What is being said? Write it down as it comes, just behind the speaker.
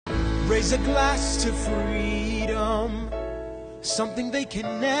Raise a glass to freedom, something they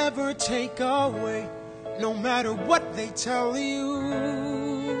can never take away, no matter what they tell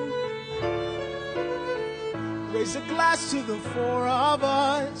you. Raise a glass to the four of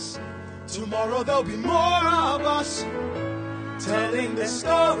us. Tomorrow there'll be more of us, telling the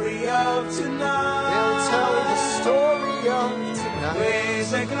story of tonight. They'll tell the story of tonight.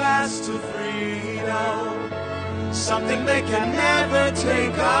 Raise a glass to freedom, something they can never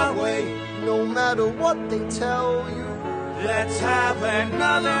take away, no matter what they tell you. Let's have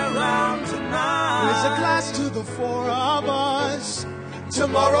another round tonight. Raise a glass to the four of us.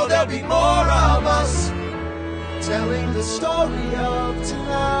 Tomorrow there'll be more of us, telling the story of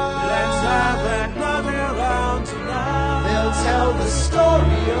tonight. Let's have another round tonight. They'll tell the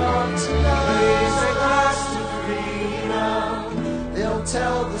story of tonight. Raise a glass to freedom. They'll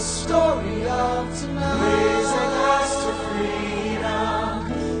tell the story of tonight. Raise a glass to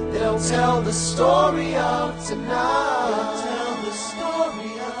freedom. They'll tell the story of tonight. They'll tell the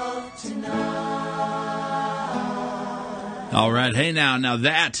story of tonight. All right, hey now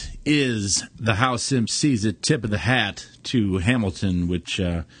that is the How Simp Sees It tip of the hat to Hamilton, which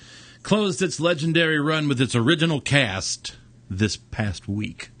closed its legendary run with its original cast this past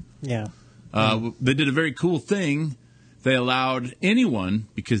week. Yeah. They did a very cool thing. They allowed anyone,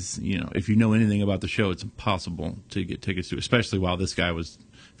 because, you know, if you know anything about the show, it's impossible to get tickets to, especially while this guy was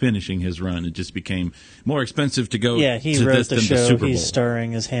finishing his run. It just became more expensive to go he to wrote this the than show. the Super Bowl. He's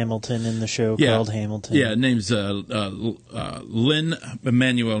starring as Hamilton in the show called Hamilton. Yeah, name's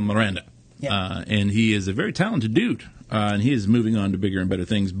Lin-Manuel Miranda. Yeah. And he is a very talented dude. And he is moving on to bigger and better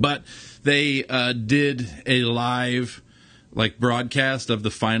things. But they did a live broadcast of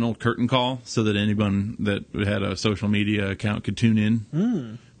the final curtain call so that anyone that had a social media account could tune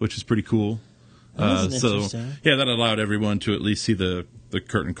in, which is pretty cool. Interesting. Yeah, that allowed everyone to at least see the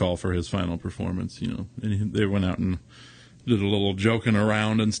curtain call for his final performance, you know. And they went out and did a little joking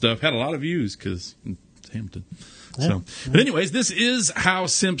around and stuff. Had a lot of views because it's Hamilton. Yeah. So, but anyways, this is How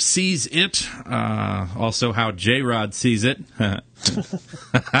Simp Sees It. Also how J-Rod sees it.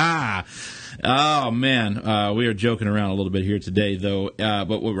 Oh, man. We are joking around a little bit here today, though. But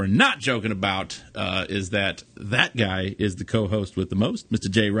what we're not joking about is that guy is the co-host with the most, Mr.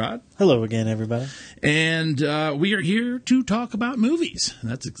 J-Rod. Hello again, everybody. And we are here to talk about movies.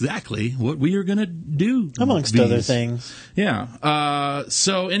 That's exactly what we are going to do. Amongst other things. Yeah.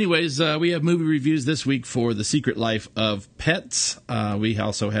 So anyways, we have movie reviews this week for The Secret Life of Pets. We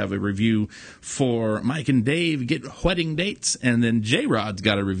also have a review for Mike and Dave Get Wedding Dates. And then J-Rod's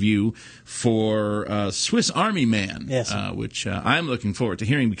got a review for Swiss Army Man, yes. Which I'm looking forward to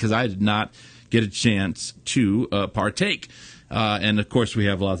hearing because I did not get a chance to partake. And, of course, we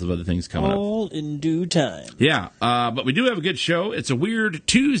have lots of other things coming up. All in due time. Yeah, but we do have a good show. It's a weird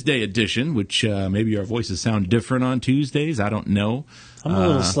Tuesday edition, which maybe our voices sound different on Tuesdays. I don't know. I'm a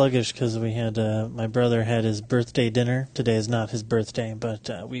little sluggish because we had my brother had his birthday dinner. Today is not his birthday, but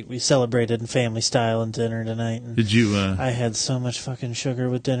we celebrated in family style and dinner tonight. And did you? I had so much fucking sugar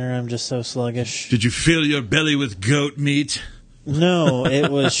with dinner. I'm just so sluggish. Did you fill your belly with goat meat? No, it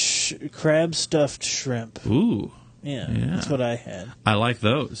was crab stuffed shrimp. Ooh. Yeah, that's what I had. I like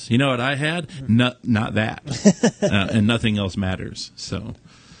those. You know what I had? Not that. And nothing else matters. So,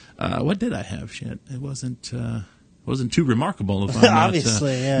 what did I have? Shit, it wasn't too remarkable. If I'm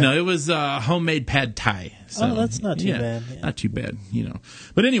Obviously, yeah. No, it was homemade pad thai. So, that's not too bad. Yeah. Not too bad, you know.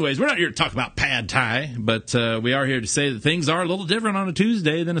 But anyways, we're not here to talk about pad thai, but we are here to say that things are a little different on a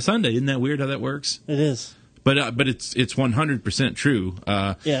Tuesday than a Sunday. Isn't that weird how that works? It is. But it's 100% true.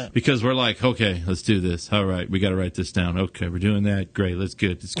 Yeah. Because we're like, okay, let's do this. All right, we got to write this down. Okay, we're doing that. Great, let's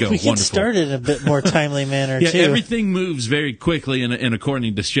go. We get started in a bit more timely manner, yeah, too. Everything moves very quickly and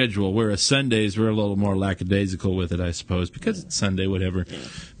according to schedule, whereas Sundays we're a little more lackadaisical with it, I suppose, because it's Sunday, whatever. Yeah.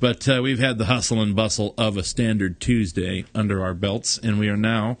 But we've had the hustle and bustle of a standard Tuesday under our belts, and we are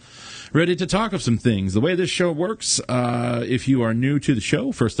now ready to talk of some things. The way this show works, if you are new to the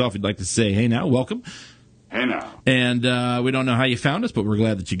show, first off, we'd like to say, hey now, welcome. Hey now. And we don't know how you found us, but we're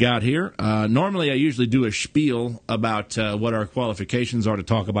glad that you got here. Normally, I usually do a spiel about what our qualifications are to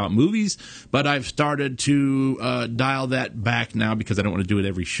talk about movies, but I've started to dial that back now because I don't want to do it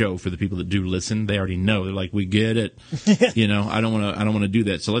every show for the people that do listen. They already know. They're like, we get it. You know, I don't want to do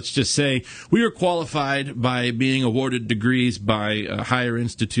that. So let's just say we are qualified by being awarded degrees by higher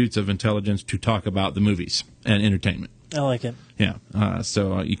institutes of intelligence to talk about the movies and entertainment. I like it. Yeah,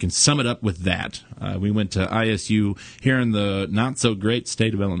 so you can sum it up with that. We went to ISU here in the not-so-great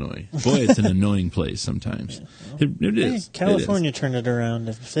state of Illinois. Boy, it's an annoying place sometimes. Yeah, well, it is. California turned it around.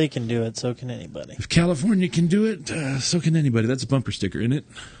 If they can do it, so can anybody. If California can do it, so can anybody. That's a bumper sticker, isn't it?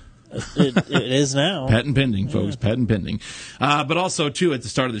 It is now. Patent pending, folks. Patent pending. But also, too, at the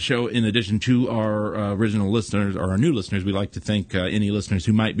start of the show, in addition to our original listeners or our new listeners, we'd like to thank any listeners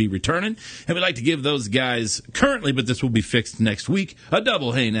who might be returning. And we'd like to give those guys currently, but this will be fixed next week, a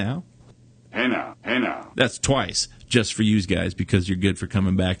double hey now. Hey now, hey now. That's twice, just for you guys, because you're good for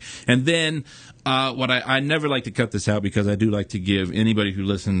coming back. And then, what I never like to cut this out because I do like to give anybody who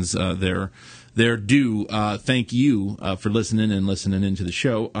listens their due. Thank you for listening into the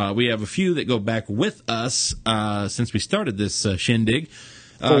show. We have a few that go back with us since we started this shindig.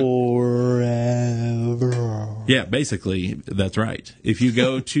 Forever. Yeah, basically, that's right. If you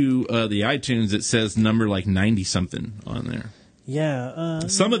go to the iTunes, it says number like 90-something on there. Yeah.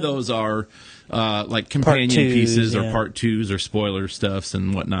 Some of those are like companion pieces or part twos or spoiler stuffs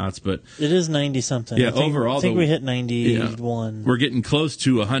and whatnots, but it is 90-something. Yeah, I think we hit 91. Yeah, we're getting close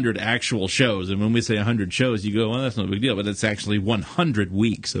to 100 actual shows, and when we say 100 shows, you go, well, that's no big deal, but it's actually 100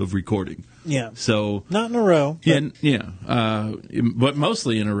 weeks of recording. Yeah. So not in a row. But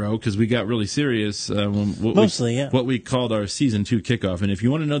mostly in a row because we got really serious. What we called our season 2 kickoff, and if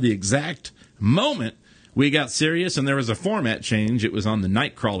you want to know the exact moment we got serious, and there was a format change. It was on the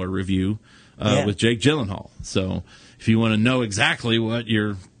Nightcrawler review with Jake Gyllenhaal. So if you want to know exactly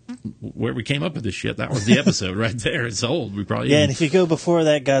where we came up with this shit, that was the episode right there. It's old. We probably and if you go before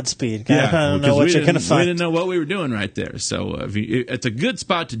that, Godspeed. I don't know what you're going to find. We didn't know what we were doing right there. So it's a good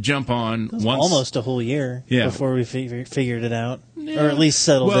spot to jump on. Almost a whole year before we figured it out. Or at least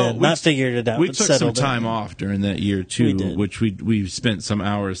settled in. Not figured it out, we but took settled some time off during that year, too, which we spent some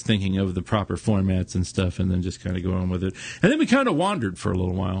hours thinking of the proper formats and stuff and then just kind of go on with it. And then we kind of wandered for a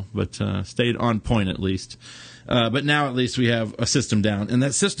little while, but stayed on point at least. But now at least we have a system down. And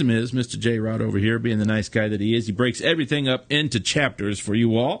that system is Mr. J. Rod over here, being the nice guy that he is. He breaks everything up into chapters for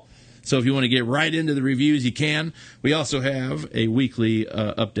you all. So if you want to get right into the reviews, you can. We also have a weekly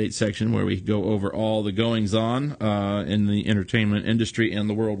update section where we go over all the goings-on in the entertainment industry and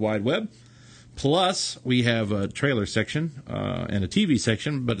the World Wide Web. Plus, we have a trailer section and a TV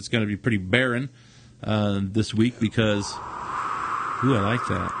section, but it's going to be pretty barren this week because... Ooh, I like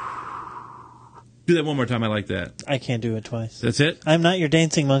that. Do that one more time. I like that. I can't do it twice. That's it? I'm not your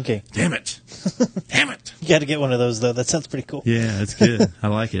dancing monkey. Damn it. Damn it. You got to get one of those, though. That sounds pretty cool. Yeah, that's good. I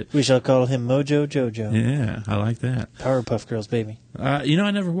like it. We shall call him Mojo Jojo. Yeah, I like that. Powerpuff Girls, baby. I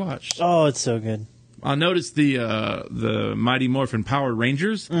never watched. Oh, it's so good. I noticed the Mighty Morphin Power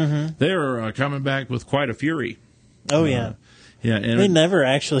Rangers. Mm-hmm. They're coming back with quite a fury. Oh, yeah. Yeah, and they never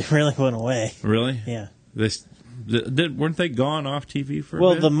actually really went away. Really? Yeah. Weren't they gone off TV for a bit?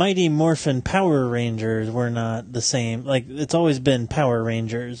 Well, the Mighty Morphin Power Rangers were not the same. Like, it's always been Power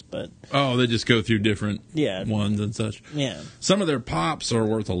Rangers, but... Oh, they just go through different ones and such. Yeah. Some of their pops are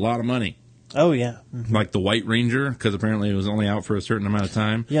worth a lot of money. Oh, yeah. Mm-hmm. Like the White Ranger, because apparently it was only out for a certain amount of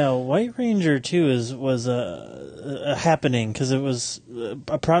time. Yeah, White Ranger, too, was a happening, because it was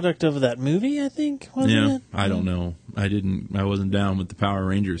a product of that movie, I think, wasn't it? I don't know. I wasn't down with the Power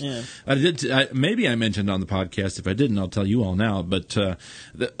Rangers. Yeah. Maybe I mentioned on the podcast. If I didn't, I'll tell you all now. But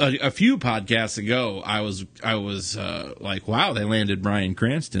a few podcasts ago, I was like, wow, they landed Bryan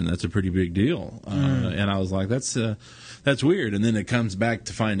Cranston. That's a pretty big deal. And I was like, that's weird. And then it comes back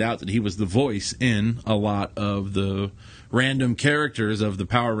to find out that he was the voice in a lot of the random characters of the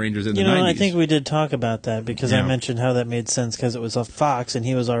Power Rangers in the 90s. I think we did talk about that because I mentioned how that made sense because it was on Fox and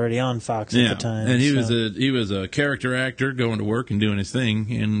he was already on Fox at the time. And he was a character actor going to work and doing his thing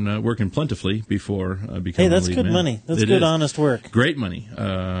and working plentifully before becoming Hey, that's a lead good man. money. That's good, honest work. Great money.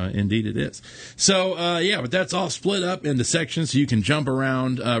 Indeed it is. So, but that's all split up into sections so you can jump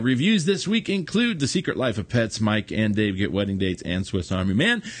around. Reviews this week include The Secret Life of Pets, Mike and Dave Get Wedding Dates, and Swiss Army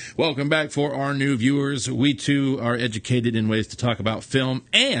Man. Welcome back for our new viewers. We, too, are educated in ways to talk about film,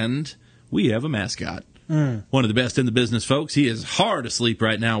 and we have a mascot. One of the best in the business, folks. He is hard asleep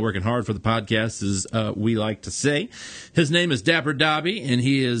right now, working hard for the podcast, as we like to say. His name is Dapper Dobby, and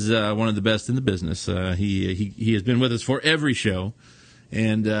he is one of the best in the business. He has been with us for every show,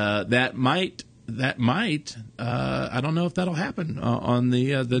 and that might I don't know if that'll happen on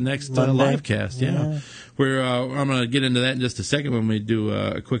the next live cast. Yeah. I'm going to get into that in just a second when we do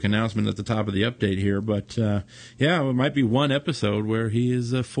a quick announcement at the top of the update here. But it might be one episode where he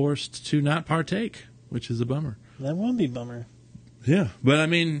is forced to not partake, which is a bummer. That would be a bummer. Yeah, but I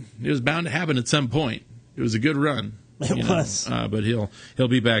mean, it was bound to happen at some point. It was a good run. It was. But he'll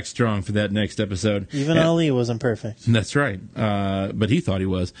be back strong for that next episode. Even Ali wasn't perfect. That's right. But he thought he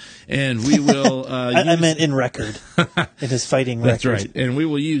was. And we will... I meant in record. In his fighting record. That's right. And we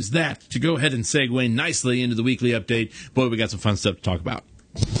will use that to go ahead and segue nicely into the weekly update. Boy, we got some fun stuff to talk about.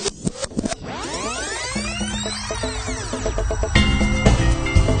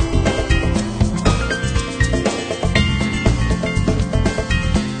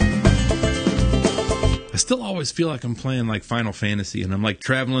 still always feel like I'm playing like Final Fantasy, and I'm like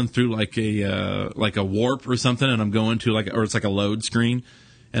traveling through like a warp or something, and I'm going to or it's like a load screen,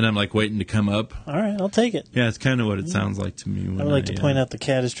 and I'm like waiting to come up. All right, I'll take it. Yeah, it's kind of what it sounds like to me. I would like to point out the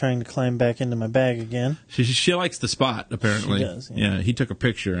cat is trying to climb back into my bag again. She likes the spot, apparently. She does, yeah. He took a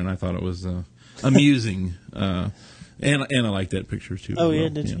picture, and I thought it was amusing. And I liked that picture, too. Oh, yeah,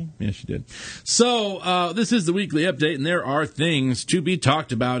 did she? Yeah, she did. So, this is the weekly update, and there are things to be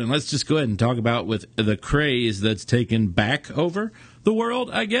talked about. And let's just go ahead and talk about with the craze that's taken back over the world,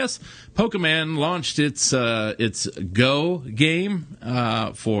 I guess. Pokemon launched its Go game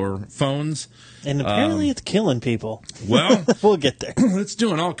for phones. And apparently it's killing people. Well, we'll get there. It's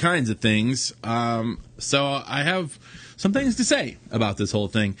doing all kinds of things. So I have some things to say about this whole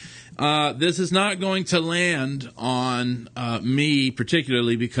thing. This is not going to land on me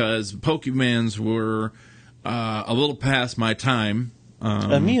particularly because Pokemons were a little past my time.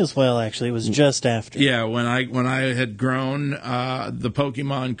 Me as well, actually. It was just after. Yeah, when I had grown the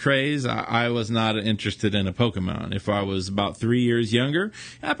Pokemon craze, I was not interested in a Pokemon. If I was about 3 years younger,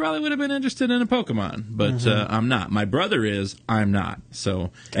 I probably would have been interested in a Pokemon, but I'm not. My brother is, I'm not.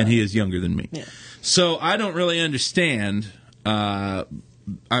 So, and he is younger than me. Yeah. So I don't really understand. I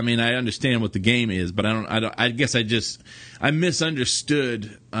mean, I understand what the game is, but I guess I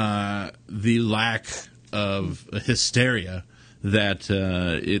misunderstood the lack of hysteria that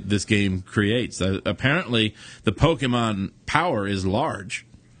this game creates. Apparently, the Pokemon power is large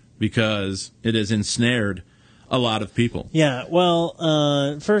because it has ensnared a lot of people. Yeah,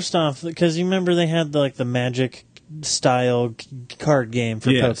 well, first off, because you remember they had the Magic style card game for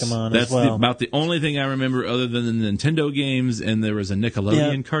Pokemon as well. That's about the only thing I remember other than the Nintendo games, and there was a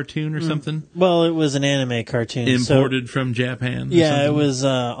Nickelodeon cartoon or something. Well, it was an anime cartoon. Imported from Japan? Yeah, it was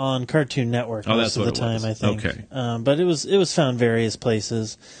on Cartoon Network most of the time, I think. Okay. But it was found various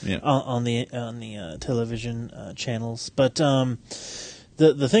places on the television channels. But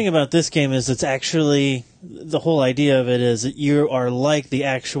the thing about this game is it's actually, the whole idea of it is that you are like the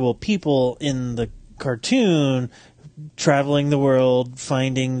actual people in the cartoon, traveling the world,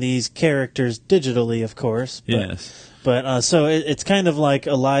 finding these characters digitally, of course. But so it's kind of like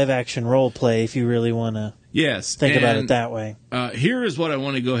a live-action role play if you really want to think about it that way. Here is what I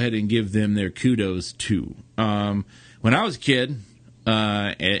want to go ahead and give them their kudos to. When I was a kid,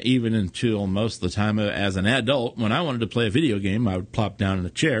 even until most of the time as an adult, when I wanted to play a video game, I would plop down in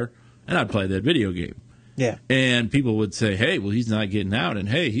a chair and I'd play that video game. Yeah. And people would say, hey, well, he's not getting out, and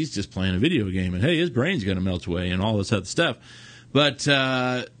hey, he's just playing a video game, and hey, his brain's going to melt away, and all this other stuff. But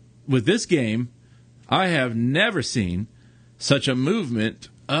with this game, I have never seen such a movement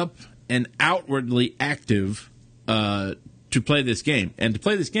up and outwardly active to play this game. And to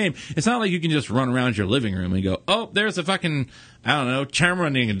play this game, it's not like you can just run around your living room and go, oh, there's a fucking, I don't know,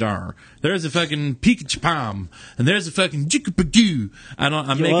 Charmander. There's a fucking Pikachu, and there's a fucking Jikapagoo.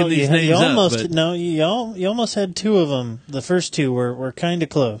 I'm making these names up. But no, you almost had two of them. The first two were kind of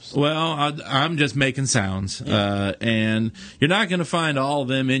close. Well, I'm just making sounds. And you're not going to find all of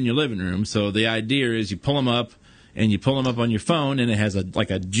them in your living room. So the idea is you pull them up, and you pull them up on your phone, and it has a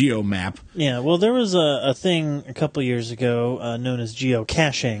geo map. Yeah, well, there was a thing a couple years ago known as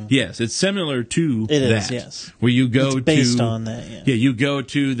geocaching. Yes, it's similar to that. It is, yes. Where you go it's based on that, yeah. Yeah, you go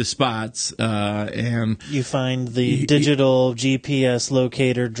to the spots, and you find the digital GPS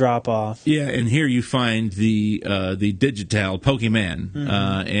locator drop-off. Yeah, and here you find the digital Pokemon.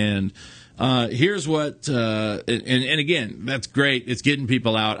 And here's what, and again, that's great. It's getting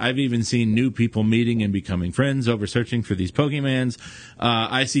people out. I've even seen new people meeting and becoming friends over searching for these Pokemons.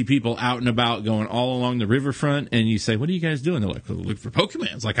 I see people out and about going all along the riverfront, and you say, what are you guys doing? They're like, well, look for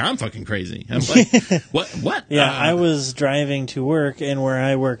Pokemons. Like, I'm fucking crazy. I'm like, what? Yeah, I was driving to work, and where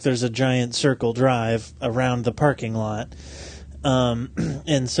I work, there's a giant circle drive around the parking lot.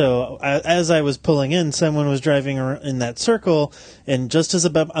 And so as I was pulling in, someone was driving in that circle, and just as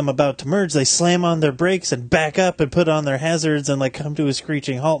I'm about to merge, they slam on their brakes and back up and put on their hazards and like come to a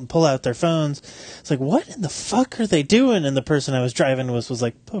screeching halt and pull out their phones. It's like, what in the fuck are they doing? And the person I was driving was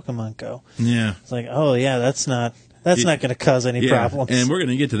like, Pokemon Go. Yeah. It's like, oh yeah, that's not going to cause any problems. And we're going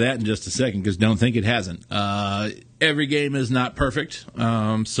to get to that in just a second, because don't think it hasn't. Every game is not perfect.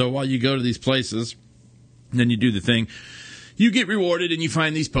 So while you go to these places, then you do the thing, you get rewarded and you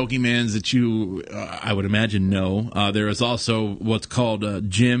find these Pokemons that you, I would imagine, know. There is also what's called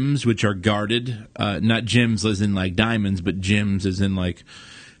gyms, which are guarded. Not gyms as in like diamonds, but gyms as in like,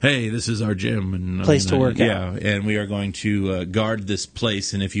 hey, this is our gym. And place to work out. Yeah, and we are going to guard this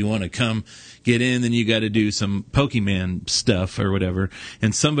place. And if you want to come get in, then you got to do some Pokemon stuff or whatever.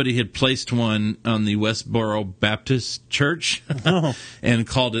 And somebody had placed one on the Westboro Baptist Church and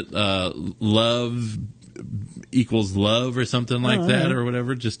called it Love equals love or something like that, or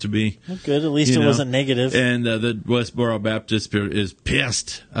whatever, just to be well, good. At least it wasn't negative. And the Westboro Baptist is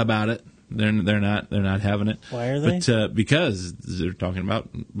pissed about it. They're not having it. Why are they? But because they're talking about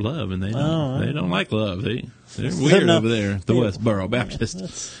love, and they don't like love. They're weird over there, the Westboro Baptist.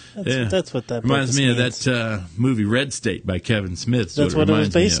 That's what that reminds me means. of that movie Red State by Kevin Smith. That's what it was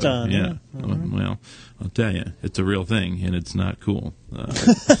based on. Yeah. Mm-hmm. Well, I'll tell you, it's a real thing, and it's not cool.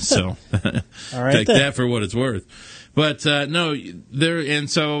 So all right, take that for what it's worth. But no, there. And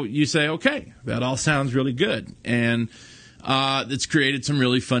so you say, okay, that all sounds really good, and it's created some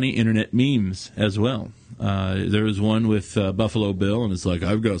really funny internet memes as well. There was one with Buffalo Bill, and it's like,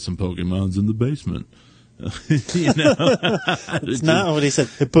 I've got some Pokemons in the basement. It's not what he said.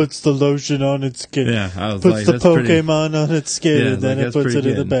 It puts the lotion on its skin. Yeah, I was puts like, the that's Pokemon on its skin, and then it puts it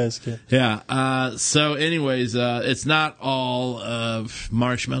in the basket. Yeah. So, anyways, it's not all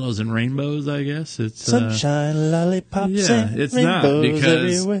marshmallows and rainbows. I guess it's sunshine, lollipops, and it's rainbows not,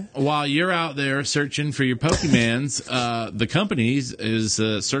 because everywhere. While you're out there searching for your Pokemans, the companies is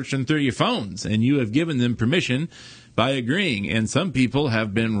searching through your phones, and you have given them permission by agreeing. And some people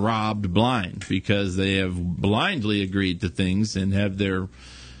have been robbed blind because they have blindly agreed to things and have their...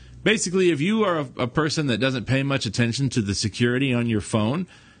 Basically, if you are a person that doesn't pay much attention to the security on your phone,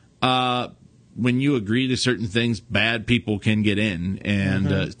 when you agree to certain things, bad people can get in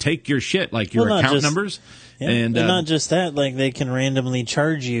and take your shit, like your account numbers. Yeah, and not just that, like they can randomly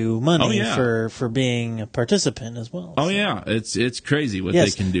charge you money Oh, yeah. for being a participant as well. Oh, yeah. It's crazy what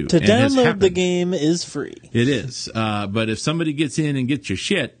they can do. To And has download the happened. game is free. It is. But if somebody gets in and gets your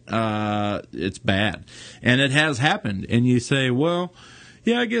shit, it's bad. And it has happened. And you say, well,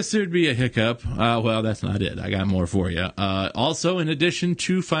 yeah, I guess there'd be a hiccup. Well, that's not it. I got more for you. Also, in addition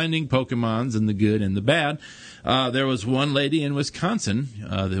to finding Pokemons and the good and the bad, there was one lady in Wisconsin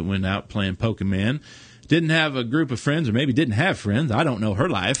that went out playing Pokemon. Didn't have a group of friends, or maybe didn't have friends. I don't know her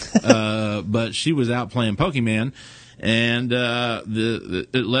life. But she was out playing Pokemon, and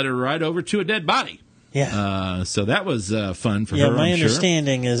it led her right over to a dead body. Yeah. So that was fun for her. Yeah, my I'm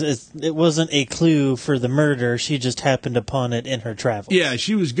understanding is it wasn't a clue for the murder. She just happened upon it in her travels. Yeah,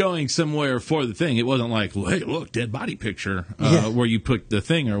 she was going somewhere for the thing. It wasn't like, well, hey, look, dead body picture, where you put the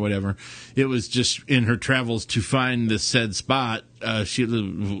thing or whatever. It was just in her travels to find the said spot.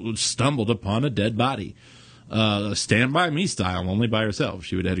 She stumbled upon a dead body. Stand By Me style, only by herself.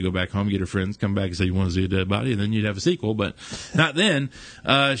 She would have to go back home, get her friends, come back and say, you want to see a dead body? And then you'd have a sequel, but not then.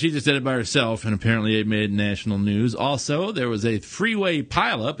 She just did it by herself, and apparently it made national news. Also, there was a freeway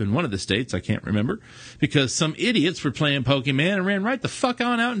pileup in one of the states, I can't remember, because some idiots were playing Pokemon and ran right the fuck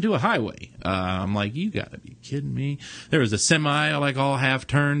on out into a highway. I'm like, you gotta be kidding me. There was a semi, like, all half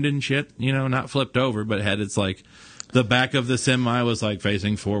turned and shit, not flipped over, but it had its, like, the back of the semi was like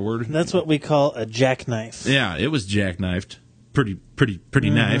facing forward. That's what we call a jackknife. Yeah, it was jackknifed. Pretty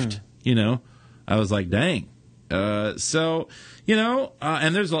knifed, I was like, dang. So,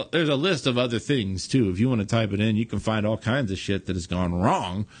 and there's a list of other things too. If you want to type it in, you can find all kinds of shit that has gone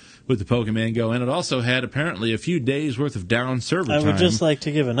wrong with the Pokemon Go. And it also had apparently a few days worth of down server time. I would just like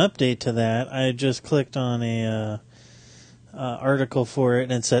to give an update to that. I just clicked on a article for it,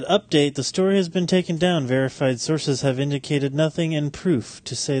 and it said, update, the story has been taken down. Verified sources have indicated nothing in proof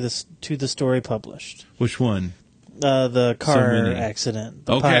to say this to the story published. Which one? The car accident.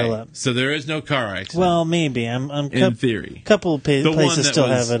 The pileup. So there is no car accident. Well, maybe. I'm in theory. A couple of places still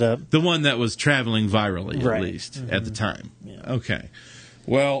have it up. The one that was traveling virally, at least, at the time. Yeah. Okay.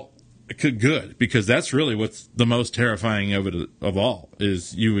 Well, good, because that's really what's the most terrifying of it of all,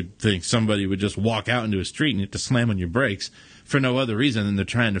 is you would think somebody would just walk out into a street and you have to slam on your brakes for no other reason than they're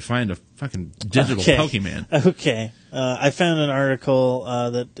trying to find a fucking digital Pokemon. Okay. I found an article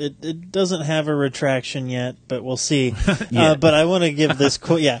that it doesn't have a retraction yet, but we'll see. But I want to give this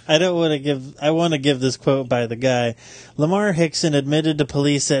quote. Yeah, I want to give this quote by the guy. Lamar Hickson admitted to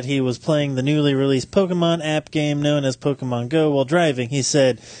police that he was playing the newly released Pokemon app game known as Pokemon Go while driving. He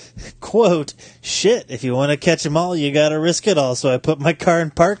said, quote, shit, if you want to catch them all, you got to risk it all. So I put my car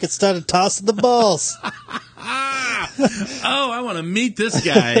in park and started tossing the balls. Oh, I want to meet this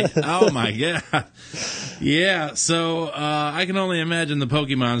guy. Oh, my God. Yeah, so I can only imagine the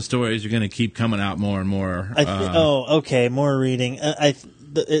Pokemon stories are going to keep coming out more and more. Okay, more reading.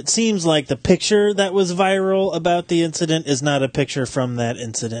 It seems like the picture that was viral about the incident is not a picture from that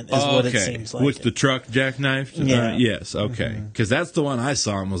incident, is what it seems like. With the truck jackknifed? Yeah. Yes, okay. Because that's the one I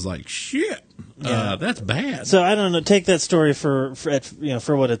saw and was like, shit. Yeah. That's bad. So I don't know. Take that story for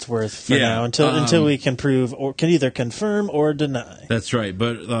what it's worth for now until we can prove or can either confirm or deny. That's right.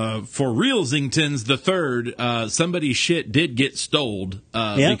 But for Realsingtons the third, somebody's shit did get stoled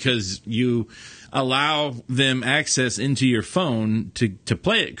because you. allow them access into your phone to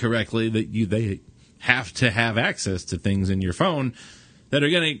play it correctly, that they have to have access to things in your phone that are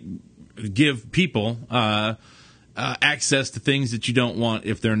going to give people access to things that you don't want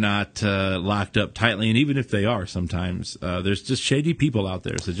if they're not locked up tightly. And even if they are, sometimes there's just shady people out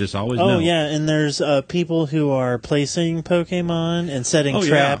there, so just always know. Oh, yeah, and there's people who are placing Pokemon and setting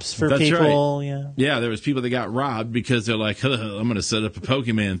traps for people. Right. Yeah, there was people that got robbed because they're like, I'm going to set up a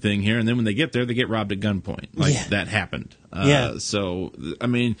Pokemon thing here, and then when they get there, they get robbed at gunpoint. That happened. So, I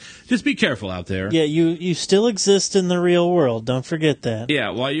mean, just be careful out there. Yeah, you still exist in the real world. Don't forget that. Yeah,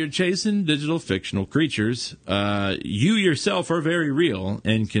 while you're chasing digital fictional creatures, you yourself are very real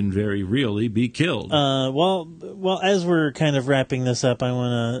and can very really be killed. Well, as we're kind of wrapping this up, I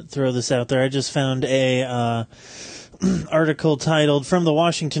want to throw this out there. I just found a article titled from the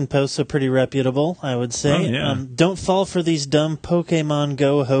Washington Post, so pretty reputable, I would say. Oh, yeah. Don't fall for these dumb Pokemon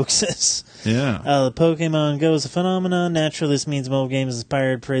Go hoaxes. Yeah. The Pokemon Go is a phenomenon. Naturally, this means mobile games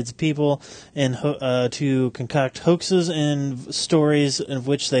inspired parades of people and to concoct hoaxes and stories of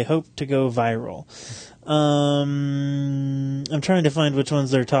which they hope to go viral. I'm trying to find which ones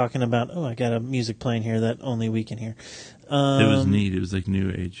they're talking about. Oh, I got a music playing here that only we can hear. It was neat. It was like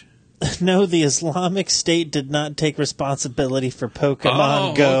New Age. No, the Islamic State did not take responsibility for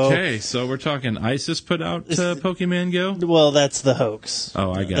Pokemon Go. Okay, so we're talking ISIS put out Pokemon Go? Well, that's the hoax.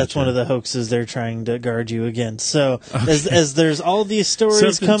 Oh, I got That's one of the hoaxes they're trying to guard you against. So, as there's all these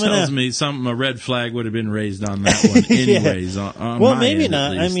stories coming tells out, me a red flag would have been raised on that one anyways. Well, maybe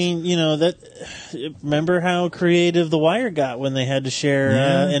not. I mean, remember how creative The Wire got when they had to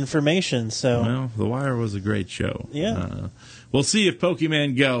share information. So, well, The Wire was a great show. Yeah. We'll see if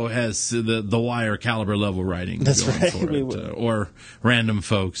Pokemon Go has the Wire caliber level writing That's going right. for it, or random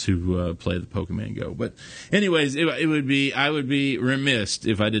folks who play the Pokemon Go. But anyways, I would be remiss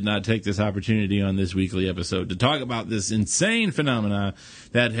if I did not take this opportunity on this weekly episode to talk about this insane phenomena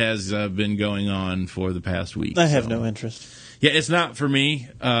that has been going on for the past week. I have no interest. Yeah, it's not for me.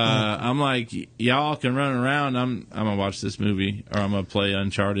 I'm like, y'all can run around. I'm gonna watch this movie, or I'm gonna play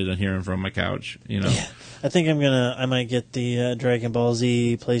Uncharted and hear him from my couch. Yeah. I think I might get the Dragon Ball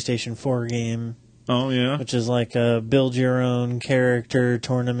Z PlayStation 4 game. Oh yeah, which is like a build your own character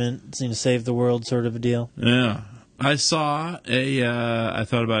tournament, save the world sort of a deal. Yeah, I saw I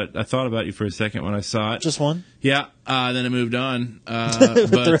thought about you for a second when I saw it. Just one. Yeah. Then I moved on. But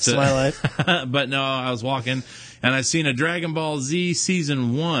the rest of my life. But no, I was walking. And I seen a Dragon Ball Z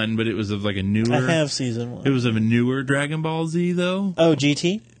Season 1, but it was of like a newer... I have Season 1. It was of a newer Dragon Ball Z, though. Oh,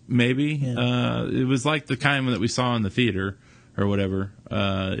 GT? Maybe. Yeah. It was like the kind that we saw in the theater, or whatever.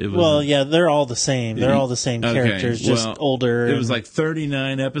 They're all the same. They're all the same characters, just older. It was like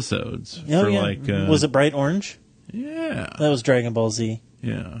 39 episodes. Was it bright orange? Yeah. That was Dragon Ball Z.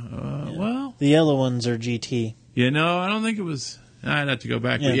 Yeah. Well... The yellow ones are GT. No, I don't think it was... I'd have to go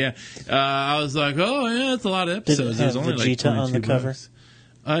back, but I was like, it's a lot of episodes. Did it have only Vegeta like on the cover?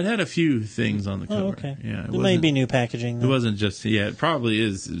 It had a few things on the cover. Oh, okay. Yeah, it may be new packaging. Though. It wasn't just it probably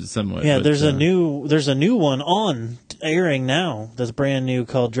is somewhat. Yeah, there's a new one on airing now that's brand new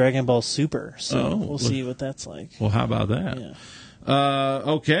called Dragon Ball Super. So we'll see what that's like. Well, how about that? Yeah.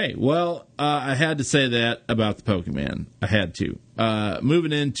 Okay. Well, I had to say that about the Pokemon. I had to.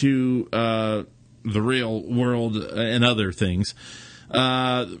 Moving into the real world and other things.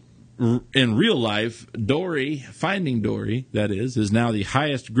 In real life, Finding Dory, that is now the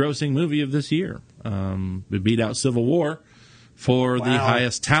highest grossing movie of this year. It beat out Civil War for the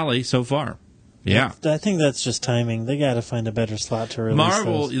highest tally so far. Yeah. I think that's just timing. They got to find a better slot to release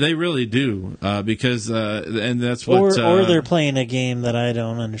Marvel, those. they really do, because and that's what... Or they're playing a game that I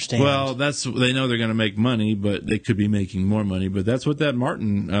don't understand. Well, they know they're going to make money, but they could be making more money. But that's what that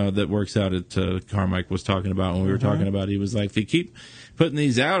Martin that works out at Carmike was talking about when we were talking about it. He was like, they keep putting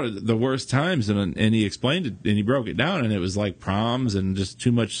these out at the worst times, and he explained it, and he broke it down, and it was like proms and just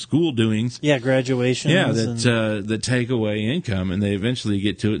too much school doings. Yeah, graduations. Yeah, that take away income, and they eventually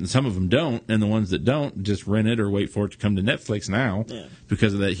get to it, and some of them don't, and the ones that don't just rent it or wait for it to come to Netflix now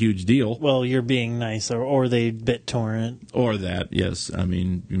because of that huge deal. Well, you're being nice, or they BitTorrent. Or that, yes. I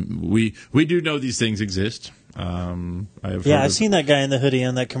mean, we do know these things exist. I've seen that guy in the hoodie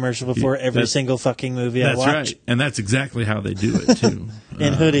on that commercial before every single fucking movie I watch. That's right, and that's exactly how they do it too.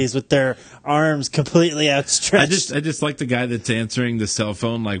 in hoodies with their arms completely outstretched. I just like the guy that's answering the cell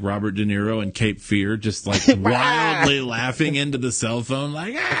phone like Robert De Niro in Cape Fear, just like wildly laughing into the cell phone,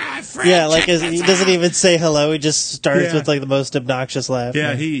 like French. Yeah, like he doesn't even say hello. He just starts with like the most obnoxious laugh.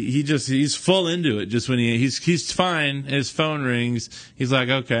 Yeah, he's full into it. Just when he's fine, his phone rings. He's like,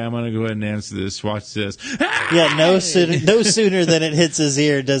 okay, I'm gonna go ahead and answer this. Watch this. Yeah, no sooner than it hits his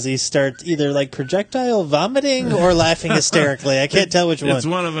ear does he start either like projectile vomiting or laughing hysterically. I can't tell which one. It's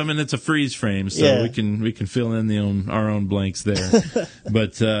one of them, and it's a freeze frame, so we can fill in our own blanks there.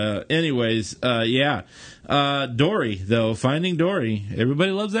 But anyways, Dory though, Finding Dory.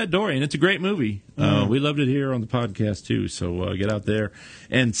 Everybody loves that Dory, and it's a great movie. We loved it here on the podcast too. So get out there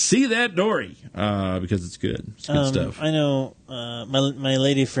and see that Dory because it's good. It's good stuff. I know my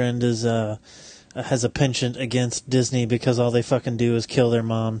lady friend has a penchant against Disney because all they fucking do is kill their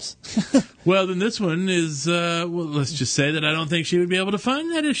moms. Well, then this one is, let's just say that I don't think she would be able to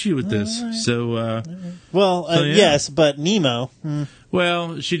find that issue with this. Right. So, yes, but Nemo.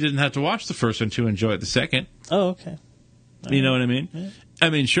 Well, she didn't have to watch the first one to enjoy the second. Oh, okay. You know what I mean? Yeah. I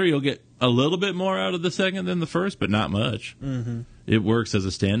mean, sure, you'll get a little bit more out of the second than the first, but not much. Mm-hmm. It works as a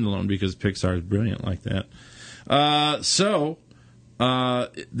standalone because Pixar is brilliant like that.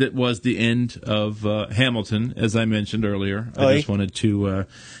 That was the end of Hamilton, as I mentioned earlier. I just wanted to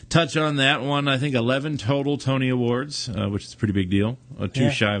touch on that one. I think 11 total Tony Awards, which is a pretty big deal. Two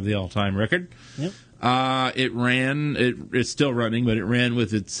shy of the all-time record. Yep. It ran, it's still running, but it ran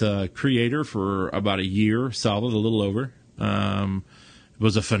with its creator for about a year, solid, a little over. It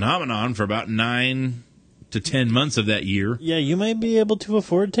was a phenomenon for about 9 to 10 months of that year. Yeah, you might be able to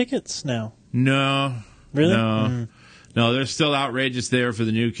afford tickets now. No. Really? No. No, they're still outrageous there for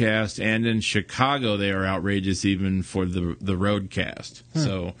the new cast, and in Chicago they are outrageous even for the road cast.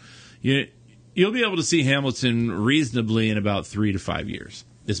 So you'll be able to see Hamilton reasonably in about 3 to 5 years,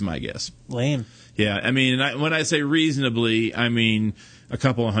 is my guess. Lame. Yeah, I mean, when I say reasonably, I mean a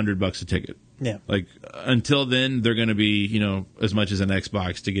couple of $100 a ticket. Yeah. Like, until then, they're going to be, as much as an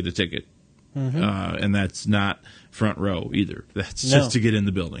Xbox to get a ticket. Mm-hmm. And that's not front row either. That's just to get in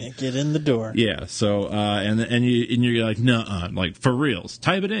the building. Get in the door. Yeah. So and you're like, nuh-uh, like for reals.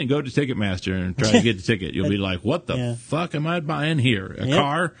 Type it in. Go to Ticketmaster and try to get the ticket. You'll be like, what the fuck am I buying here? A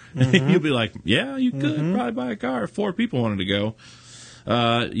car? Mm-hmm. You'll be like, yeah, you could probably buy a car if 4 people wanted to go.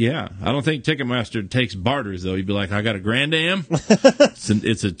 I don't think Ticketmaster takes barters though. You'd be like, I got a Grand Am.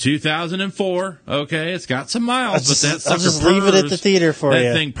 It's a 2004. Okay, it's got some miles, but that sucker I'll just leave it at the theater for you.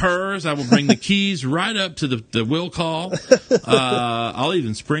 That thing purrs. I will bring the keys right up to the will call. I'll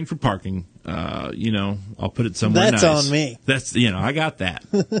even spring for parking. I'll put it somewhere nice. That's on me. That's I got that.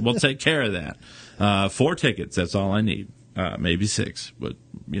 We'll take care of that. 4 tickets. That's all I need. Maybe 6, but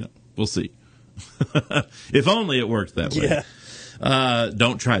we'll see. If only it worked that way. Yeah.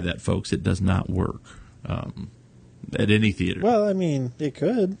 Don't try that, folks. It does not work at any theater. Well, I mean, it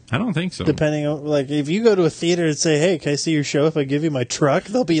could. I don't think so. Depending on, like, if you go to a theater and say, hey, can I see your show if I give you my truck?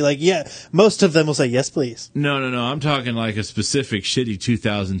 They'll be like, yeah. Most of them will say, yes, please. No. I'm talking like a specific shitty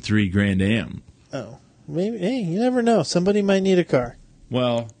 2003 Grand Am. Oh. Maybe. Hey, you never know. Somebody might need a car.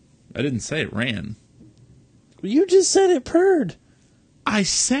 Well, I didn't say it ran. You just said it purred. I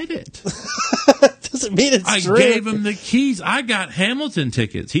said it. Doesn't mean it's true. I gave him the keys. I got Hamilton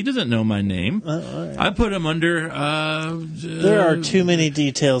tickets. He doesn't know my name. All right. I put him under... there are too many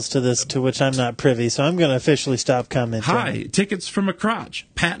details to this to which I'm not privy, so I'm going to officially stop commenting. Hi, tickets from McCrotch.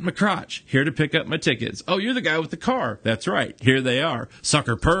 Pat McCrotch. Here to pick up my tickets. Oh, you're the guy with the car. That's right. Here they are.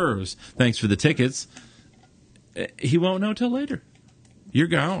 Sucker purrs. Thanks for the tickets. He won't know till later. You're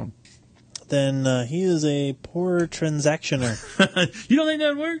gone. Then he is a poor transactioner. You don't think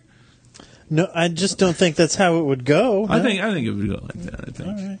that would work? No, I just don't think that's how it would go. No. I think it would go like that. I think.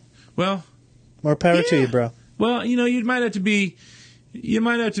 All right. Well, more power to you, bro. Well, you might have to be. You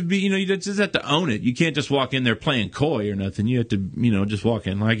just have to own it. You can't just walk in there playing coy or nothing. You have to, just walk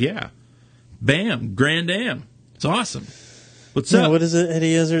in like, bam, Grand Am. It's awesome. What's up? What is it?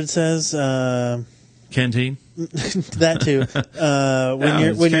 Eddie Izzard says. Canteen. That too.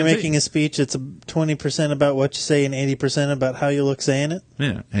 When you're making a speech, it's 20% about what you say and 80% about how you look saying it.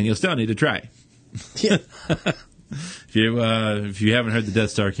 Yeah, and you'll still need to try. Yeah. If you haven't heard the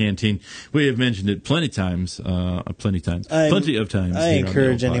Death Star Canteen, we have mentioned it plenty of times. I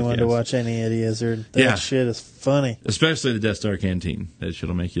encourage anyone to watch any Eddie Izzard. That shit is funny. Especially the Death Star Canteen. That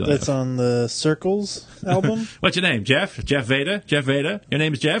shit'll make you laugh. That's on the Circles album. What's your name, Jeff? Jeff Veda? Jeff Veda? Your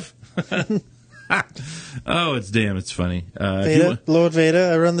name is Jeff? Oh, it's funny. Veda, Lord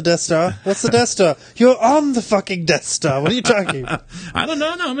Veda, I run the Death Star. What's the Death Star? You're on the fucking Death Star. What are you talking about? I don't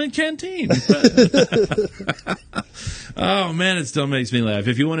know. No, I'm in Canteen. Oh, man, it still makes me laugh.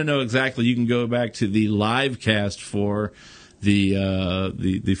 If you want to know exactly, you can go back to the live cast for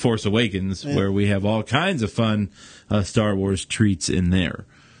the Force Awakens, where we have all kinds of fun Star Wars treats in there.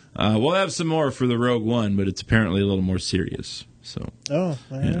 We'll have some more for the Rogue One, but it's apparently a little more serious. So,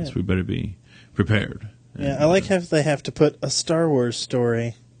 yes, we better be prepared. Yeah, I like how they have to put a Star Wars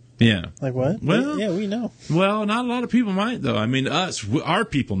story. Yeah. Like what? Well, yeah, we know. Well, not a lot of people might, though. I mean, our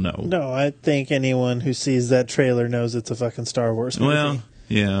people know. No, I think anyone who sees that trailer knows it's a fucking Star Wars movie. Well,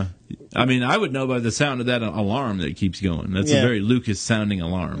 yeah. I mean, I would know by the sound of that alarm that keeps going. That's a very Lucas-sounding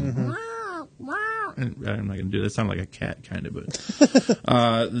alarm. Mm-hmm. I'm not going to do that. It sounds like a cat, kind of, but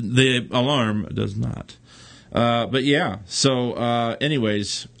the alarm does not. But yeah, so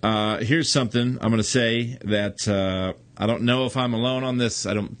anyways, here's something I'm going to say that I don't know if I'm alone on this.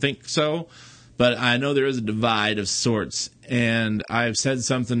 I don't think so. But I know there is a divide of sorts. And I've said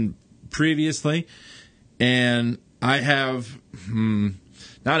something previously. And I have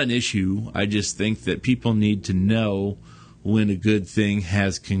not an issue. I just think that people need to know when a good thing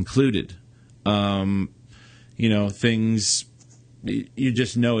has concluded. Things... You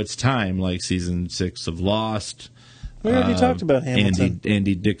just know it's time, like season 6 of Lost. We already talked about Hamilton.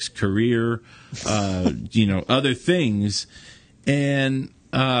 Andy Dick's career, other things. And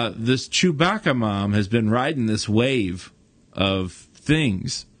this Chewbacca mom has been riding this wave of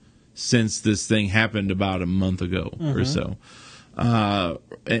things since this thing happened about a month ago or so.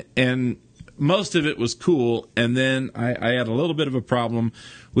 And most of it was cool. And then I had a little bit of a problem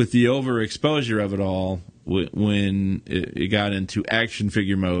with the overexposure of it all when it got into action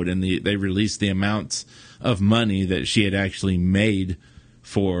figure mode, and they released the amounts of money that she had actually made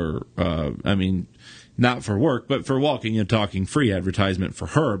for, not for work, but for walking and talking, free advertisement for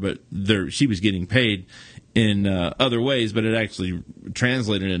her, but she was getting paid in other ways, but it actually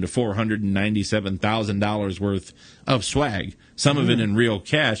translated into $497,000 worth of swag, some of it in real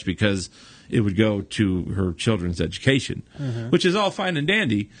cash, because it would go to her children's education, which is all fine and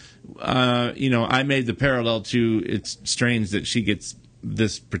dandy. I made the parallel to, it's strange that she gets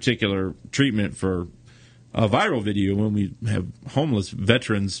this particular treatment for a viral video when we have homeless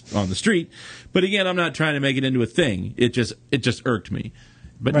veterans on the street. But again, I'm not trying to make it into a thing. It just irked me.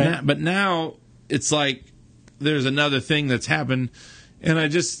 But now it's like there's another thing that's happened, and I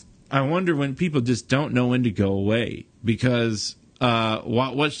wonder when people just don't know when to go away, because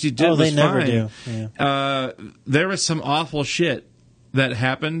what she did was they never fine. do. Yeah. There was some awful shit that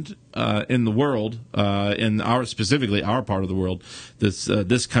happened in the world, specifically our part of the world,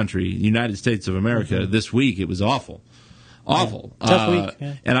 this country, United States of America. This week it was awful. Awful. Yeah. Tough week.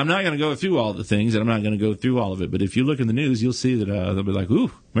 Yeah. And I'm not going to go through all the things, and I'm not going to go through all of it. But if you look in the news, you'll see that they'll be like,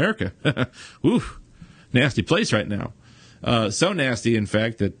 "Ooh, America, ooh, nasty place right now." So nasty, in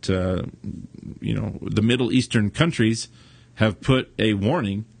fact, that the Middle Eastern countries have put a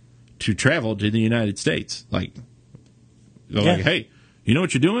warning to travel to the United States. Like, like, hey, you know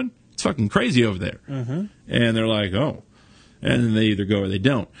what you're doing? It's fucking crazy over there. And they're like, oh. And then they either go or they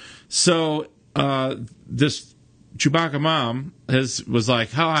don't. So this Chewbacca mom was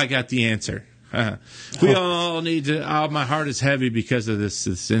like, oh, I got the answer. We all need to... Oh, my heart is heavy because of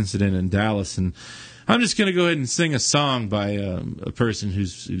this incident in Dallas. And I'm just going to go ahead and sing a song by a person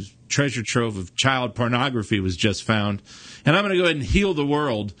whose treasure trove of child pornography was just found. And I'm going to go ahead and heal the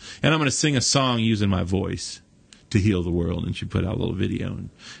world. And I'm going to sing a song using my voice to heal the world. And she put out a little video.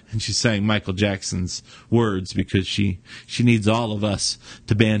 And she sang Michael Jackson's words because she needs all of us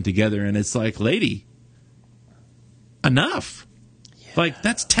to band together. And it's like, lady, enough. Yeah. Like,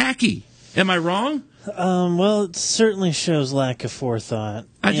 that's tacky. Am I wrong? Well, it certainly shows lack of forethought.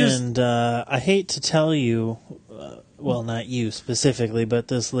 I hate to tell you, well, not you specifically, but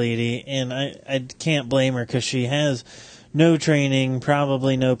this lady, and I can't blame her because she has no training,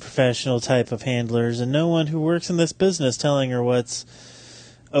 probably no professional type of handlers, and no one who works in this business telling her what's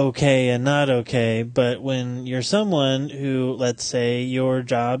okay and not okay. But when you're someone who, let's say, your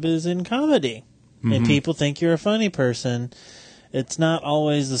job is in comedy, and people think you're a funny person, it's not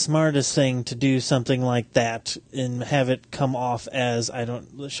always the smartest thing to do something like that and have it come off as,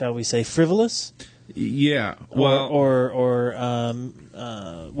 shall we say, frivolous? Yeah. Well, or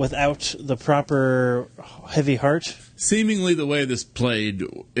without the proper heavy heart. Seemingly the way this played,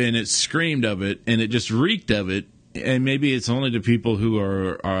 and it screamed of it, and it just reeked of it, and maybe it's only to people who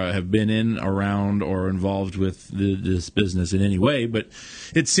have been in, around, or involved with this business in any way, but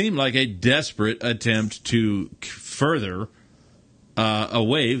it seemed like a desperate attempt to further a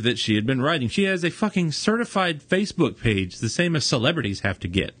wave that she had been riding. She has a fucking certified Facebook page, the same as celebrities have to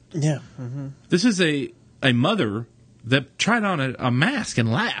get. Yeah. This is a mother that tried on a mask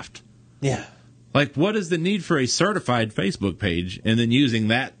and laughed. Yeah. Like, what is the need for a certified Facebook page and then using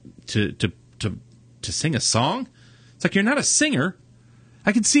that to sing a song? It's like, you're not a singer.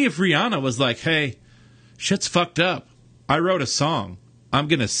 I could see if Rihanna was like, hey, shit's fucked up. I wrote a song. I'm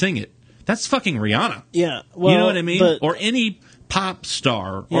going to sing it. That's fucking Rihanna. Yeah. Well, you know what I mean? But, or any pop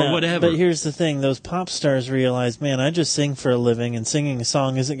star or whatever. But here's the thing. Those pop stars realize, man, I just sing for a living, and singing a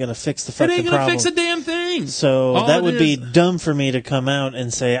song isn't going to fix the fucking problem. It ain't going to fix a damn thing. So that would be dumb for me to come out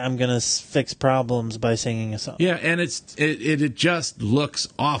and say I'm going to fix problems by singing a song. Yeah, and it just looks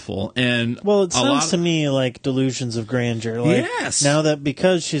awful. And well, it sounds to me like delusions of grandeur. Like, yes. Now that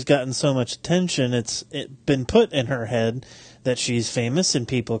because she's gotten so much attention, it's been put in her head that she's famous and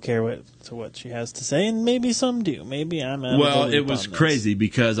people care what she has to say, and maybe some do. Maybe I'm out. Well, it was crazy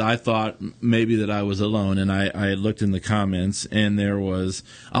because I thought maybe that I was alone, and I looked in the comments, and there was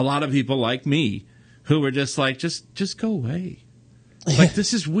a lot of people like me who were just like, just go away. Like,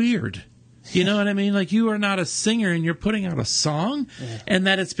 this is weird. You know what I mean? Like, you are not a singer and you're putting out a song, and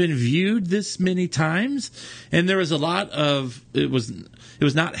that it's been viewed this many times. And there was a lot of, it was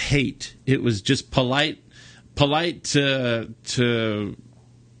not hate. It was just polite to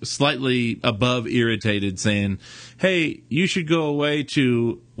slightly above irritated, saying, hey, you should go away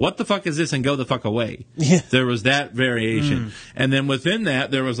to what the fuck is this and go the fuck away. Yeah. There was that variation. And then within that,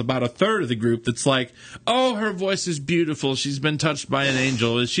 there was about a third of the group that's like, oh, her voice is beautiful. She's been touched by an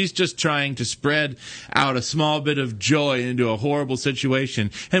angel. She's just trying to spread out a small bit of joy into a horrible situation.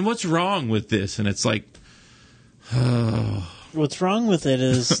 And what's wrong with this? And it's like, oh. What's wrong with it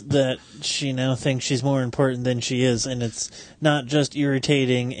is that she now thinks she's more important than she is, and it's not just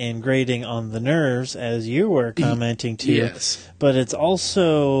irritating and grating on the nerves, as you were commenting to, yes, but it's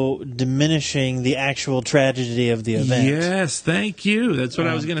also diminishing the actual tragedy of the event. Yes, thank you. That's what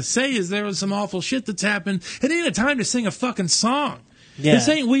I was going to say, is there was some awful shit that's happened. It ain't a time to sing a fucking song. Yeah. This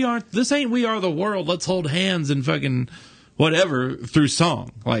ain't We Are the World. Let's hold hands and fucking whatever through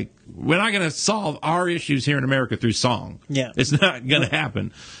song. Like, we're not going to solve our issues here in America through song. Yeah. It's not going to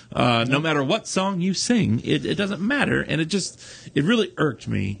happen. No matter what song you sing, it doesn't matter. And it really irked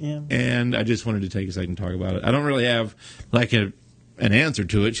me. Yeah. And I just wanted to take a second to talk about it. I don't really have like an answer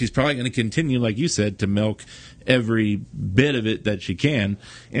to it. She's probably going to continue, like you said, to milk every bit of it that she can.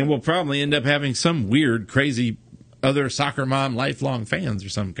 And we'll probably end up having some weird, crazy other soccer mom lifelong fans or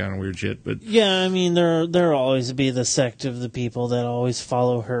some kind of weird shit. But yeah, I mean, there'll always be the sect of the people that always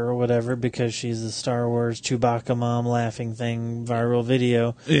follow her or whatever because she's the Star Wars Chewbacca mom laughing thing viral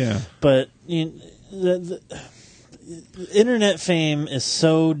video. Yeah. But the internet fame is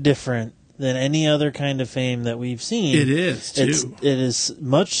so different than any other kind of fame that we've seen. It is, too. It is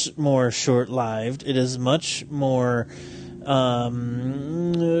much more short-lived. It is much more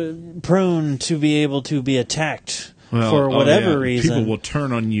prone to be able to be attacked for whatever reason. People will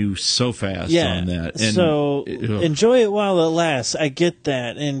turn on you so fast on that. And so enjoy it while it lasts. I get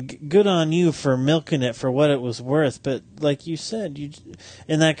that, and good on you for milking it for what it was worth. But like you said,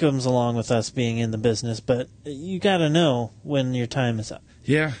 and that comes along with us being in the business. But you got to know when your time is up.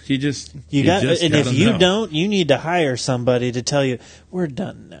 Yeah, you just and if you don't, you need to hire somebody to tell you we're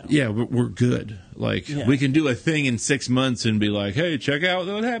done now. Yeah, we're good. Like, we can do a thing in 6 months and be like, hey, check out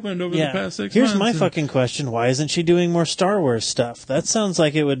what happened over the past 6 months. Here's my fucking question. Why isn't she doing more Star Wars stuff? That sounds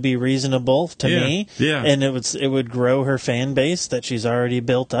like it would be reasonable to me. Yeah. And it would grow her fan base that she's already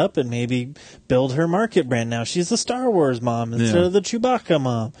built up and maybe build her market brand. Now she's the Star Wars mom instead of the Chewbacca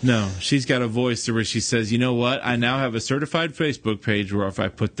mom. No, she's got a voice where she says, you know what? I now have a certified Facebook page where if I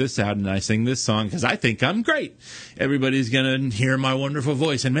put this out and I sing this song because I think I'm great, everybody's going to hear my wonderful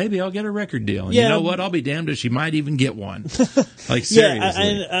voice and maybe I'll get a record deal. And you know what? I'll be damned if she might even get one. Like,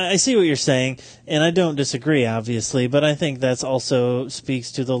 seriously. I see what you're saying, and I don't disagree, obviously, but I think that's also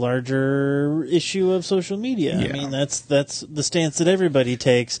speaks to the larger issue of social media. Yeah. I mean, that's the stance that everybody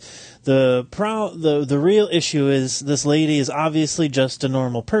takes. The real issue is this lady is obviously just a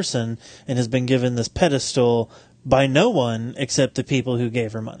normal person and has been given this pedestal by no one except the people who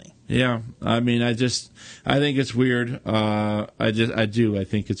gave her money. Yeah, I mean, I think it's weird. I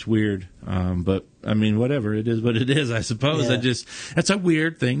think it's weird. But I mean, whatever, it is what it is, I suppose. Yeah. That's a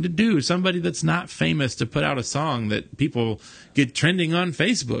weird thing to do. Somebody that's not famous to put out a song that people get trending on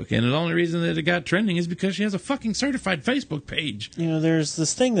Facebook. And the only reason that it got trending is because she has a fucking certified Facebook page. You know, there's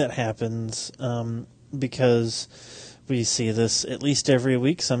this thing that happens, because we see this at least every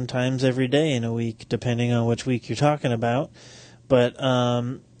week, sometimes every day in a week, depending on which week you're talking about. But,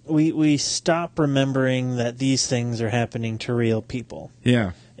 we stop remembering that these things are happening to real people.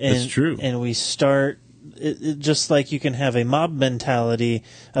 Yeah, that's true. And we start, just like you can have a mob mentality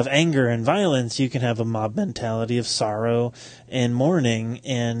of anger and violence, you can have a mob mentality of sorrow and mourning.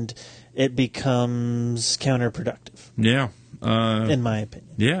 And it becomes counterproductive. Yeah. In my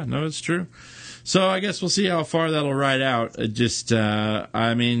opinion. Yeah, no, it's true. So I guess we'll see how far that'll ride out.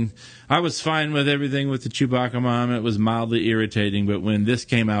 I mean, I was fine with everything with the Chewbacca mom. It was mildly irritating, but when this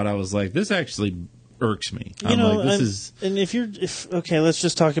came out, I was like, this actually irks me. And let's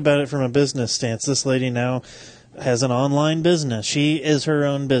just talk about it from a business stance. This lady now has an online business. She is her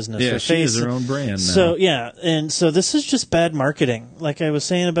own business. Yeah, she is her own brand now. So, yeah, and so this is just bad marketing. Like I was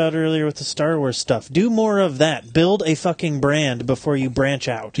saying about earlier with the Star Wars stuff. Do more of that. Build a fucking brand before you branch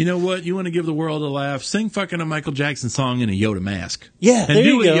out. You know what? You want to give the world a laugh? Sing fucking a Michael Jackson song in a Yoda mask. Yeah, and there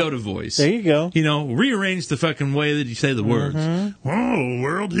do you go. a Yoda voice. There you go. You know, rearrange the fucking way that you say the words. Oh,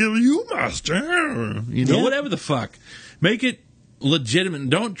 world heal you, master. You know, whatever the fuck. Make it legitimate.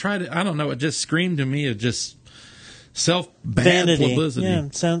 Don't try to, I don't know, it just screamed to me of just bad publicity. Yeah,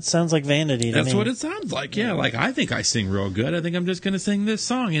 sounds like vanity to me. That's what it sounds like. Yeah, like I think I sing real good. I think I'm just going to sing this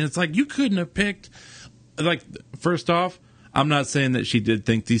song. And it's like, you couldn't have picked, like, first off, I'm not saying that she did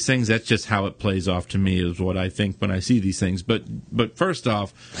think these things. That's just how it plays off to me, is what I think when I see these things. But first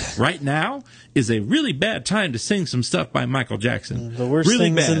off, right now is a really bad time to sing some stuff by Michael Jackson. The worst really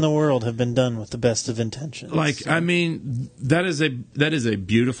things bad. in the world have been done with the best of intentions. Like, I mean, that is a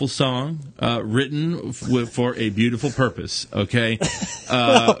beautiful song, written for a beautiful purpose. Okay,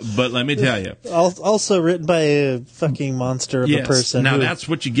 but let me tell you, also written by a fucking monster of a person. Now that's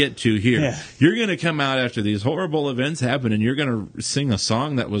what you get to here. Yeah. You're going to come out after these horrible events happen, and you're going to sing a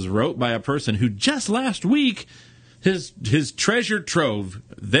song that was wrote by a person who just last week, his treasure trove,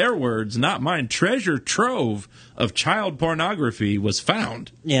 their words, not mine, treasure trove of child pornography was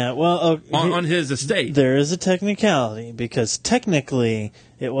found. Yeah, well, on his estate. There is a technicality, because technically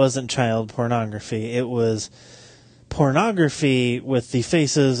it wasn't child pornography. It was pornography with the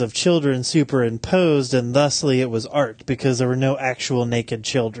faces of children superimposed, and thusly it was art, because there were no actual naked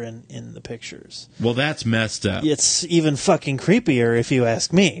children in the pictures. Well, that's messed up. It's even fucking creepier if you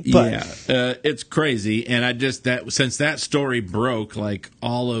ask me. But yeah, it's crazy, and since that story broke, like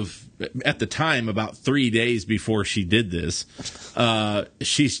at the time, about 3 days before she did this,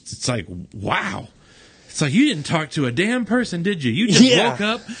 it's like, wow. It's like, you didn't talk to a damn person, did you? You just woke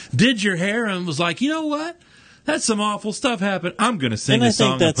up, did your hair, and was like, you know what? That's some awful stuff happened. I'm going to sing a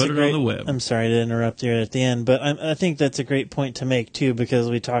song and put it on the web. I'm sorry to interrupt you at the end, but I think that's a great point to make, too, because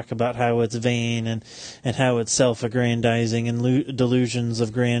we talk about how it's vain and how it's self-aggrandizing and delusions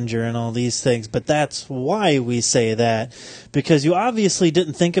of grandeur and all these things. But that's why we say that, because you obviously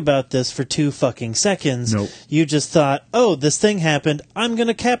didn't think about this for 2 fucking seconds. Nope. You just thought, oh, this thing happened, I'm going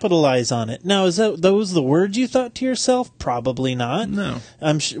to capitalize on it. Now, is those the words you thought to yourself? Probably not. No.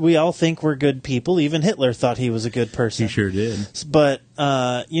 We all think we're good people. Even Hitler thought he was a good person. He sure did. But,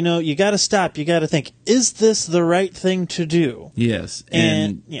 you got to stop. You got to think, is this the right thing to do? Yes.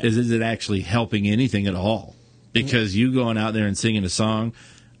 And is it actually helping anything at all? Because you going out there and singing a song,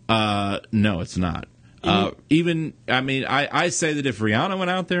 no, it's not. I say that if Rihanna went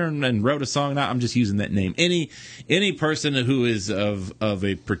out there and wrote a song, now I'm just using that name. Any person who is of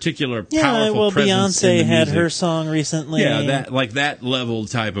a particular powerful presence. Beyonce in the had music, her song recently. Yeah, that level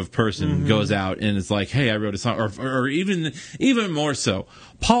type of person goes out and it's like, hey, I wrote a song, or even more so,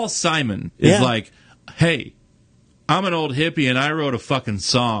 Paul Simon is like, hey, I'm an old hippie and I wrote a fucking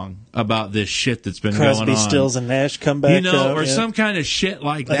song about this shit that's been going on. Crosby, Stills, and Nash come back, or some kind of shit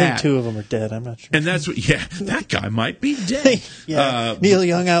like that. I think 2 of them are dead. I'm not sure. And that's what, that guy might be dead. Neil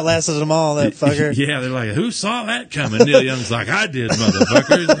Young outlasted them all, that fucker. Yeah, they're like, who saw that coming? Neil Young's like, I did,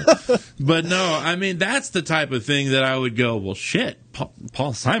 motherfuckers. But no, I mean, that's the type of thing that I would go, well, shit,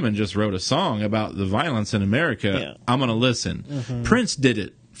 Paul Simon just wrote a song about the violence in America. Yeah. I'm going to listen. Mm-hmm. Prince did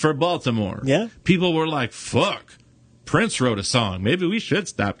it for Baltimore. Yeah. People were like, fuck. Prince wrote a song. Maybe we should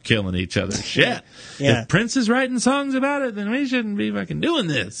stop killing each other. Shit. Yeah. If Prince is writing songs about it, then we shouldn't be fucking doing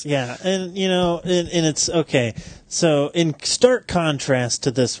this. Yeah. And, and it's okay. So, in stark contrast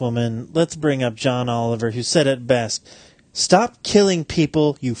to this woman, let's bring up John Oliver, who said it best, stop killing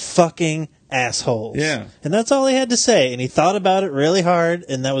people, you fucking assholes. Yeah. And that's all he had to say. And he thought about it really hard,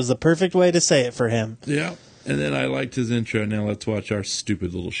 and that was the perfect way to say it for him. Yeah. And then I liked his intro. Now let's watch our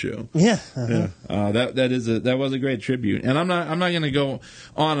stupid little show. Yeah, that was a great tribute. And I'm not going to go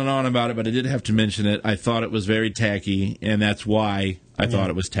on and on about it, but I did have to mention it. I thought it was very tacky, and that's why I thought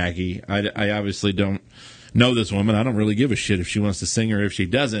it was tacky. I obviously don't know this woman. I don't really give a shit if she wants to sing or if she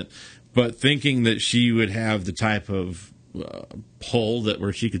doesn't. But thinking that she would have the type of pull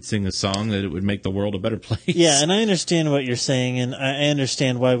where she could sing a song that it would make the world a better place. Yeah, and I understand what you're saying, and I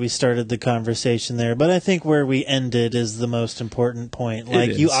understand why we started the conversation there, but I think where we ended is the most important point.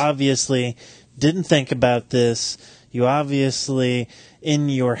 Like, you obviously didn't think about this. You obviously, in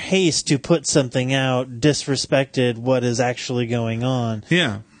your haste to put something out, disrespected what is actually going on.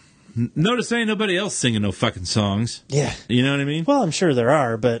 Yeah. Notice ain't nobody else singing no fucking songs. Yeah. You know what I mean? Well, I'm sure there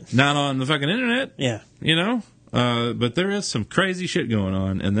are, but... Not on the fucking internet. Yeah. You know? But there is some crazy shit going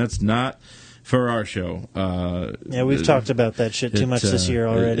on, and that's not for our show. Yeah, we've talked about that shit too much this year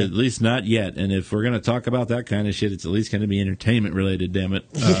already. At least not yet. And if we're going to talk about that kind of shit, it's at least going to be entertainment related, damn it.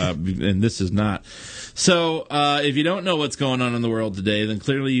 And this is not. So if you don't know what's going on in the world today, then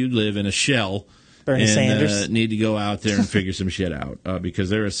clearly you live in a shell. Bernie Sanders. Need to go out there and figure some shit out because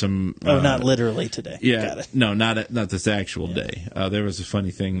there is some. Not literally today. Yeah, Got it. No, not this actual day. There was a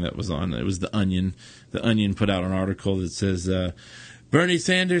funny thing that was on. It was the Onion. The Onion put out an article that says Bernie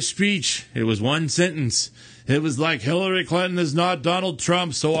Sanders' speech. It was one sentence. It was like Hillary Clinton is not Donald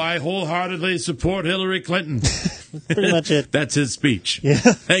Trump, so I wholeheartedly support Hillary Clinton. Pretty much it. That's his speech. Yeah.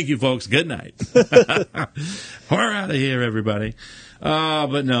 Thank you, folks. Good night. We're out of here, everybody.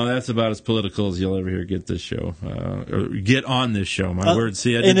 But no, that's about as political as you'll ever hear get this show, or get on this show. My word,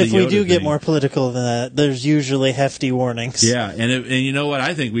 see, I did and if the we Yoda do get thing. more political than that, there's usually hefty warnings. Yeah, and you know what?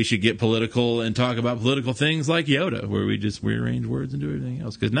 I think we should get political and talk about political things like Yoda, where we just rearrange words and do everything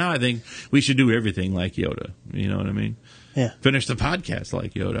else. Because now I think we should do everything like Yoda. You know what I mean? Yeah. Finish the podcast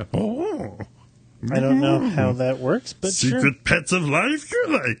like Yoda. Oh. I don't know how that works, but Secret sure. pets of life you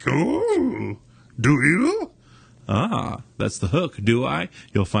like. Oh, do you? Ah, that's the hook. Do I?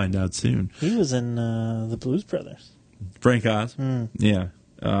 You'll find out soon. He was in the Blues Brothers. Frank Oz. Yeah.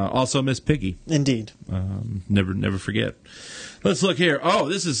 Also Miss Piggy. Indeed. Never forget. Let's look here. Oh,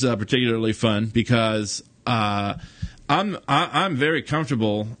 this is particularly fun because I'm very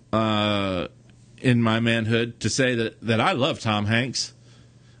comfortable in my manhood to say that I love Tom Hanks.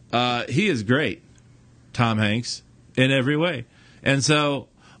 He is great, Tom Hanks, in every way. And so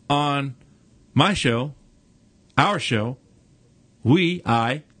on my show, our show, we,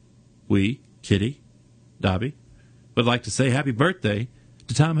 Kitty, Dobby, would like to say happy birthday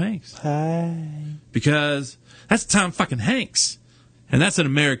to Tom Hanks. Hi. Because that's Tom fucking Hanks. And that's an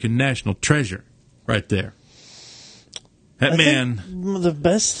American national treasure right there. That man. The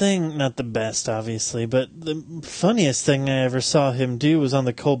best thing, not the best, obviously, but the funniest thing I ever saw him do was on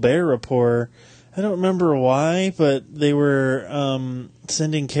the Colbert Report. I don't remember why, but they were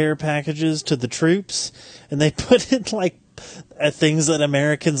sending care packages to the troops, and they put in, like, things that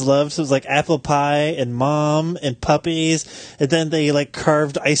Americans loved. So it was like apple pie and mom and puppies, and then they, like,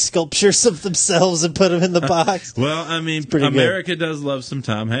 carved ice sculptures of themselves and put them in the box. Well, I mean, America does love some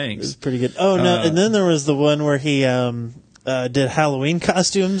Tom Hanks. It's pretty good. Oh, no, and then there was the one where he did Halloween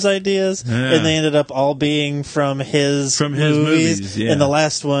costumes ideas, and they ended up all being from his movies. Yeah. And the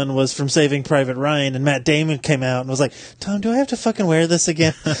last one was from Saving Private Ryan, and Matt Damon came out and was like, Tom, do I have to fucking wear this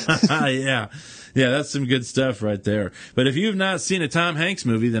again? Yeah, that's some good stuff right there. But if you've not seen a Tom Hanks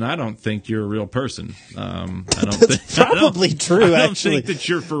movie, then I don't think you're a real person. I don't That's probably true, I don't actually. think that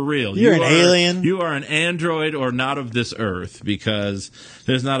you're for real. You're an alien. You are an android or not of this earth, because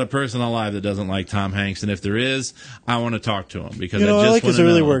there's not a person alive that doesn't like Tom Hanks. And if there is, I want to talk to him, because I like because it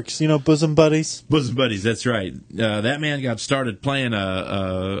really works. Bosom buddies. Bosom buddies, that's right. That man got started playing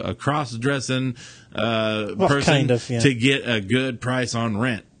a cross-dressing person kind of, yeah. to get a good price on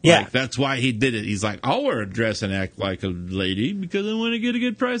rent. Yeah. Like, that's why he did it. He's like, I'll wear a dress and act like a lady because I want to get a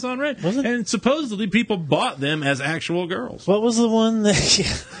good price on rent. And supposedly people bought them as actual girls. What was the one that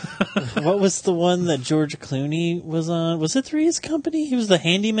What was the one that George Clooney was on? Was it Three's Company? He was the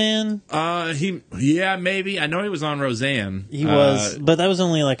handyman? Maybe. I know he was on Roseanne. He was, but that was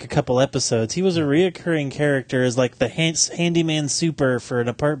only like a couple episodes. He was a reoccurring character as like the handyman super for an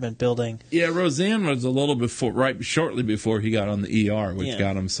apartment building. Yeah, Roseanne was a little before, shortly before he got on the ER, which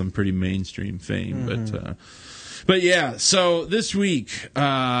got him some pretty mainstream fame. Mm-hmm. But yeah, so this week,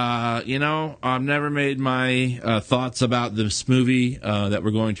 I've never made my thoughts about this movie that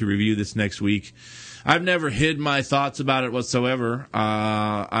we're going to review this next week. I've never hid my thoughts about it whatsoever.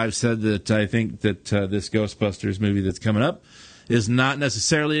 I've said that I think that this Ghostbusters movie that's coming up is not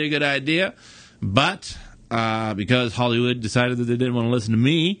necessarily a good idea, but because Hollywood decided that they didn't want to listen to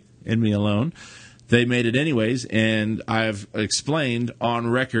me and me alone, they made it anyways, and I've explained on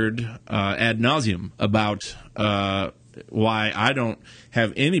record ad nauseum about why I don't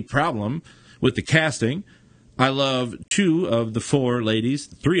have any problem with the casting. I love 2 of the 4 ladies,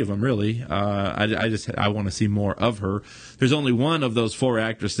 3 of them really. I want to see more of her. There's only one of those 4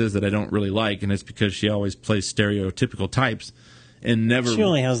 actresses that I don't really like, and it's because she always plays stereotypical types, and never. She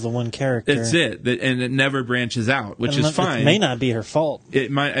only has the one character. That's it, and it never branches out, which is fine. It may not be her fault.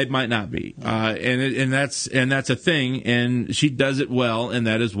 It might not be, and that's a thing, and she does it well, and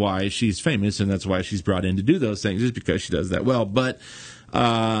that is why she's famous, and that's why she's brought in to do those things, is because she does that well. But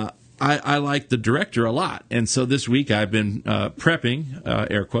I like the director a lot, and so this week I've been prepping,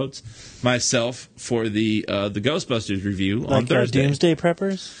 air quotes, myself for the Ghostbusters review on Thursday. Doomsday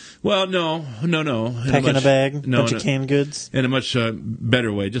Preppers? Well, no. Packing a bag, bunch of canned goods? In a much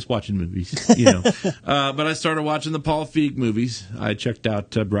better way, just watching movies, But I started watching the Paul Feig movies. I checked out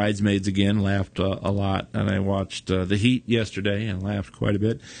Bridesmaids again, laughed a lot, and I watched The Heat yesterday and laughed quite a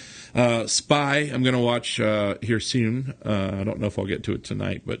bit. Spy, I'm going to watch here soon. I don't know if I'll get to it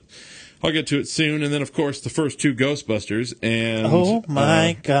tonight, but I'll get to it soon. And then, of course, the first two Ghostbusters. And oh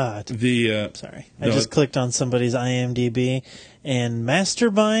my God! Sorry, I just clicked on somebody's IMDb, and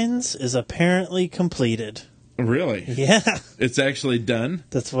Masterminds is apparently completed. Really? Yeah. It's actually done?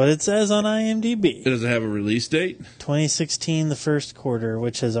 That's what it says on IMDb. Does it have a release date? 2016, the first quarter,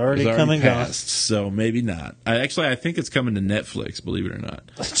 which has already come and passed, gone. So maybe not. I think it's coming to Netflix, believe it or not.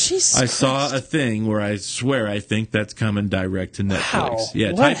 Jesus I saw a thing where I swear I think that's coming direct to Netflix. Wow.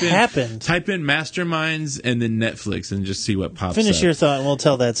 Yeah, what happened? Type in Masterminds and then Netflix and just see what pops up. Finish your thought and we'll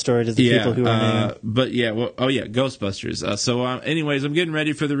tell that story to the people who are new. But yeah, Ghostbusters. Anyways, I'm getting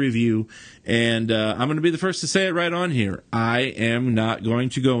ready for the review, and I'm going to be the first to say it right on here. I am not going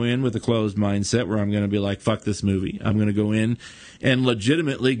to go in with a closed mindset where I'm going to be like, fuck this movie. I'm going to go in and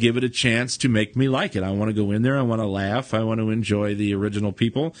legitimately give it a chance to make me like it. I want to go in there. I want to laugh. I want to enjoy the original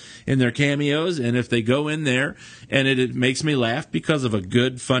people in their cameos. And if they go in there and it makes me laugh because of a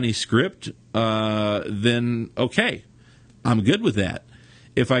good, funny script, then okay, I'm good with that.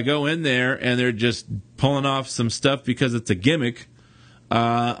 If I go in there and they're just pulling off some stuff because it's a gimmick,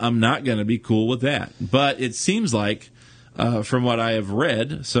 I'm not going to be cool with that. But it seems like, from what I have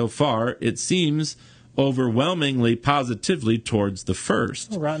read so far, it seems overwhelmingly positively towards the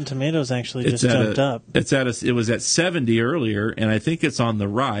first. Well, Rotten Tomatoes actually just jumped up. It was at 70 earlier, and I think it's on the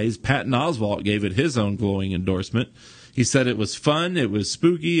rise. Patton Oswalt gave it his own glowing endorsement. He said it was fun, it was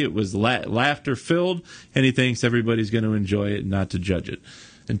spooky, it was laughter-filled, and he thinks everybody's going to enjoy it and not to judge it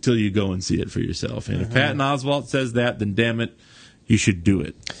until you go and see it for yourself. And if Patton Oswalt says that, then damn it, you should do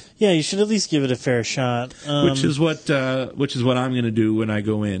it. Yeah, you should at least give it a fair shot. Which is what I'm going to do when I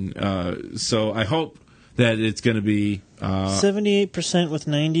go in. So I hope that it's going to be 78% with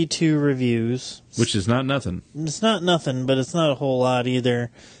 92 reviews, which is not nothing. It's not nothing, but it's not a whole lot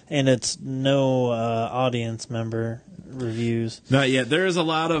either, and it's no audience member reviews. Not yet. There is a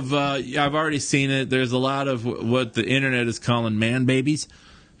lot of I've already seen it. There's a lot of what the internet is calling man babies,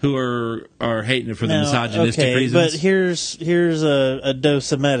 who are hating it for the misogynistic reasons. But here's a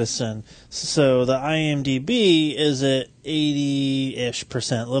dose of medicine. So the IMDb is at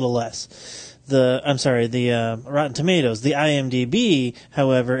 80-ish%, a little less. The Rotten Tomatoes, the IMDb,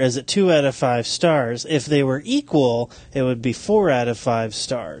 however, is at 2 out of 5 stars. If they were equal, it would be 4 out of 5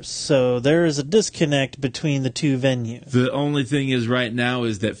 stars. So there is a disconnect between the two venues. The only thing is right now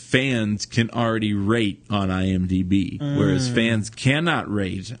is that fans can already rate on IMDb, whereas fans cannot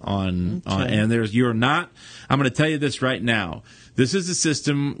rate on and you're not. I'm going to tell you this right now. This is a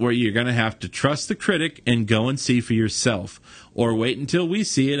system where you're going to have to trust the critic and go and see for yourself, or wait until we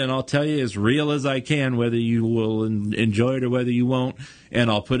see it, and I'll tell you as real as I can whether you will enjoy it or whether you won't,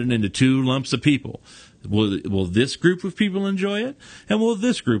 and I'll put it into 2 lumps of people. Will this group of people enjoy it, and will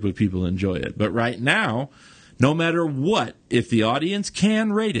this group of people enjoy it? But right now, no matter what, if the audience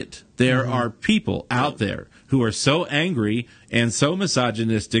can rate it, there are people out there who are so angry and so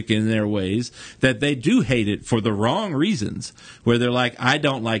misogynistic in their ways that they do hate it for the wrong reasons, where they're like, I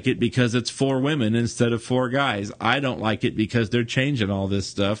don't like it because it's 4 women instead of 4 guys. I don't like it because they're changing all this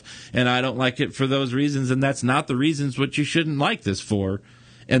stuff, and I don't like it for those reasons, and that's not the reasons what you shouldn't like this for.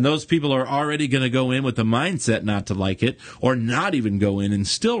 And those people are already going to go in with the mindset not to like it, or not even go in and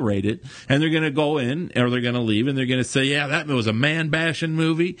still rate it. And they're going to go in, or they're going to leave, and they're going to say, yeah, that was a man-bashing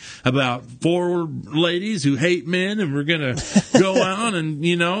movie about 4 ladies who hate men, and we're going to go on, and,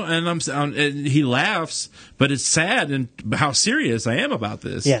 and he laughs, but it's sad and how serious I am about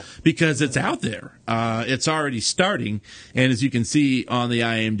this. Yeah. Because it's out there. It's already starting. And as you can see on the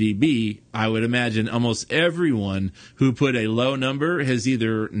IMDb, I would imagine almost everyone who put a low number has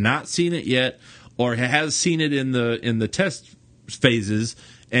either not seen it yet or has seen it in the test phases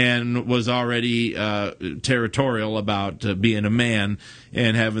and was already territorial about being a man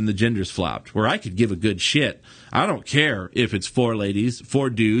and having the genders flopped, where I could give a good shit. I don't care if it's 4 ladies, 4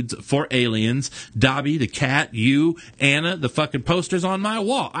 dudes, 4 aliens, Dobby, the cat, you, Anna, the fucking posters on my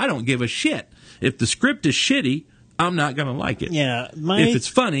wall. I don't give a shit. If the script is shitty, I'm not going to like it. Yeah. If it's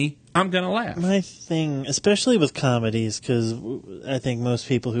funny, I'm going to laugh. My thing, especially with comedies, because I think most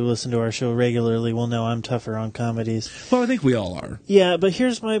people who listen to our show regularly will know I'm tougher on comedies. Well, I think we all are. Yeah, but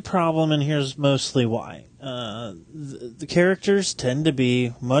here's my problem, and here's mostly why. The characters tend to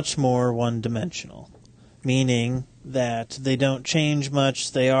be much more one-dimensional, meaning that they don't change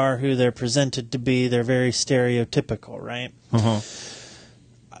much. They are who they're presented to be. They're very stereotypical, right? Uh-huh.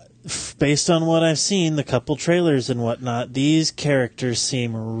 Based on what I've seen, the couple trailers and whatnot, these characters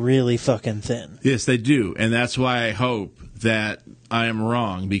seem really fucking thin. Yes, they do. And that's why I hope that I am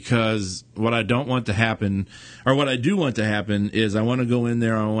wrong, because what I don't want to happen, or what I do want to happen, is I want to go in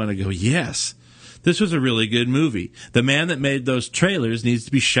there and I want to go, yes, this was a really good movie. The man that made those trailers needs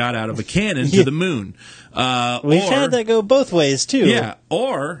to be shot out of a cannon to the moon. We've had that go both ways, too. Yeah,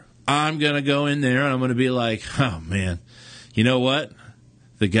 or I'm going to go in there and I'm going to be like, oh, man, you know what?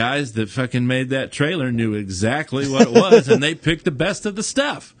 The guys that fucking made that trailer knew exactly what it was, and they picked the best of the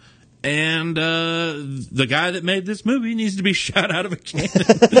stuff. And the guy that made this movie needs to be shot out of a cannon.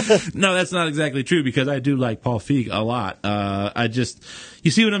 No, that's not exactly true, because I do like Paul Feig a lot. You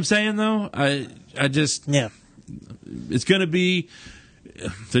see what I'm saying, though? Yeah. It's going to be.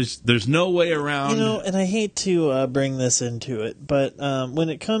 There's no way around. And I hate to bring this into it, but when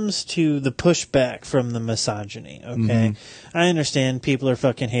it comes to the pushback from the misogyny, okay, I understand people are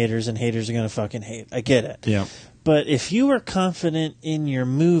fucking haters and haters are going to fucking hate. I get it. Yeah. But if you are confident in your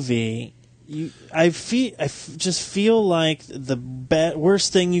movie, I just feel like the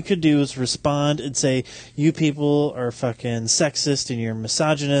worst thing you could do is respond and say, you people are fucking sexist and you're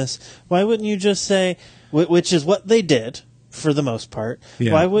misogynist. Why wouldn't you just say, which is what they did, for the most part.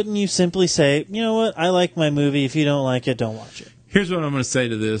 Yeah. Why wouldn't you simply say, you know what, I like my movie. If you don't like it, don't watch it. Here's what I'm going to say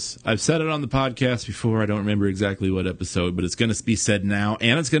to this. I've said it on the podcast before. I don't remember exactly what episode, but it's going to be said now,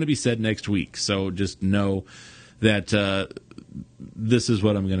 and it's going to be said next week. So just know that this is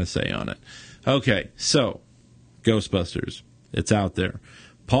what I'm going to say on it. Okay, so Ghostbusters. It's out there.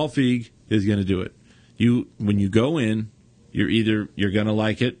 Paul Feig is going to do it. When you go in, you're going to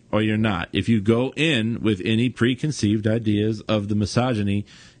like it or you're not. If you go in with any preconceived ideas of the misogyny,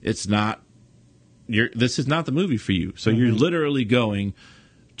 it's not. This is not the movie for you. So you're literally going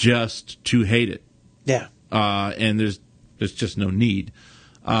just to hate it. Yeah. And there's just no need.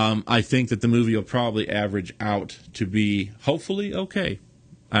 I think that the movie will probably average out to be hopefully okay.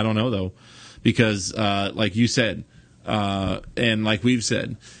 I don't know though, because like you said. And like we've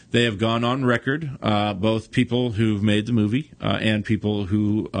said, they have gone on record, both people who've made the movie and people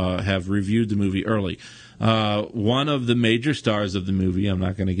who have reviewed the movie early. One of the major stars of the movie, I'm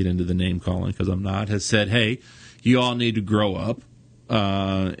not going to get into the name calling because I'm not, has said, hey, you all need to grow up.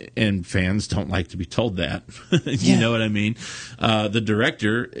 And fans don't like to be told that. You know what I mean? The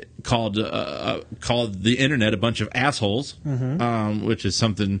director called the internet a bunch of assholes, which is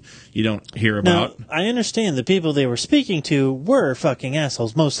something you don't hear about. Now, I understand the people they were speaking to were fucking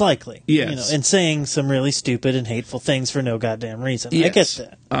assholes, most likely. Yes. And saying some really stupid and hateful things for no goddamn reason. Yes. I get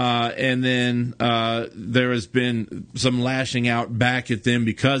that. And then there has been some lashing out back at them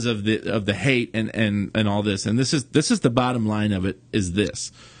because of the hate and all this. And this is the bottom line of it. Is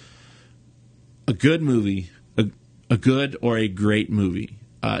this a good movie, a good or a great movie?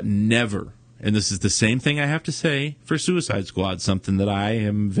 Never, and this is the same thing I have to say for Suicide Squad, something that I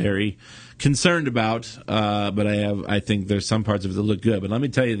am very concerned about, but I think there's some parts of it that look good. But let me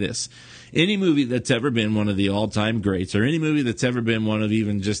tell you this. Any movie that's ever been one of the all-time greats, or any movie that's ever been one of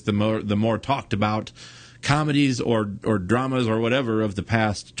even just the more talked about comedies or dramas or whatever of the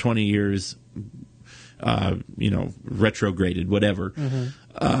past 20 years, retrograded, whatever.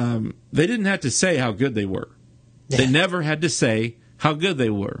 They didn't have to say how good they were. Yeah. They never had to say how good they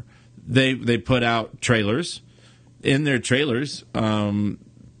were. They put out trailers. In their trailers, the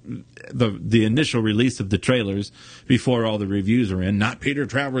initial release of the trailers before all the reviews are in, not Peter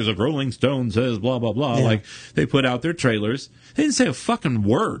Travers of Rolling Stone says blah, blah, blah. Yeah. Like, they put out their trailers. They didn't say a fucking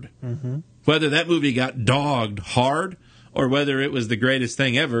word. Whether that movie got dogged hard or whether it was the greatest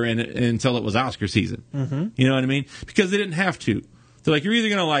thing ever until it was Oscar season. You know what I mean? Because they didn't have to. They're like, you're either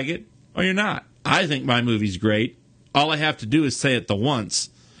going to like it or you're not. I think my movie's great. All I have to do is say it the once.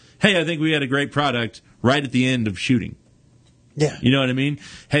 Hey, I think we had a great product right at the end of shooting. Yeah. You know what I mean?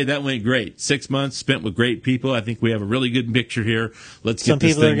 Hey, that went great. 6 months spent with great people. I think we have a really good picture here. Let's get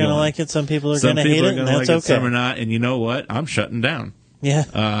this thing going. Some people are going to like it. Some people are going to hate it, and that's okay. Some are not. And you know what? I'm shutting down.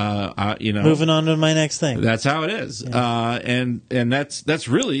 Yeah. Moving on to my next thing. That's how it is. Yeah. And that's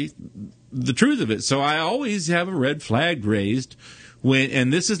really the truth of it. So I always have a red flag raised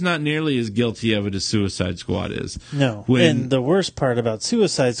And this is not nearly as guilty of it as Suicide Squad is. No. And the worst part about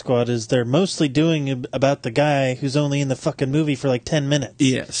Suicide Squad is they're mostly doing about the guy who's only in the fucking movie for like 10 minutes.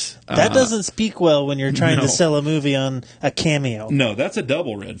 Yes. That doesn't speak well when you're trying to sell a movie on a cameo. No, that's a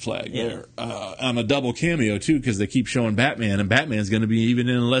double red flag there. On a double cameo, too, because they keep showing Batman, and Batman's going to be even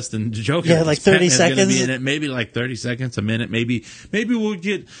in less than Joker. Yeah, like 30 Batman's seconds. Gonna be in it, maybe like 30 seconds, a minute, maybe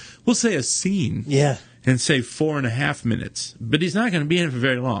we'll say a scene. Yeah. And say 4.5 minutes, but he's not going to be in it for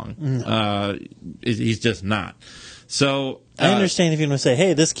very long. He's just not. So I understand if you want to say,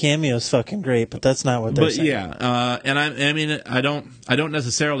 "Hey, this cameo is fucking great," but that's not what they're saying. Yeah, and I mean, I don't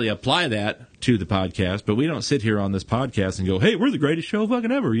necessarily apply that to the podcast, but we don't sit here on this podcast and go, "Hey, we're the greatest show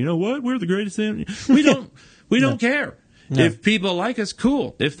fucking ever." You know what? We're the greatest thing. We don't. We don't care. No. If people like us,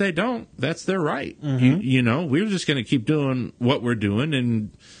 cool. If they don't, that's their right. You know, we're just going to keep doing what we're doing,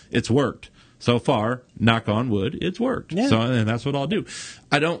 and it's worked. So far, knock on wood, it's worked. Yeah. So, and that's what I'll do.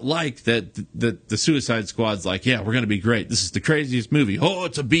 I don't like that the Suicide Squad's like, yeah, we're going to be great. This is the craziest movie. Oh,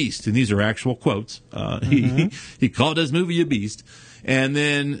 it's a beast. And these are actual quotes. He called his movie a beast. And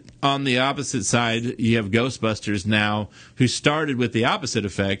then on the opposite side, you have Ghostbusters now, who started with the opposite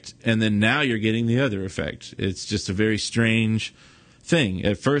effect, and then now you're getting the other effect. It's just a very strange thing.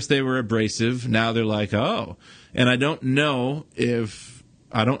 At first they were abrasive. Now they're like, oh. And I don't know if...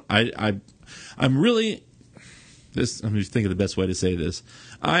 I'm really, I'm just thinking the best way to say this.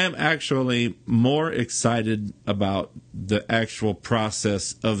 I am actually more excited about the actual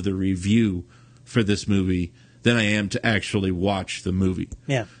process of the review for this movie than I am to actually watch the movie.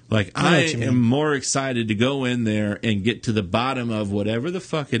 Yeah. Like, I am more excited to go in there and get to the bottom of whatever the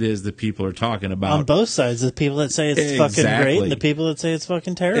fuck it is that people are talking about. On both sides, the people that say it's fucking great and the people that say it's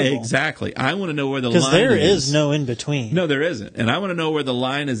fucking terrible. Exactly. I want to know where the line is. Because there is no in between. No, there isn't. And I want to know where the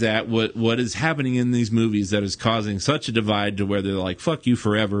line is at, what is happening in these movies that is causing such a divide to where they're like, fuck you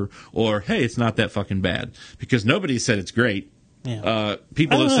forever, or, hey, it's not that fucking bad. Because nobody said it's great. Yeah.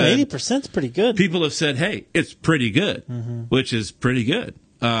 People have said 80%'s pretty good. People have said, "Hey, it's pretty good," which is pretty good.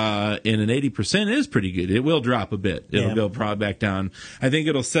 And an 80% is pretty good. It will drop a bit. It'll go probably back down. I think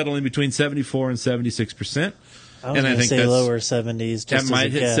it'll settle in between 74 and 76%. I was going to say lower 70s. That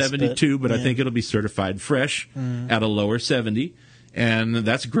might hit 72, but I think it'll be certified fresh at a lower 70, and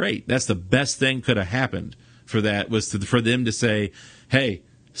that's great. That's the best thing could have happened for that was for them to say, "Hey,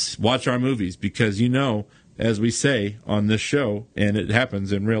 watch our movies," because as we say on this show, and it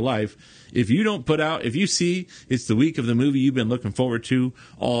happens in real life, if you see it's the week of the movie you've been looking forward to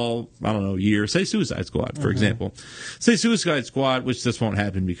all, year, say Suicide Squad, for example. Say Suicide Squad, which this won't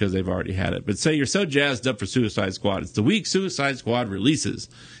happen because they've already had it, but say you're so jazzed up for Suicide Squad. It's the week Suicide Squad releases.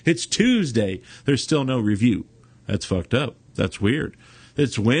 It's Tuesday. There's still no review. That's fucked up. That's weird.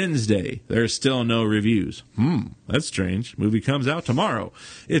 It's Wednesday. There's still no reviews. That's strange. Movie comes out tomorrow.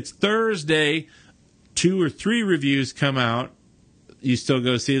 It's Thursday. 2 or 3 reviews come out, you still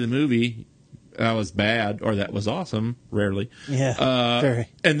go see the movie. That was bad, or that was awesome, rarely. Yeah, very.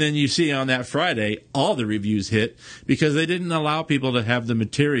 And then you see on that Friday, all the reviews hit because they didn't allow people to have the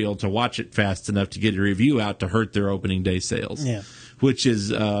material to watch it fast enough to get a review out to hurt their opening day sales. Yeah. Which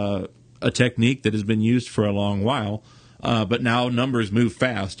is a technique that has been used for a long while, but now numbers move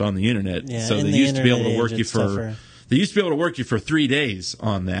fast on the internet. Yeah, so they used to be able to work you for... They used to be able to work you for 3 days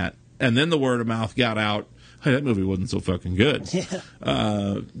on that. And then the word of mouth got out, hey, that movie wasn't so fucking good.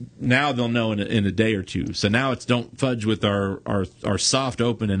 Yeah. Now they'll know in a day or two. So now it's don't fudge with our soft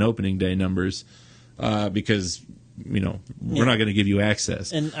open and opening day numbers because, we're not going to give you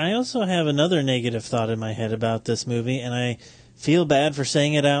access. And I also have another negative thought in my head about this movie, and I feel bad for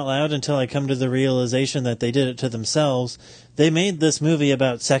saying it out loud until I come to the realization that they did it to themselves. They made this movie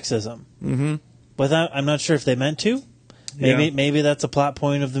about sexism. Mm-hmm. I'm not sure if they meant to. Maybe that's a plot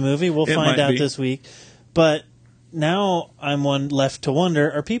point of the movie. We'll find out this week. But now I'm left to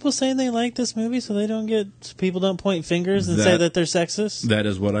wonder, are people saying they like this movie so people don't point fingers and say that they're sexist? That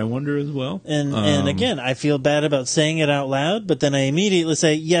is what I wonder as well. And again, I feel bad about saying it out loud, but then I immediately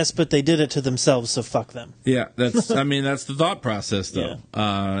say, yes, but they did it to themselves, so fuck them. Yeah, that's the thought process, though.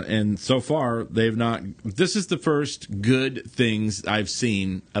 Yeah. And so far, they've not... This is the first good things I've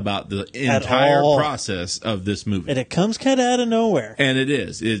seen about the entire process of this movie. And it comes kind of out of nowhere. And it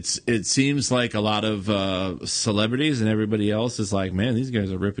is. It seems like a lot of celebrities and everybody else is like, man, these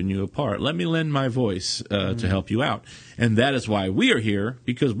guys are ripping you apart. Let me lend my voice to help you out. And that is why we are here,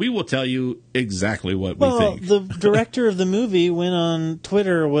 because we will tell you exactly what we think. The director of the movie went on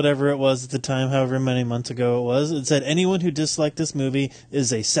Twitter or whatever it was at the time, however many months ago it was, and said anyone who disliked this movie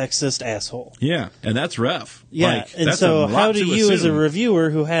is a sexist asshole. Yeah, and that's rough. Yeah, and so how do you, as a reviewer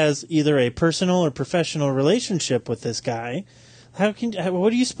who has either a personal or professional relationship with this guy,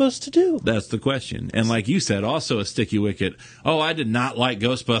 What are you supposed to do? That's the question. And like you said, also a sticky wicket. Oh, I did not like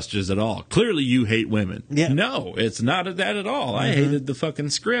Ghostbusters at all. Clearly you hate women. Yeah. No, it's not that at all. I hated the fucking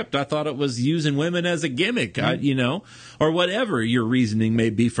script. I thought it was using women as a gimmick, or whatever your reasoning may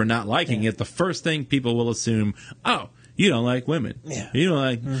be for not liking it. The first thing people will assume, oh, you don't like women. Yeah. You don't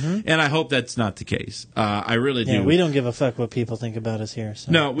like, and I hope that's not the case. I really do. Yeah, we don't give a fuck what people think about us here. So.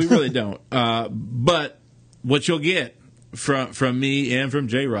 No, we really don't. But what you'll get from me and from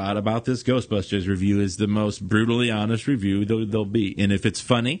J-Rod about this Ghostbusters review is the most brutally honest review there'll be. And if it's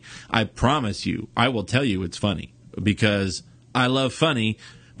funny, I promise you, I will tell you it's funny because I love funny,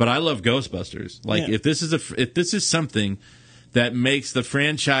 but I love Ghostbusters. Like if this is something that makes the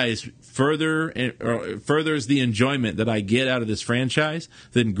franchise furthers the enjoyment that I get out of this franchise,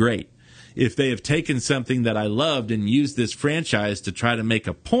 then great. If they have taken something that I loved and used this franchise to try to make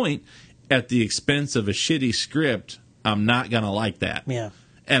a point at the expense of a shitty script, I'm not going to like that. Yeah.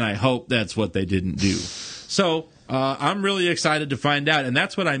 And I hope that's what they didn't do. So I'm really excited to find out. And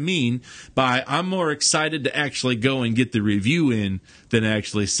that's what I mean by I'm more excited to actually go and get the review in than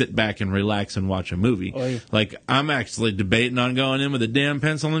actually sit back and relax and watch a movie. Oy. Like, I'm actually debating on going in with a damn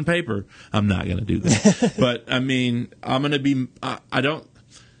pencil and paper. I'm not going to do that. But, I mean, I'm going to be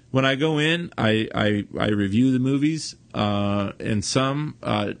when I go in, I review the movies, and some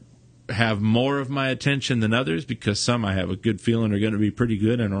have more of my attention than others because some I have a good feeling are going to be pretty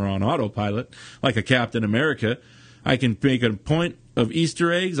good and are on autopilot, like a Captain America. I can make a point of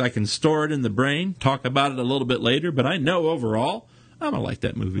Easter eggs. I can store it in the brain, talk about it a little bit later, but I know overall I'm going to like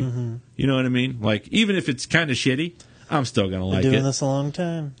that movie. Mm-hmm. You know what I mean? Like, even if it's kind of shitty, I'm still going to like it. Been doing this a long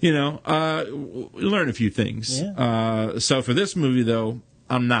time. You know, learn a few things. Yeah. So for this movie, though,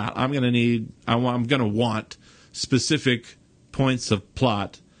 I'm not. I'm going to want specific points of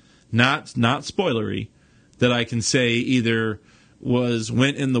plot, not spoilery, that I can say either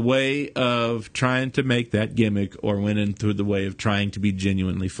went in the way of trying to make that gimmick or went into the way of trying to be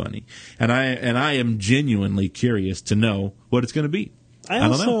genuinely funny. And I am genuinely curious to know what it's going to be. I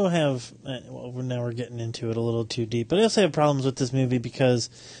also have, well, now we're getting into it a little too deep, but I also have problems with this movie because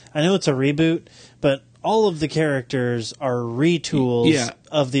I know it's a reboot, but all of the characters are retools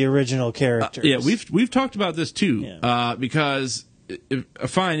of the original characters. Yeah, we've talked about this too, because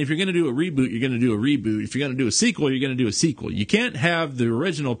fine, if you're going to do a reboot, you're going to do a reboot. If you're going to do a sequel, you're going to do a sequel. You can't have the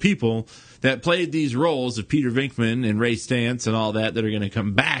original people that played these roles of Peter Venkman and Ray Stantz and all that are going to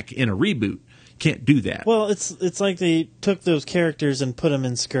come back in a reboot. Can't do that. Well, it's like they took those characters and put them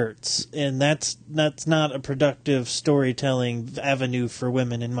in skirts, and that's not a productive storytelling avenue for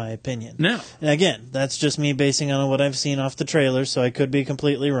women, in my opinion. No. And again, that's just me basing on what I've seen off the trailer, so I could be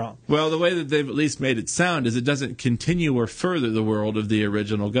completely wrong. Well, the way that they've at least made it sound is it doesn't continue or further the world of the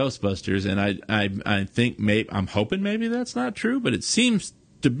original Ghostbusters, and I think I'm hoping maybe that's not true, but it seems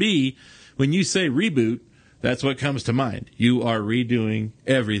to be when you say reboot, that's what comes to mind. You are redoing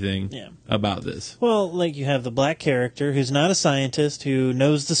everything about this. Well, like you have the black character who's not a scientist, who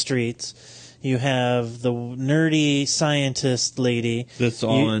knows the streets. You have the nerdy scientist lady. That's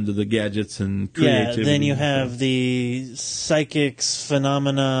all into the gadgets and creativity. Yeah, then you have the psychics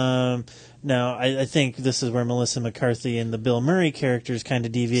phenomena. Now, I think this is where Melissa McCarthy and the Bill Murray characters kind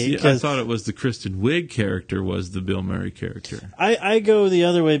of deviate. See, I thought it was the Kristen Wiig character was the Bill Murray character. I go the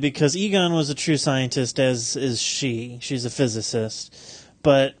other way because Egon was a true scientist, as is she. She's a physicist.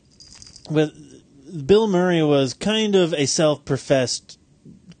 But Bill Murray was kind of a self-professed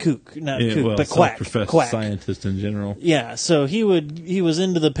kook, but quack scientist in general. Yeah, so he was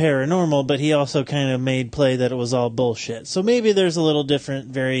into the paranormal, but he also kind of made play that it was all bullshit. So maybe there's a little different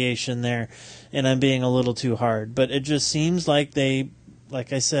variation there, and I'm being a little too hard. But it just seems like they,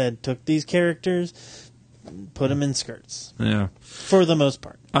 like I said, took these characters, put them in skirts. Yeah, for the most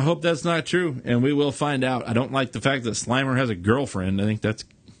part. I hope that's not true, and we will find out. I don't like the fact that Slimer has a girlfriend. I think that's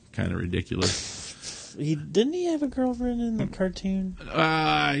kind of ridiculous. Didn't he have a girlfriend in the cartoon?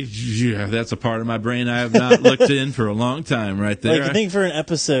 Yeah, that's a part of my brain I have not looked in for a long time right there. Like, I think for an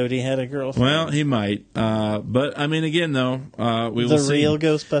episode he had a girlfriend. Well, he might. But, I mean, again, though, we will see. The real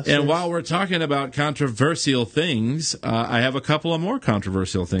Ghostbusters. And while we're talking about controversial things, I have a couple of more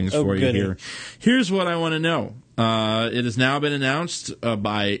controversial things for you here. Here's what I want to know. It has now been announced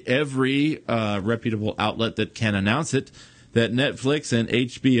by every reputable outlet that can announce it, that Netflix and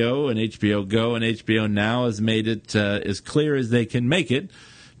HBO Go and HBO Now has made it as clear as they can make it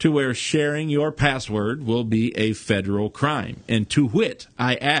to where sharing your password will be a federal crime. And to wit,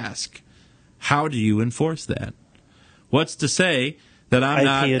 I ask, how do you enforce that? What's to say that I'm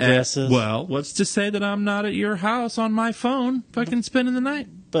not addresses? What's to say that I'm not at your house on my phone fucking spending the night?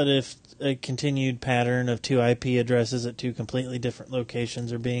 But if a continued pattern of 2 IP addresses at 2 completely different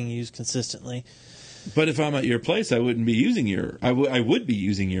locations are being used consistently. But if I'm at your place, I wouldn't be using I would be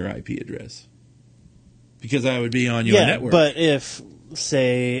using your IP address. Because I would be on your network. But if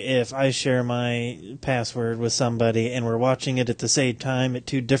I share my password with somebody and we're watching it at the same time at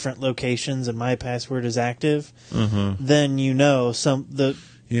 2 different locations and my password is active, then the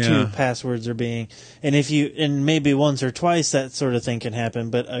 2 passwords are being, and maybe once or twice that sort of thing can happen,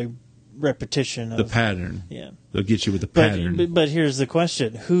 but a repetition of the pattern. Yeah. They'll get you with the pattern. But here's the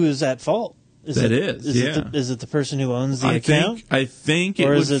question. Who is at fault? Is it the person who owns the account? I think it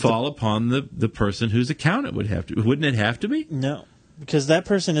would fall upon the person whose account it would have to. Wouldn't it have to be? No, because that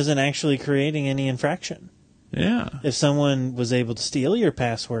person isn't actually creating any infraction. Yeah. If someone was able to steal your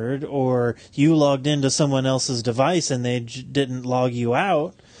password, or you logged into someone else's device and they didn't log you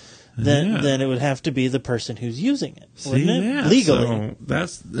out, then it would have to be the person who's using it, wouldn't it? Yeah. Legally.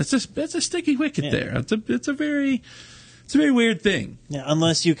 So that's a sticky wicket there. It's a very weird thing. Yeah,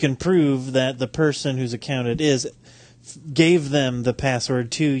 unless you can prove that the person whose account it is gave them the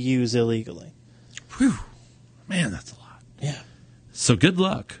password to use illegally. Whew. Man, that's a lot. Yeah. So good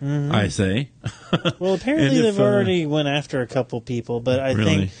luck, I say. Well, apparently they've already went after a couple people, but I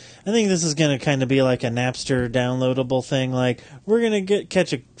think this is going to kind of be like a Napster downloadable thing. Like, we're going to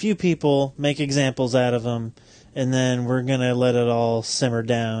catch a few people, make examples out of them, and then we're going to let it all simmer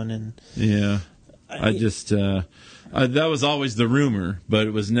down. And that was always the rumor, but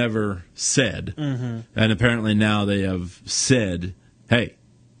it was never said. Mm-hmm. And apparently now they have said, hey,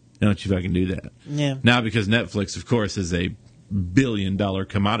 don't you fucking do that. Yeah. Now, because Netflix, of course, is a billion-dollar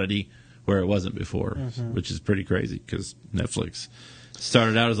commodity where it wasn't before, which is pretty crazy because Netflix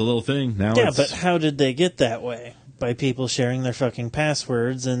started out as a little thing. Now but how did they get that way? By people sharing their fucking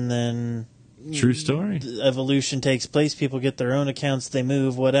passwords, and then... True story. Evolution takes place, people get their own accounts, they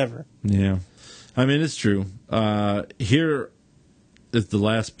move, whatever. Yeah. I mean, it's true. Here is the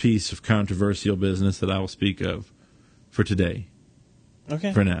last piece of controversial business that I will speak of for today.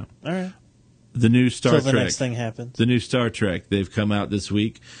 Okay. For now. All right. The new Star Trek. So the next thing happens. The new Star Trek. They've come out this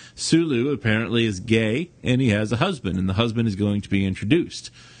week. Sulu apparently is gay, and he has a husband, and the husband is going to be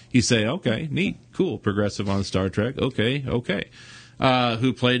introduced. You say, okay, neat, cool, progressive on Star Trek. Okay.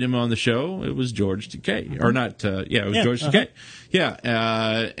 Who played him on the show? It was George Takei. Or not, it was George Takei.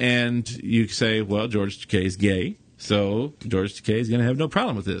 Yeah, and you say, well, George Takei is gay, so George Takei is going to have no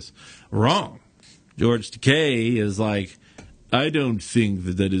problem with this. Wrong. George Takei is like, I don't think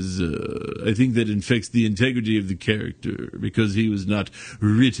that is, I think that infects the integrity of the character because he was not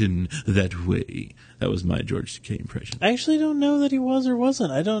written that way. That was my George Takei impression. I actually don't know that he was or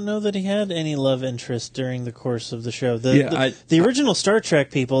wasn't. I don't know that he had any love interest during the course of the show. The original Star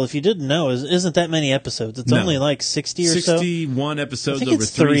Trek people, if you didn't know, isn't that many episodes. It's only like 60 or 61 episodes over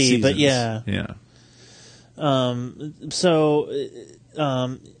 3 seasons. But yeah. Yeah.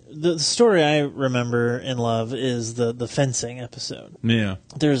 The story I remember and love is the fencing episode. Yeah.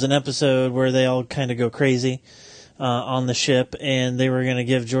 There's an episode where they all kind of go crazy on the ship, and they were going to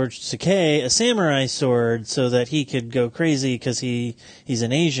give George Takei a samurai sword so that he could go crazy because he's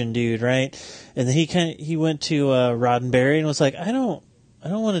an Asian dude, right? And then he went to Roddenberry and was like, I don't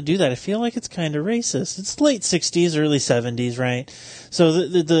want to do that. I feel like it's kind of racist. It's late 60s, early 70s, right? So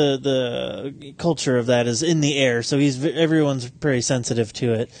the culture of that is in the air. So everyone's very sensitive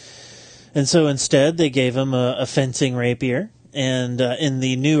to it. And so instead, they gave him a fencing rapier. And in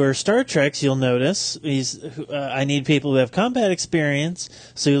the newer Star Treks, you'll notice I need people who have combat experience.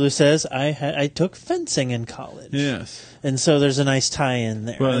 Sulu says, I took fencing in college. Yes. And so there's a nice tie-in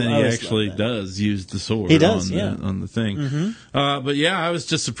there. Well, and he actually does use the sword on the thing. Mm-hmm. But yeah, I was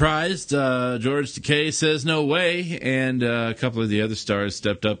just surprised. George Takei says no way, and a couple of the other stars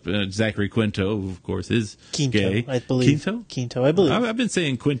stepped up. Zachary Quinto, who of course is gay. I believe. Quinto, I believe. I've been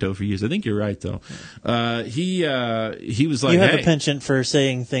saying Quinto for years. I think you're right, though. He was like, you have a penchant for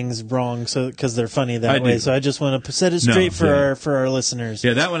saying things wrong, because they're funny that way. So I just want to set it straight for our listeners.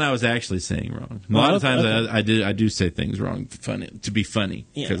 Yeah, that one I was actually saying wrong. A lot of times I do say things wrong to be funny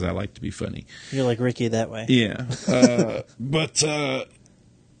because I like to be funny. You're like Ricky that way. Yeah, but I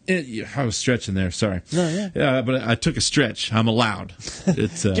was stretching there. Sorry. No, yeah. But I took a stretch. I'm allowed.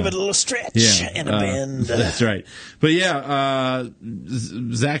 It's give it a little stretch and a bend. That's right. But yeah,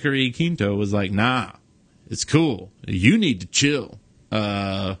 Zachary Quinto was like, "Nah, it's cool. You need to chill."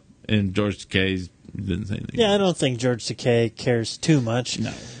 And George Takei didn't say anything. Yeah, I don't think George Takei cares too much. No,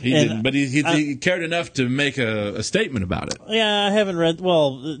 he didn't. But he cared enough to make a statement about it. Yeah, I haven't read.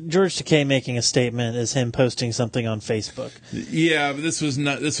 Well, George Takei making a statement is him posting something on Facebook. Yeah, but this was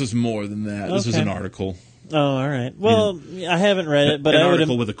more than that. This was an article. Oh, all right. Well, I haven't read it, but an I would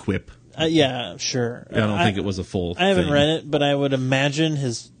article with a quip. Yeah, sure. I don't think it was a full I haven't thing. read it, but I would imagine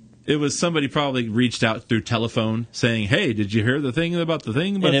his... It was somebody probably reached out through telephone saying, hey, did you hear the thing about the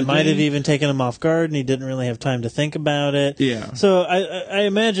thing? And it might have even taken him off guard, and he didn't really have time to think about it. Yeah. So I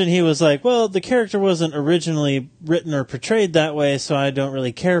imagine he was like, well, the character wasn't originally written or portrayed that way, so I don't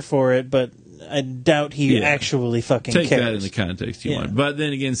really care for it, but I doubt he actually fucking Take cares. that in the context you want. But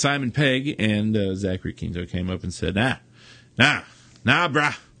then again, Simon Pegg and Zachary Quinto came up and said, nah,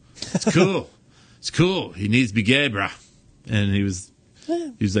 brah. It's cool. It's cool. He needs to be gay, brah. And he was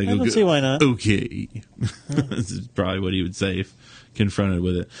like, I don't see why not. Okay. This is probably what he would say if confronted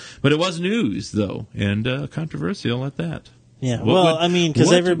with it. But it was news, though, and controversial at that. Yeah, I mean,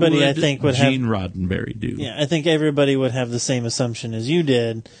 because everybody, I think, would have... Gene Roddenberry do? Yeah, I think everybody would have the same assumption as you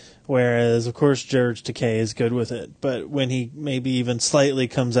did, whereas, of course, George Takei is good with it. But when he maybe even slightly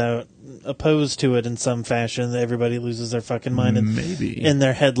comes out opposed to it in some fashion, everybody loses their fucking mind. And maybe. In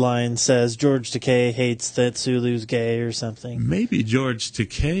their headline says, George Takei hates that Sulu's gay or something. Maybe George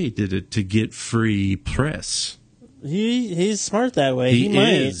Takei did it to get free press. He's smart that way. He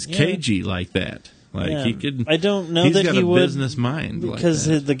might. is cagey like that. Like he could. I don't know he's that got he a would, business mind because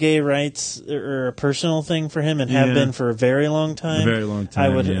like that. The gay rights are a personal thing for him and have been for a very long time. A very long time.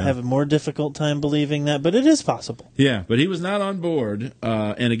 I would have a more difficult time believing that, but it is possible. Yeah, but he was not on board.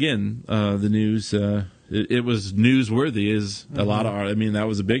 And again, the news. It was newsworthy. Is a lot of. I mean, that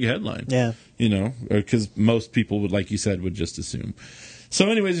was a big headline. Yeah. You know, because most people would, like you said, would just assume. So,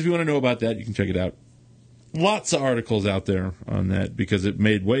 anyways, if you want to know about that, you can check it out. Lots of articles out there on that because it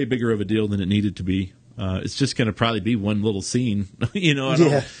made way bigger of a deal than it needed to be. It's just going to probably be one little scene, you know.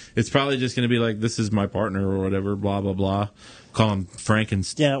 It's probably just going to be like, "This is my partner" or whatever, blah blah blah. Call him Frank and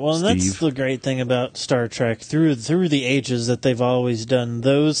Steve. Yeah, well, and that's the great thing about Star Trek through the ages that they've always done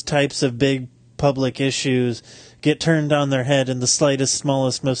those types of big public issues get turned on their head in the slightest,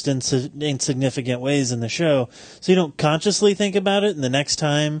 smallest, most insignificant ways in the show. So you don't consciously think about it, and the next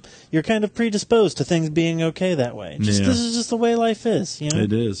time you're kind of predisposed to things being okay that way. This is just the way life is, you know?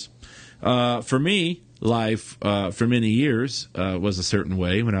 It is. For me, life for many years was a certain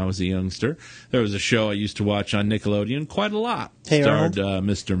way when I was a youngster. There was a show I used to watch on Nickelodeon quite a lot. Hey, starred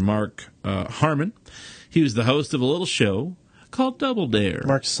Mr. Mark Harmon. He was the host of a little show called Double Dare.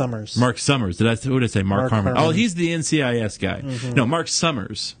 Mark Summers. What did I say? Mark Harmon. Oh, he's the NCIS guy. Mm-hmm. No, Mark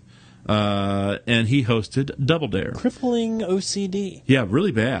Summers. And he hosted Double Dare. Crippling OCD. Yeah,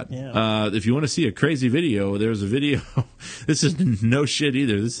 really bad. Yeah. If you want to see a crazy video, there's a video. This is no shit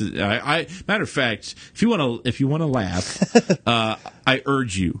either. This is matter of fact, if you want to laugh, I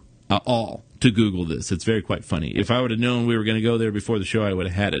urge you all to Google this. It's quite funny. If I would have known we were going to go there before the show, I would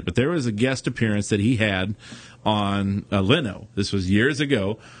have had it. But there was a guest appearance that he had on Leno. This was years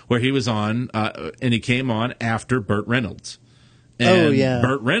ago, where he was on, and he came on after Burt Reynolds. And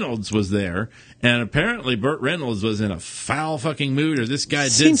Burt Reynolds was there, and apparently Burt Reynolds was in a foul fucking mood, or this guy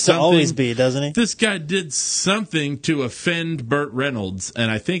did something. Seems to always be, doesn't he? This guy did something to offend Burt Reynolds,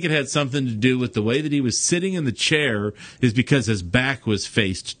 and I think it had something to do with the way that he was sitting in the chair is because his back was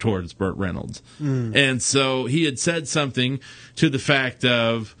faced towards Burt Reynolds. And so he had said something to the fact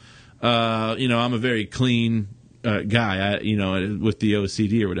of, I'm a very clean guy, with the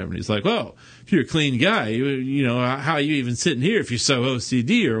OCD or whatever. And he's like, well, if you're a clean guy, how are you even sitting here if you're so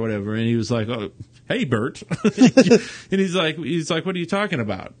OCD or whatever? And he was like, oh, hey, Bert. And he's like, what are you talking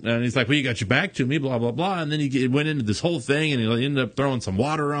about? And he's like, well, you got your back to me, blah, blah, blah. And then he went into this whole thing, and he ended up throwing some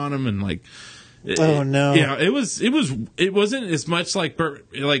water on him, and like, oh no! Yeah, it wasn't as much like Burt.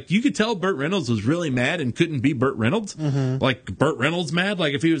 Like you could tell Burt Reynolds was really mad and couldn't be Burt Reynolds. Mm-hmm. Like Burt Reynolds mad.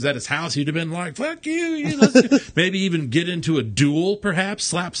 Like if he was at his house, he'd have been like, "Fuck you!" Maybe even get into a duel, perhaps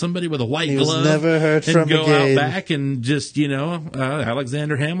slap somebody with a white glove. Never heard and from go again. out back and just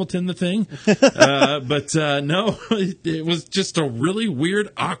Alexander Hamilton the thing. But no, it was just a really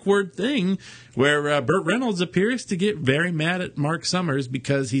weird, awkward thing where Burt Reynolds appears to get very mad at Mark Summers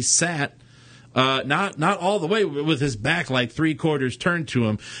because he sat. Not all the way with his back like 3/4 turned to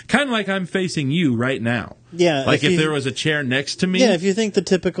him, kind of like I'm facing you right now. Yeah, like if there was a chair next to me. Yeah, if you think the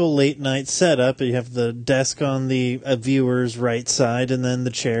typical late night setup, you have the desk on the viewer's right side, and then the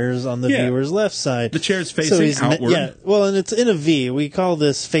chairs on the viewer's left side. The chair's facing outward. Well, and it's in a V. We call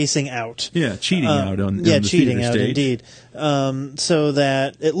this facing out. Yeah, cheating out on the cheating out stage. Indeed. So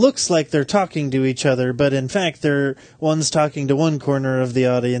that it looks like they're talking to each other, but in fact, one's talking to one corner of the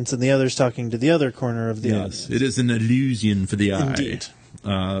audience, and the other's talking to the other corner of the audience. It is an illusion for the eye. Indeed.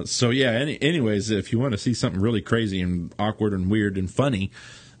 Anyways, if you want to see something really crazy and awkward and weird and funny,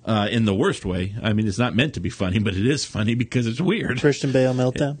 in the worst way. I mean, it's not meant to be funny, but it is funny because it's weird. Christian Bale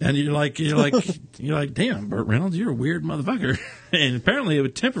meltdown. And you're like, damn, Burt Reynolds, you're a weird motherfucker. And apparently it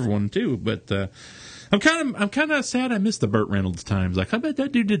would temper one too. But I'm kind of sad I missed the Burt Reynolds times. Like, I bet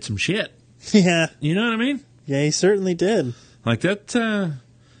that dude did some shit. Yeah, you know what I mean? Yeah, he certainly did. Like that.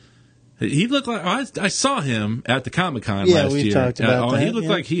 He looked like I saw him at the Comic-Con last year. Yeah, we talked about that. He looked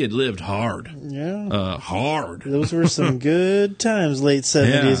like he had lived hard. Yeah, hard. Those were some good times, late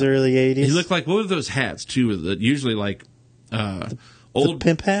 70s, early 80s. He looked like, what were those hats too? Usually like old the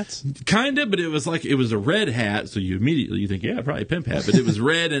pimp hats, kind of, but it was a red hat, so you think, yeah, probably a pimp hat, but it was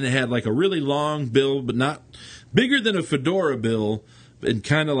red and it had like a really long bill, but not bigger than a fedora bill, and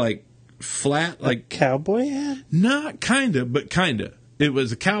kind of like flat, like cowboy hat. Not kind of, but kind of. It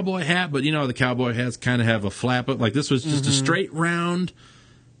was a cowboy hat, but the cowboy hats kind of have a flap up. Like this was just a straight round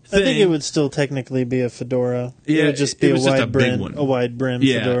thing. I think it would still technically be a fedora. Yeah, it would just be a wide brim, a wide brim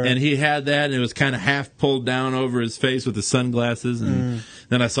fedora. And he had that, and it was kind of half pulled down over his face with the sunglasses. And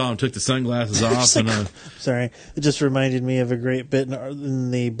then I saw him took the sunglasses off. Sorry, it just reminded me of a great bit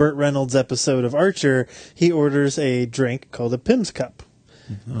in the Burt Reynolds episode of Archer. He orders a drink called a Pim's Cup.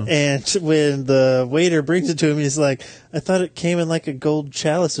 Oh. And when the waiter brings it to him, he's like, I thought it came in like a gold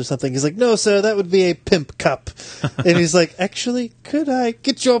chalice or something. He's like, no, sir, that would be a pimp cup. And he's like, actually, could I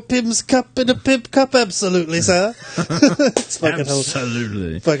get your Pim's Cup in a pimp cup? Absolutely, sir. It's fucking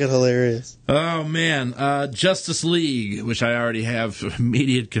fucking hilarious. Oh, man. Justice League, which I already have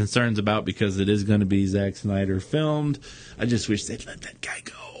immediate concerns about because it is going to be Zack Snyder filmed. I just wish they'd let that guy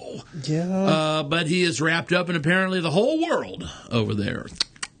go. Yeah. But he is wrapped up in apparently the whole world over there.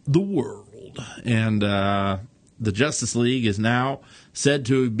 The world. And the Justice League is now said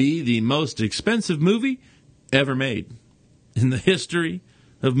to be the most expensive movie ever made in the history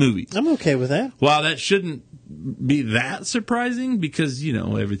of movies. I'm okay with that. While that shouldn't be that surprising because,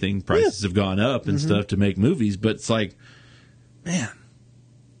 everything prices have gone up and stuff to make movies. But it's like, man.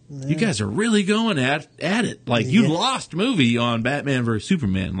 You guys are really going at it. Like, you lost movie on Batman vs.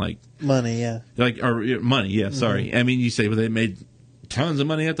 Superman. Like money, yeah. Sorry. I mean, you say, well, they made tons of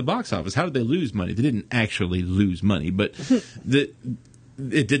money at the box office. How did they lose money? They didn't actually lose money, but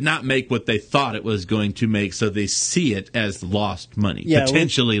it did not make what they thought it was going to make, so they see it as lost money,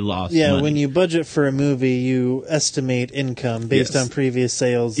 potentially lost money. Yeah, when you budget for a movie, you estimate income based on previous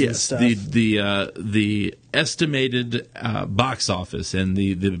sales and stuff. The estimated box office and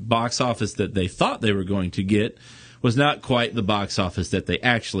the box office that they thought they were going to get was not quite the box office that they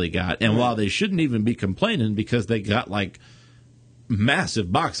actually got. And while they shouldn't even be complaining because they got like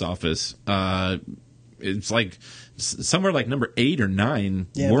massive box office, it's like somewhere like number 8 or 9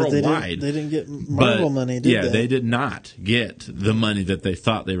 worldwide. They didn't get Marvel money, did they? Yeah, they did not get the money that they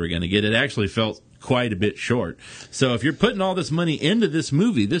thought they were going to get. It actually felt quite a bit short. So if you're putting all this money into this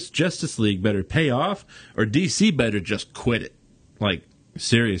movie, this Justice League better pay off, or DC better just quit it. Like,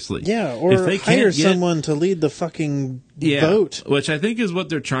 seriously. Yeah, or if they hire someone to lead the fucking vote. Which I think is what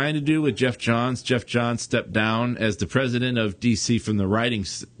they're trying to do with Jeff Johns. Jeff Johns stepped down as the president of DC from the writing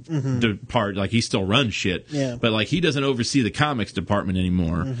part. Like, he still runs shit. Yeah. But, like, he doesn't oversee the comics department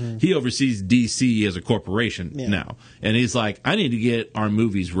anymore. He oversees DC as a corporation now. And he's like, I need to get our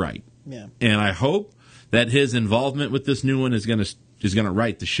movies right. Yeah. And I hope that his involvement with this new one is going to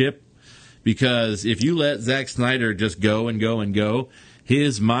right the ship. Because if you let Zack Snyder just go and go and go,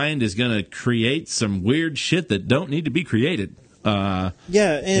 his mind is going to create some weird shit that don't need to be created. And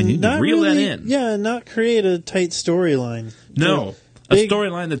not reel really, that in. Yeah, not create a tight storyline. No, a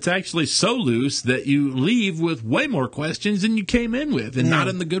storyline that's actually so loose that you leave with way more questions than you came in with, and not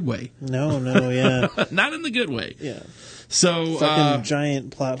in the good way. No, yeah. Not in the good way. Yeah. So fucking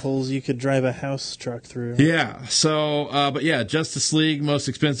giant plot holes you could drive a house truck through. Yeah. So, but yeah, Justice League, most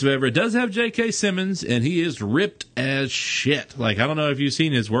expensive ever. It does have J.K. Simmons, and he is ripped as shit. Like, I don't know if you've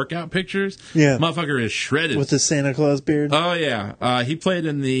seen his workout pictures. Yeah. Motherfucker is shredded with his Santa Claus beard. Oh yeah. He played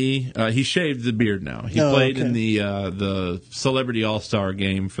in the. He shaved the beard now. He played in the Celebrity All-Star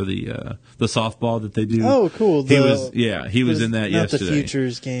game for the softball that they do. Oh, cool. He was in that yesterday. Not the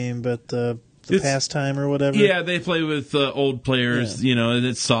Futures game, but the pastime or whatever. Yeah, they play with old players, and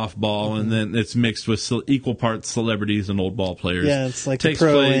it's softball, and then it's mixed with equal parts celebrities and old ball players. Yeah, it's like a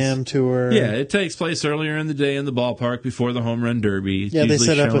Pro-Am tour. Yeah, it takes place earlier in the day in the ballpark before the home run derby. Yeah, they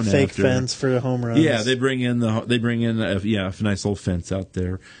set up a fake fence for the home runs. Yeah, they bring in a nice little fence out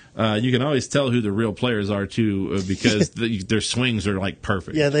there. You can always tell who the real players are, too, because their swings are, like,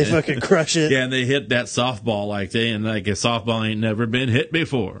 perfect. Yeah, they fucking crush it. Yeah, and they hit that softball like a softball ain't never been hit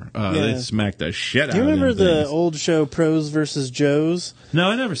before. They smacked the shit out of it. Do you remember the old show Pros vs. Joes? No,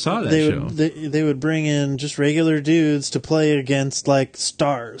 I never saw that show. They would bring in just regular dudes to play against, like,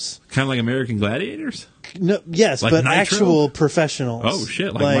 stars. Kind of like American Gladiators? No, yes, like but Nitro? actual professionals. Oh,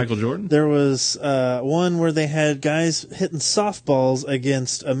 shit, like Michael Jordan? There was one where they had guys hitting softballs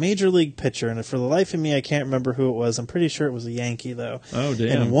against a major league pitcher, and for the life of me, I can't remember who it was. I'm pretty sure it was a Yankee, though. Oh,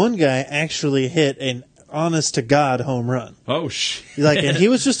 damn. And one guy actually hit an honest-to-God home run. Oh, shit. And he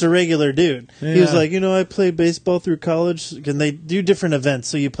was just a regular dude. Yeah. He was like, I played baseball through college, and they do different events.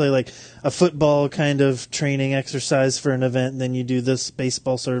 So you play, like, a football kind of training exercise for an event, and then you do this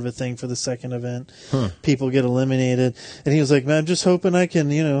baseball sort of a thing for the second event. Huh. People get eliminated. And he was like, man, I'm just hoping I can,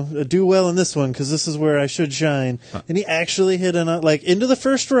 do well in this one, because this is where I should shine. And he actually hit into the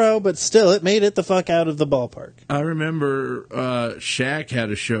first row, but still, it made it the fuck out of the ballpark. I remember Shaq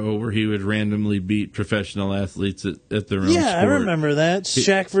had a show where he would randomly beat professional athletes at their own sport. Yeah, I remember that.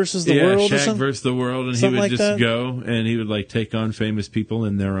 Shaq versus the world or something? Shaq versus the world, and something he would like just that? go, and he would, like, take on famous people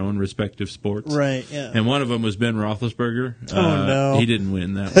in their own respective sports. Right, yeah. And one of them was Ben Roethlisberger. Oh, no. He didn't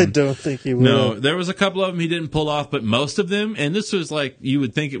win that one. I don't think he will. No, there was a couple of them he didn't pull off, but most of them, and this was like, you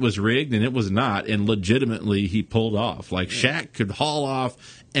would think it was rigged, and it was not, and legitimately he pulled off. Like, Shaq could haul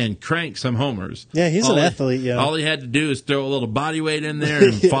off and crank some homers. Yeah, he's an athlete, yeah. All he had to do is throw a little body weight in there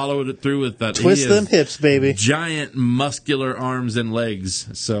and follow it through with that. Twist them hips, baby. Giant muscular arms and legs.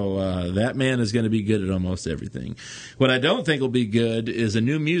 So that man is going to be good at almost everything. What I don't think will be good is a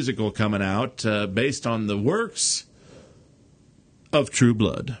new musical coming out based on the works of True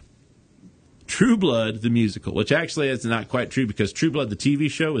Blood. True Blood, the musical, which actually is not quite true because True Blood, the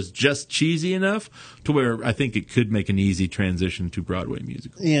TV show, is just cheesy enough to where I think it could make an easy transition to Broadway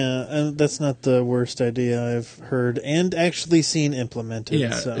musical. Yeah, and that's not the worst idea I've heard and actually seen implemented.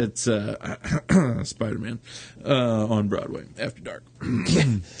 Yeah, so. It's Spider-Man on Broadway after dark.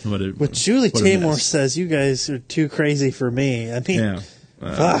 What Julie Taymor says, you guys are too crazy for me. I mean... Yeah.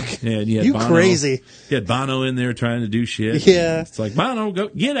 Fuck. Yeah, you Bono, crazy. You had Bono in there trying to do shit. Yeah. It's like, Bono, go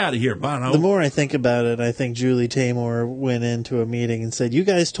get out of here, Bono. The more I think about it, I think Julie Taymor went into a meeting and said, you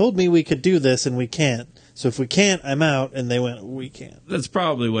guys told me we could do this and we can't. So if we can't, I'm out. And they went, we can't. That's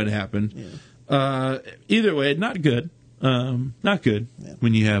probably what happened. Yeah. Either way, not good. Not good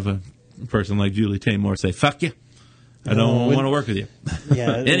when you have a person like Julie Taymor say, fuck you. I don't want to work with you.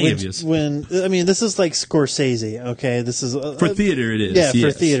 Yeah, Any of you. This is like Scorsese, okay? This is for theater. It is, yeah,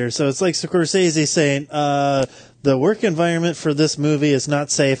 for theater. So it's like Scorsese saying, the work environment for this movie is not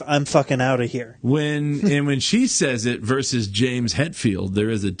safe. I'm fucking out of here. When she says it versus James Hetfield,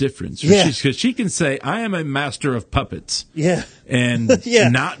 there is a difference. Yeah, because she can say, "I am a master of puppets." Yeah. And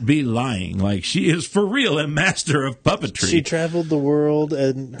not be lying. Like, she is for real a master of puppetry. She traveled the world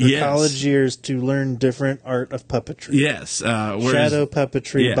in her college years to learn different art of puppetry. Yes. Shadow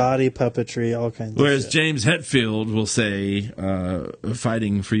puppetry, body puppetry, all kinds of shit. Whereas James Hetfield will say,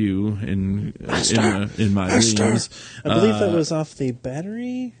 fighting for you in my dreams. I believe that was off the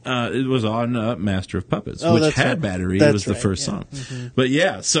Battery? It was on Master of Puppets, which had right. Battery. That's it was the first song. Mm-hmm.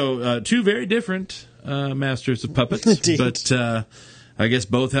 But so two very different Masters of Puppets. But I guess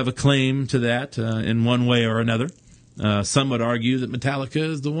both have a claim to that in one way or another. Some would argue that Metallica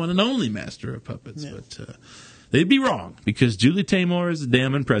is the one and only Master of Puppets, but they'd be wrong because Julie Taymor is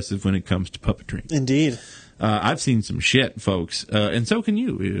damn impressive when it comes to puppetry. Indeed. I've seen some shit, folks, and so can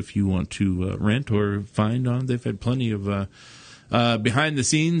you if you want to rent or find on. They've had plenty of behind the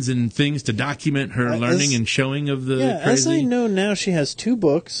scenes and things to document her learning and showing of the crazy. As I know now, she has 2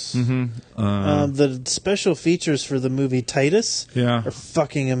 books. Mm-hmm. The special features for the movie Titus are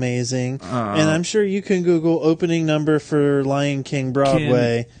fucking amazing. And I'm sure you can Google opening number for Lion King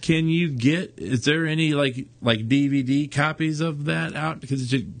Broadway. Can you get? Is there any like DVD copies of that out?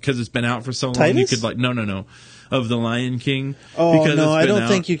 Because it's been out for so long. Titus? You could no. Of the Lion King. Oh, no, I don't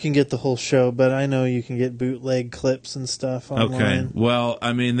think you can get the whole show, but I know you can get bootleg clips and stuff online. Okay. Well,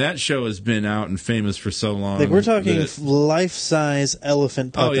 I mean, that show has been out and famous for so long. Like, we're talking life-size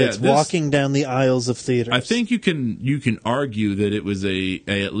elephant puppets walking down the aisles of theaters. I think you can argue that it was a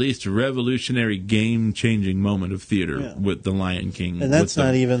at least revolutionary, game-changing moment of theater with the Lion King. And that's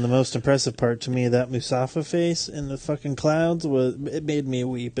not even the most impressive part to me. That Mustafa face in the fucking clouds, it made me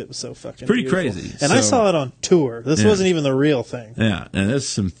weep. It was so fucking pretty beautiful. Crazy. And I saw it on tour. This wasn't even the real thing. Yeah, and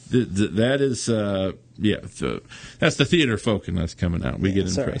that's that is that's the theater folk in us coming out. We get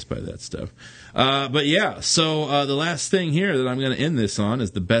impressed by that stuff. So the last thing here that I'm going to end this on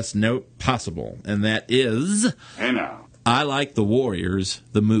is the best note possible, and that is Hey now. I like The Warriors,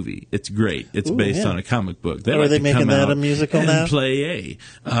 the movie. It's great. It's based on a comic book. Are they making that a musical now? Play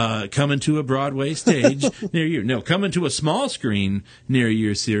coming to a Broadway stage near you. No, coming to a small screen near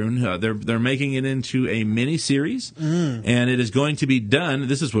you soon. They're making it into a mini series, and it is going to be done.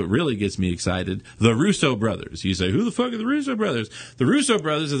 This is what really gets me excited. The Russo brothers. You say, who the fuck are the Russo brothers? The Russo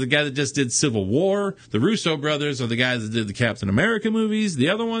brothers are the guy that just did Civil War. The Russo brothers are the guys that did the Captain America movies. The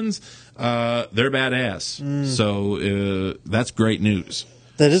other ones, they're badass. So that's great news.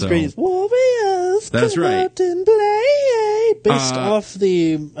 That is great. Warriors, that's come right. out and play. Based off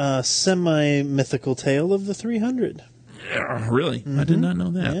the semi-mythical tale of the 300. Really? I did not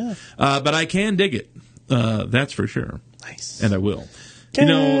know that. Yeah. But I can dig it. That's for sure. Nice. And I will.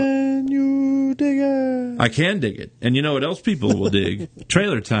 Can you dig it? I can dig it. And you know what else people will dig?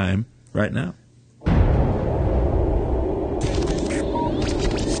 Trailer time right now.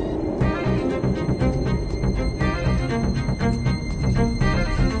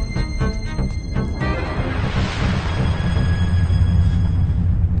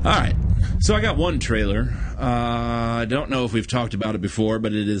 All right, so I got one trailer. I don't know if we've talked about it before,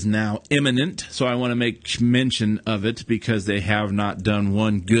 but it is now imminent, so I want to make mention of it because they have not done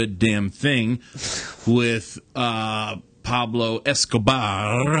one good damn thing with Pablo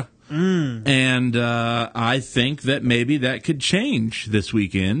Escobar. And I think that maybe that could change this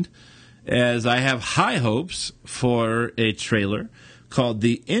weekend, as I have high hopes for a trailer called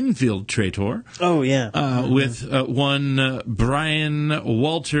The Infiltrator. Oh, yeah. With one Brian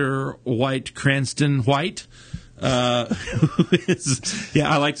Walter White Cranston White. I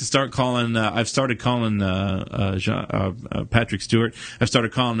like to start calling, I've started calling Patrick Stewart. I've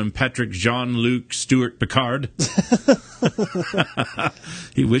started calling him Patrick Jean-Luc Stewart Picard.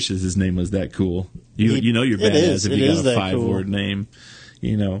 He wishes his name was that cool. You know you're badass if you got a 5-word name.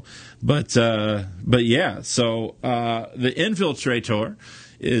 You know, but yeah. So the Infiltrator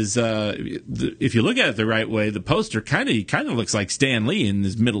is, if you look at it the right way, the poster kind of looks like Stan Lee in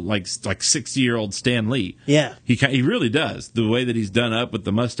his middle, like 60-year-old Stan Lee. Yeah, he really does. The way that he's done up with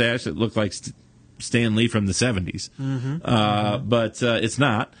the mustache, it looked like Stan Lee from the 70s. But it's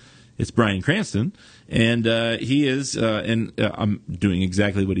not. It's Bryan Cranston, and he is, and I'm doing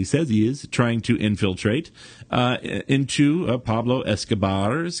exactly what he says he is, trying to infiltrate into Pablo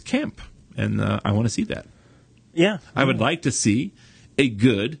Escobar's camp, and I want to see that. Yeah. I would like to see a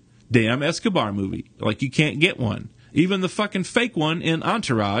good damn Escobar movie. Like, you can't get one. Even the fucking fake one in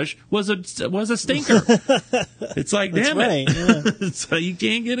Entourage was a stinker. It's like, damn it. Yeah. So you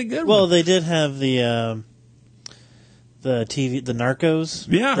can't get a good one. Well, they did have the Narcos.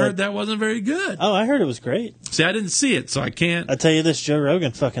 Yeah, I heard that wasn't very good. Oh, I heard it was great. See, I didn't see it, so I can't. I tell you this, Joe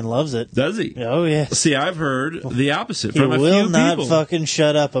Rogan fucking loves it. Does he? Oh, yeah. See, I've heard the opposite from a few people. He will not fucking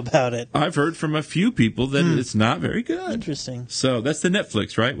shut up about it. I've heard from a few people that it's not very good. Interesting. So that's the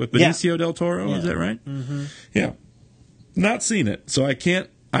Netflix, right? With Benicio del Toro, is that right? Mm-hmm. Yeah. Not seen it, so I can't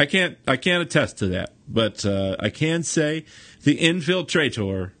attest to that. But I can say The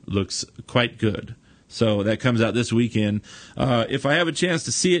Infiltrator looks quite good. So that comes out this weekend. If I have a chance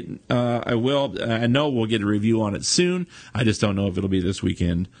to see it, I will. I know we'll get a review on it soon. I just don't know if it'll be this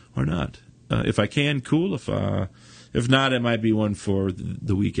weekend or not. If I can, cool. If not, it might be one for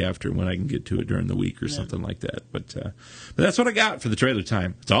the week after when I can get to it during the week or something like that. But that's what I got for the trailer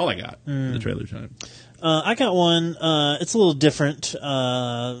time. That's all I got for the trailer time. I got one. It's a little different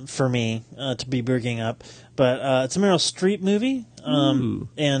for me to be bringing up, but it's a Meryl Streep movie. And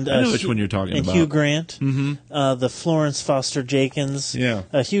I know which one you're talking about. And Hugh Grant, the Florence Foster Jenkins. Yeah.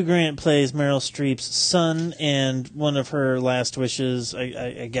 Hugh Grant plays Meryl Streep's son, and one of her last wishes,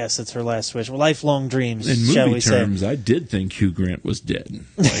 I guess it's her last wish, lifelong dreams, shall we say. In movie terms, I did think Hugh Grant was dead.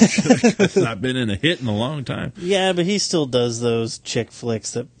 It's not been in a hit in a long time. Yeah, but he still does those chick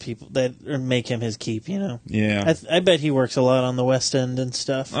flicks that make him his keep, you know. Yeah. I bet he works a lot on the West End and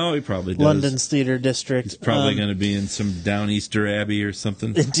stuff. Oh, he probably does. London's Theatre District. He's probably going to be in some Downeaster Abbey or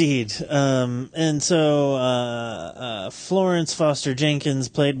something. Indeed. And so Florence Foster Jenkins,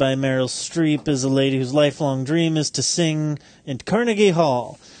 played by Meryl Streep, is a lady whose lifelong dream is to sing in Carnegie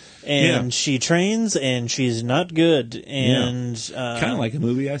Hall. And she trains, and she's not good. And kind of like a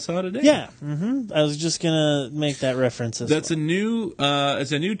movie I saw today. Yeah. Mm-hmm. I was just going to make that reference. That's a new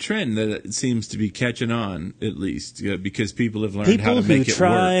it's a new trend that it seems to be catching on, at least, because people have learned how to make it work. People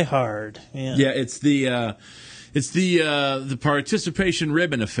who try hard. Yeah, it's the participation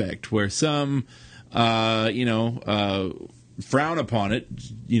ribbon effect, where some frown upon it.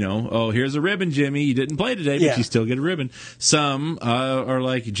 Oh, here's a ribbon, Jimmy. You didn't play today, but you still get a ribbon. Some are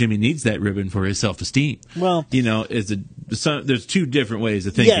like, Jimmy needs that ribbon for his self-esteem. Well, there's two different ways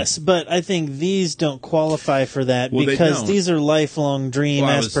of thinking. Yes, but I think these don't qualify for that because these are lifelong dream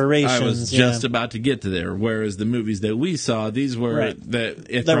aspirations. I was just about to get to there. Whereas the movies that we saw, these were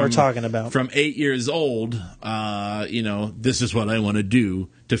that we're talking about from 8 years old. This is what I want to do,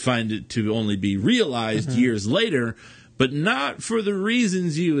 to find it to only be realized years later. But not for the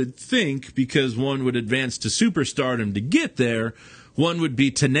reasons you would think, because one would advance to superstardom to get there. One would be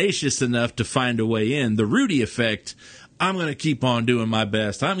tenacious enough to find a way in. The Rudy effect, I'm going to keep on doing my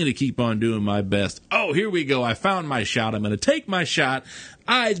best. I'm going to keep on doing my best. Oh, here we go. I found my shot. I'm going to take my shot.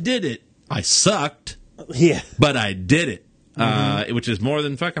 I did it. I sucked. Yeah. But I did it. Which is more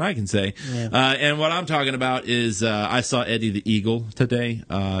than fucking I can say. Yeah. And what I'm talking about is I saw Eddie the Eagle today.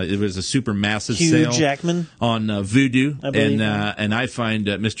 It was a super massive sale Jackman on Vudu, and I find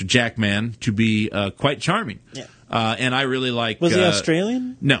Mr. Jackman to be quite charming. Yeah. And I really like... Was he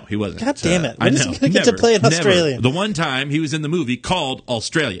Australian? No, he wasn't. God damn it. When is he going to get to play an Australian? The one time he was in the movie called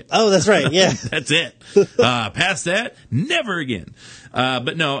Australia. Oh, that's right, yeah. That's it. Past that, never again.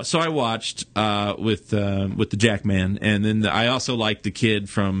 But no, so I watched with the Jackman, and then I also liked the kid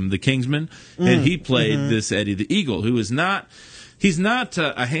from The Kingsman, and he played this Eddie the Eagle, who is not... He's not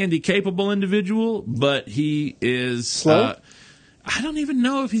a handy-capable individual, but he is... Slow? I don't even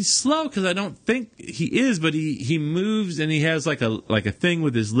know if he's slow, because I don't think he is, but he moves, and he has like a thing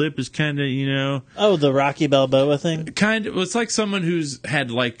with his lip is kind of, Oh, the Rocky Balboa thing? Kind of. It's like someone who's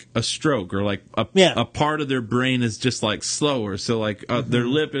had like a stroke, or like a part of their brain is just like slower. So like their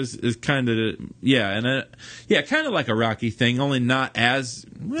lip is kind of, kind of like a Rocky thing, only not as,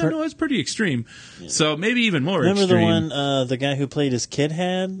 no, it's pretty extreme. Yeah. So maybe even more extreme. Remember the one the guy who played his kid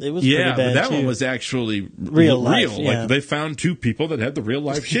had? It was pretty bad, but that too. one was actually real life. Like they found two people that had the real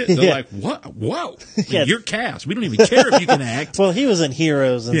life shit. They're like, what? Whoa. You're cast. We don't even care if you can act. Well, he was in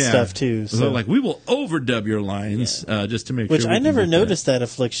Heroes and stuff too. So like, we will overdub your lines just to make sure. Which I never noticed that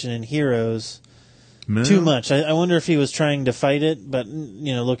affliction in Heroes too much. I wonder if he was trying to fight it, but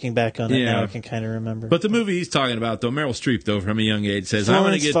looking back on it now, I can kind of remember. But the movie he's talking about, though, Meryl Streep, though, from a young age, says, I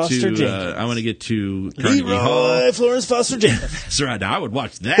want to get to Carnegie Hall. Florence Foster Jenkins. That's right. I would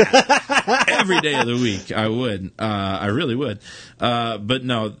watch that every day of the week. I would. I really would. But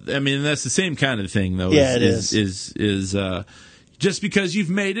no, I mean, that's the same kind of thing, though. Yeah, it is. Just because you've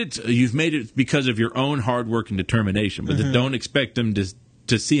made it because of your own hard work and determination. But don't expect them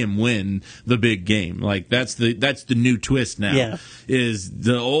to see him win the big game. Like that's the new twist now. Yeah. Is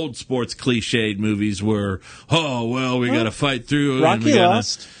the old sports cliched movies were, we got to fight through it. Rocky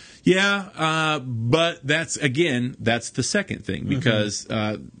lost. Yeah, but that's the second thing, because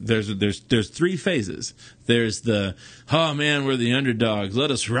there's three phases. There's the, we're the underdogs,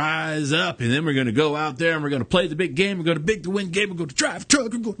 let us rise up, and then we're going to go out there and we're going to play the big game, we're going to big the win game, we're going to drive a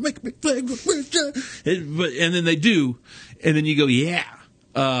truck, we're going to make a big flag, and then they do, and then you go,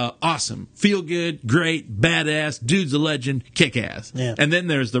 awesome, feel good, great, badass, dude's a legend, kick ass. Yeah. And then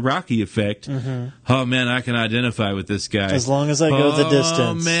there's the Rocky effect. Oh man, I can identify with this guy. As long as I go the distance.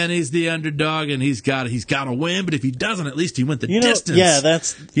 Oh man, he's the underdog and he's got to win, but if he doesn't, at least he went the distance. Yeah,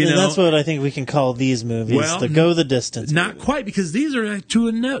 that's what I think we can call these movies. Well, the go the distance. Not quite, because these are to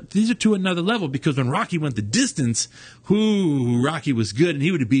another level, because when Rocky went the distance, Rocky was good, and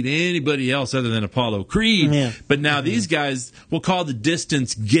he would have beat anybody else other than Apollo Creed. Yeah. But now these guys will call the distance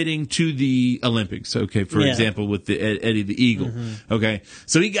getting to the Olympics, okay, for example, with the Eddie the Eagle. Okay,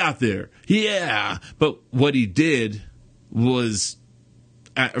 so he got there, but what he did was,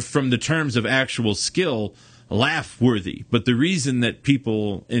 from the terms of actual skill, laugh-worthy. But the reason that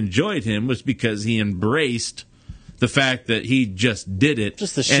people enjoyed him was because he embraced the fact that he just did it.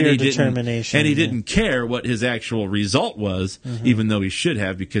 Just the sheer determination. And he didn't care what his actual result was, even though he should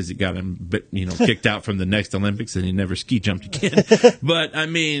have, because it got him kicked out from the next Olympics and he never ski jumped again. But, I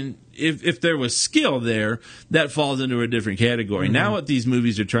mean, if there was skill there, that falls into a different category. Now what these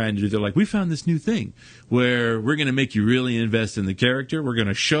movies are trying to do, they're like, we found this new thing where we're going to make you really invest in the character. We're going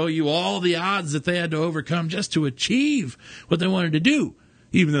to show you all the odds that they had to overcome just to achieve what they wanted to do,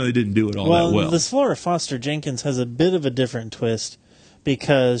 even though they didn't do it all that well. This Flora Foster Jenkins has a bit of a different twist,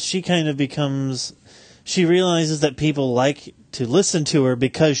 because she kind of she realizes that people like to listen to her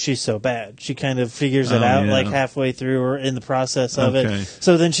because she's so bad. She kind of figures it out like halfway through or in the process of it.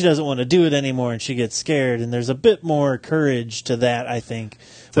 So then she doesn't want to do it anymore, and she gets scared, and there's a bit more courage to that, I think,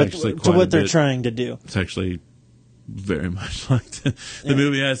 to what they're trying to do. It's actually very much like the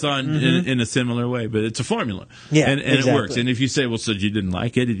movie I saw in a similar way, but it's a formula. Yeah, and exactly. it works. And if you say, well, so you didn't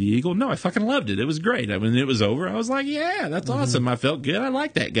like Eddie the Eagle? No, I fucking loved it. It was great. I mean, it was over. I was like, yeah, that's awesome. I felt good. I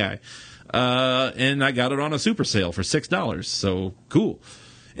like that guy. And I got it on a super sale for $6. So cool.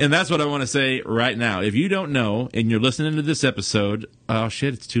 And that's what I want to say right now. If you don't know and you're listening to this episode, oh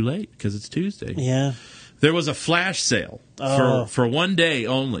shit, it's too late because it's Tuesday. Yeah. There was a flash sale Oh. for one day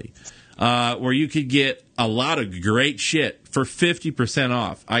only, where you could get a lot of great shit for 50%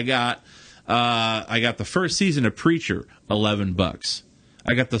 off. I got the first season of Preacher, $11.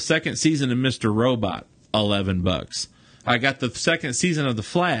 I got the second season of Mr. Robot, $11. I got the second season of The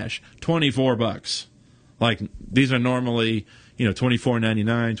Flash, $24. Like, these are normally,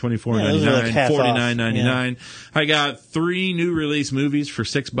 $24.99, $24.99, half off. $49.99. I got 3 new release movies for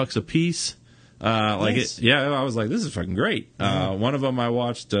 $6 a piece. Nice. I was like, this is fucking great. One of them I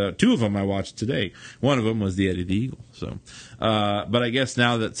watched, 2 of them I watched today. One of them was the Eddie the Eagle. So, but I guess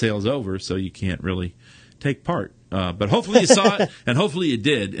now that sale's over, so you can't really take part. But hopefully you saw it, and hopefully you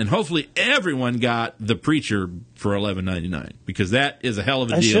did, and hopefully everyone got The Preacher for $11.99 because that is a hell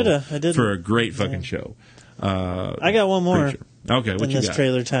of a deal for a great fucking show. I got one more. Preacher. Okay, what in you this got?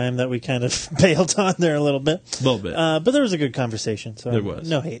 trailer time that we kind of bailed on there a little bit. A little bit. But there was a good conversation, so There was.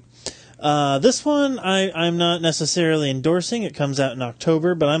 no hate. This one I'm not necessarily endorsing. It comes out in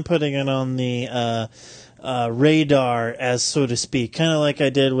October, but I'm putting it on the radar, as so to speak, kind of like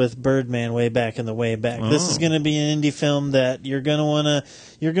I did with Birdman way back in the way back. Oh. This is going to be an indie film that you're going to want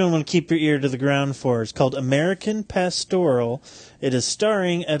to keep your ear to the ground for. It's called American Pastoral. It is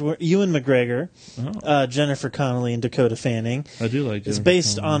starring Ewan McGregor, Jennifer Connelly, and Dakota Fanning. I do like It's Jennifer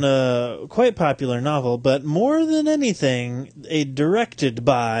based Connelly. on a quite popular novel, but more than anything, directed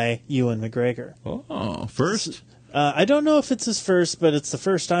by Ewan McGregor. Oh, first? I don't know if it's his first, but it's the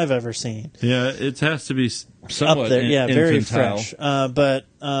first I've ever seen. Yeah, it has to be somewhat Up there, yeah, very infantile. fresh. But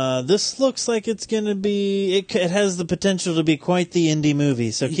this looks like it's going to be. It has the potential to be quite the indie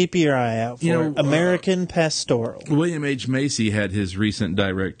movie. So keep your eye out for it. American Pastoral. William H. Macy had his recent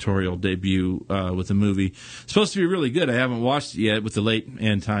directorial debut with a movie. Supposed to be really good. I haven't watched it yet with the late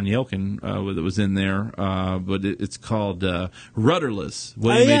Anton Yelkin that was in there, but it's called Rudderless.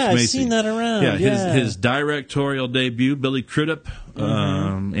 William H. Macy. I've seen that around. Yeah, his directorial debut. Billy Crudup,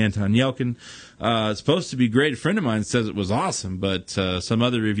 Anton Yelkin. It's supposed to be great. A friend of mine says it was awesome, but some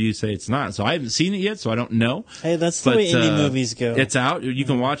other reviews say it's not. So I haven't seen it yet, so I don't know. Hey, that's the way indie movies go. It's out. You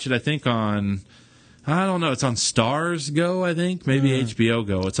can watch it, I think, on... I don't know. It's on Stars Go, I think. Maybe HBO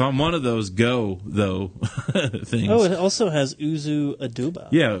Go. It's on one of those Go, though, things. Oh, it also has Uzu Aduba.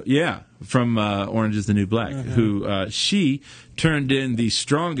 Yeah. From Orange is the New Black, who she turned in the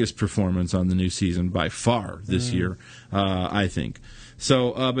strongest performance on the new season by far this year, I think.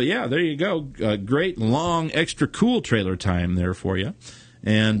 So, but yeah, there you go. Great, long, extra cool trailer time there for you.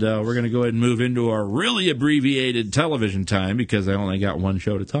 And we're going to go ahead and move into our really abbreviated television time because I only got one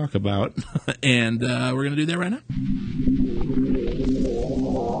show to talk about. And we're going to do that right now.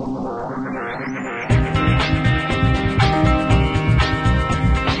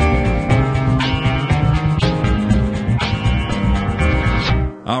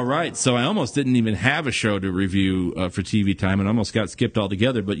 All right, so I almost didn't even have a show to review for TV time and almost got skipped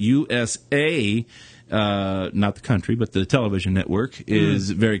altogether, but USA... not the country, but the television network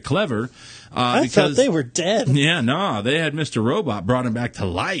is very clever. I thought they were dead. Yeah, no, they had Mr. Robot, brought him back to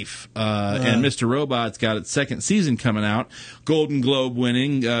life. And Mr. Robot's got its second season coming out. Golden Globe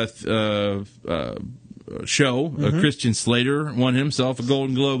winning show. Christian Slater won himself a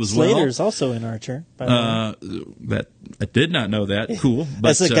Golden Globe as well. Slater's also in Archer, by the way. That I did not know that. Cool.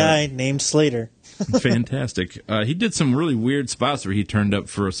 But, That's a guy named Slater. Fantastic. He did some really weird spots where he turned up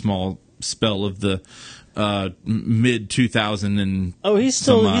for a small spell of the mid 2000 and he's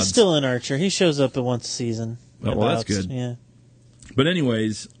still in Archer. He shows up once a season. Well, that's good. Yeah. But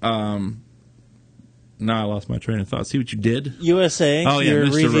anyways, now I lost my train of thought. See what you did? USA. Oh yeah, you're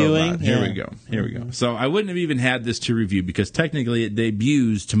Mr. reviewing. Robot. Here we go. So I wouldn't have even had this to review because technically it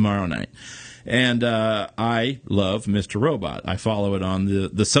debuts tomorrow night. And I love Mr. Robot. I follow it on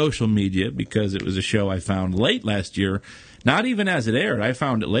the social media because it was a show I found late last year. Not even as it aired. I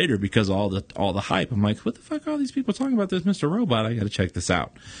found it later because all the hype. I'm like, what the fuck are all these people talking about this Mr. Robot? I got to check this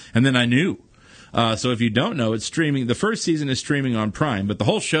out. And then I knew. So if you don't know, it's streaming. The first season is streaming on Prime, but the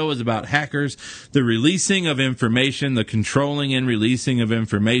whole show is about hackers, the releasing of information, the controlling and releasing of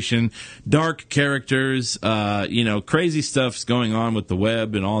information, dark characters, crazy stuff's going on with the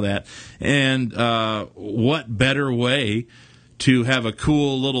web and all that. And what better way to have a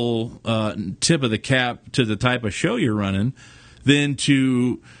cool little tip of the cap to the type of show you're running than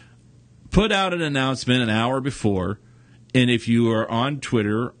to put out an announcement an hour before, and if you are on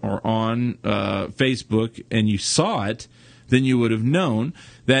Twitter or on Facebook and you saw it, then you would have known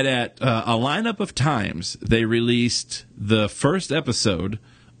that at a lineup of times they released the first episode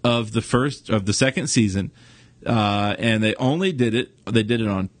of the second season, and they only did it. They did it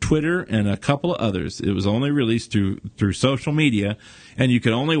on Twitter and a couple of others. It was only released through social media, and you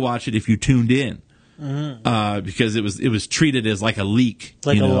could only watch it if you tuned in. Because it was treated as like a leak,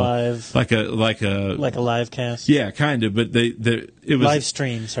 like live cast. Yeah, kind of. But it was live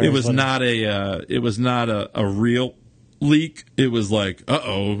stream. Sorry, it was not a real leak. It was like,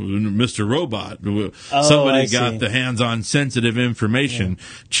 Mr. Robot. Somebody got the hands on sensitive information. Yeah.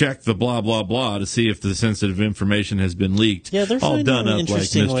 Check the blah blah blah to see if the sensitive information has been leaked. Yeah, they're all done up like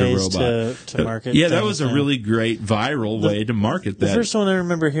Mr. ways Robot to market. Yeah, that was a really great viral way to market that. The first one I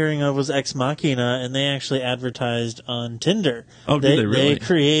remember hearing of was Ex Machina, and they actually advertised on Tinder. Oh, did they really? They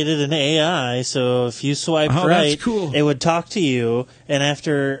created an AI, so if you swiped right, cool. It would talk to you, and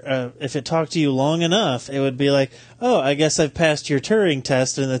after if it talked to you long enough, it would be like, oh, I guess I've passed your Turing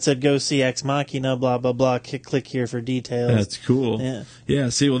test, and it said, go see Ex Machina, blah, blah, blah, click here for details. That's cool. Yeah,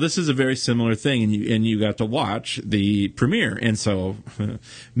 see, well, this is a very similar thing, and you got to watch the premiere, and so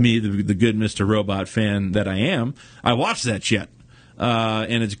me, the good Mr. Robot fan that I am, I watched that shit.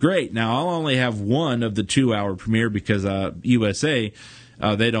 And it's great. Now, I'll only have one of the 2-hour premiere because USA,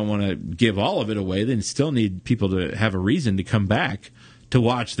 they don't want to give all of it away. They still need people to have a reason to come back to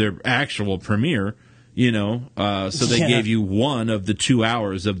watch their actual premiere. So they gave you one of the 2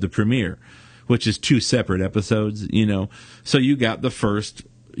 hours of the premiere, which is 2 separate episodes, So you got the first,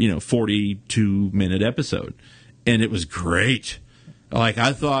 42-minute episode. And it was great. Like,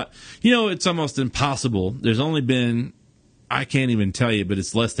 I thought, it's almost impossible. There's only been, I can't even tell you, but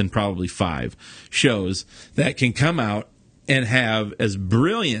it's less than probably 5 shows that can come out and have as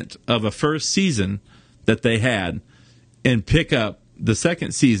brilliant of a first season that they had and pick up the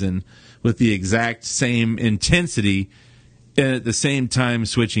second season with the exact same intensity and at the same time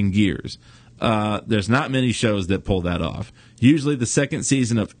switching gears. There's not many shows that pull that off. Usually the second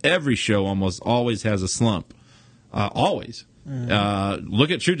season of every show almost always has a slump. Always.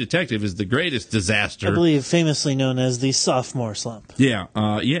 Look at True Detective is the greatest disaster. I believe famously known as the sophomore slump. Yeah,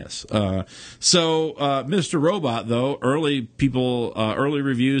 yes. So Mr. Robot, though, early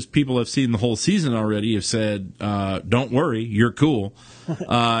reviews, people have seen the whole season already, have said, don't worry, you're cool.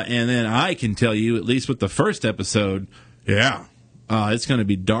 And then I can tell you, at least with the first episode, it's going to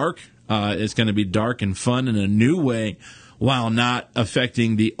be dark. It's going to be dark and fun in a new way while not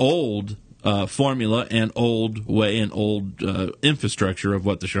affecting the old formula and old way and old infrastructure of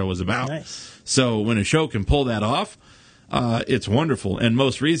what the show was about. Nice. So when a show can pull that off, it's wonderful. And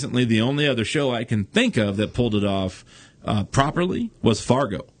most recently, the only other show I can think of that pulled it off properly was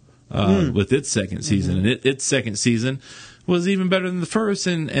Fargo with its second season. And its second season was even better than the first.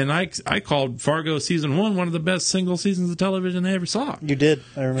 And I called Fargo season 1 one of the best single seasons of television I ever saw. You did.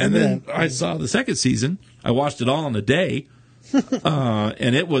 I remember and then that. I saw the second season. I watched it all in a day.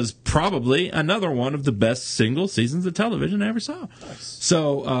 And it was probably another one of the best single seasons of television I ever saw. Nice.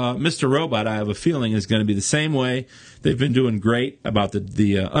 So Mr. Robot, I have a feeling, is going to be the same way. They've been doing great about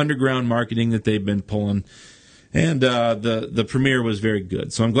the underground marketing that they've been pulling. And the premiere was very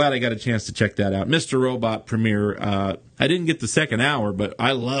good. So I'm glad I got a chance to check that out. Mr. Robot premiere, I didn't get the second hour, but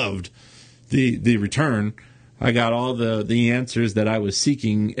I loved the return. I got all the answers that I was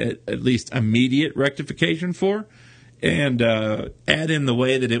seeking at least immediate rectification for. And add in the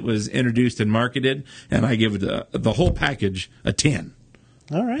way that it was introduced and marketed, and I give it the whole package a 10.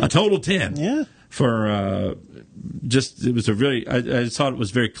 All right. A total 10. Yeah. For it was I just thought it was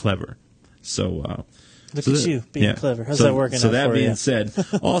very clever. So look at you being clever. How's that working out for you? So that being said,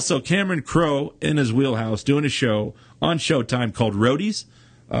 also Cameron Crowe in his wheelhouse doing a show on Showtime called Roadies.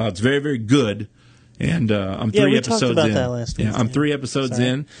 It's very, very good. And I'm 3 episodes talked about in. That last week. I'm 3 episodes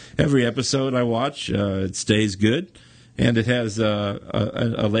in. Every episode I watch, it stays good. And it has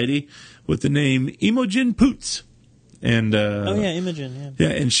a lady with the name Imogen Poots. And Imogen. Yeah.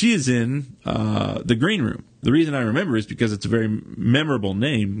 Yeah, and she is in The Green Room. The reason I remember is because it's a very memorable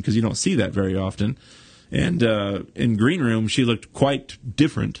name, because you don't see that very often. And in Green Room, she looked quite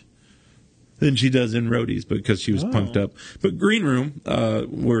different than she does in Roadies, because she was punked up. But Green Room,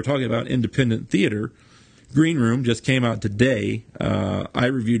 we're talking about independent theater. Green Room just came out today. I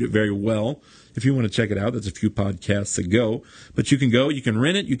reviewed it very well. If you want to check it out, that's a few podcasts ago. But you can go, you can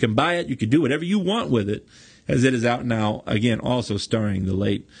rent it, you can buy it, you can do whatever you want with it, as it is out now, again, also starring the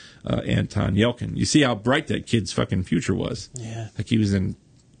late Anton Yelchin. You see how bright that kid's fucking future was. Yeah. Like he was in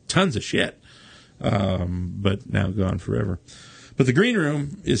tons of shit, but now gone forever. But the Green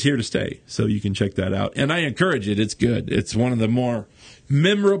Room is here to stay, so you can check that out. And I encourage it. It's good. It's one of the more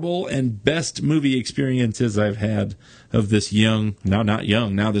memorable and best movie experiences I've had of this young, now not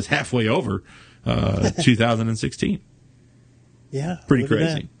young, now this halfway over, 2016. Yeah. Pretty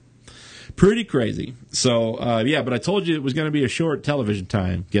crazy. Pretty crazy. So, but I told you it was going to be a short television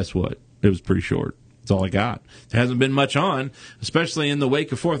time. Guess what? It was pretty short. That's all I got. There hasn't been much on, especially in the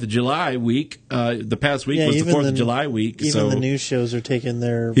wake of 4th of July week. The past week was the 4th of July week. Even the news shows are taking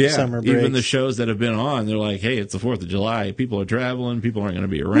their summer breaks. Even the shows that have been on, they're like, hey, it's the 4th of July. People are traveling. People aren't going to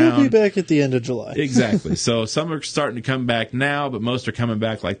be around. We'll be back at the end of July. Exactly. So some are starting to come back now, but most are coming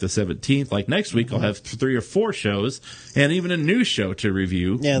back like the 17th. Like next week, I'll have 3 or 4 shows and even a new show to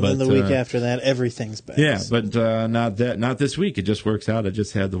review. Yeah, but then the week after that, everything's back. Yeah, but not this week. It just works out. I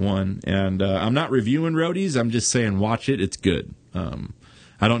just had the one. And I'm not reviewing Roadies. I'm just saying watch it. It's good.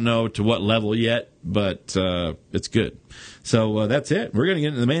 I don't know to what level yet, but it's good. So that's it. We're going to get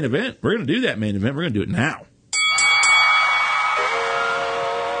into the main event. We're going to do that main event. We're going to do it now.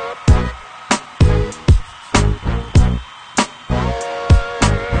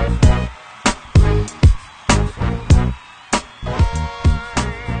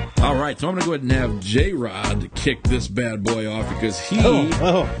 So I'm going to go ahead and have J-Rod kick this bad boy off because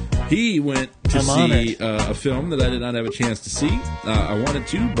he went to see a film that I did not have a chance to see. I wanted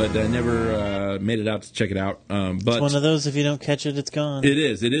to, but I never made it out to check it out. But it's one of those, if you don't catch it, it's gone. It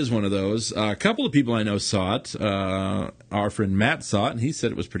is. It is one of those. A couple of people I know saw it. Our friend Matt saw it, and he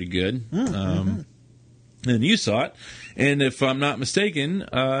said it was pretty good. And you saw it. And if I'm not mistaken,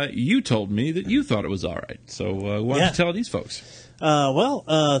 you told me that you thought it was all right. So why don't you tell these folks?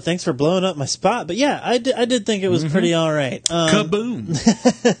 Thanks for blowing up my spot. But yeah, I did think it was pretty all right. Kaboom!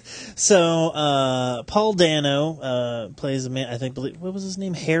 So, Paul Dano plays a man, what was his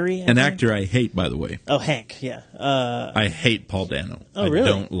name? Harry? An actor I hate, by the way. Oh, Hank, yeah. I hate Paul Dano. Oh, really?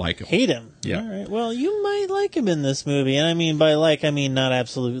 I don't like him. Hate him? Yeah. All right. Well, you might like him in this movie. And I mean, by I mean not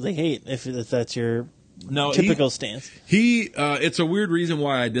absolutely hate, if that's your typical stance. It's a weird reason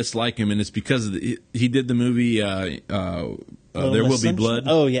why I dislike him, and it's because he did the movie There Will Be Blood.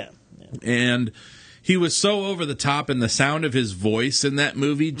 Oh, yeah. And he was so over the top, and the sound of his voice in that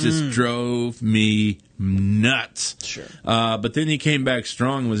movie just drove me nuts. Sure. But then he came back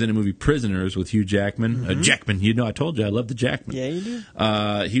strong and was in a movie Prisoners with Hugh Jackman. Jackman, I told you I love the Jackman. Yeah, you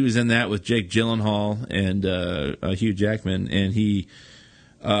do. He was in that with Jake Gyllenhaal and Hugh Jackman, and he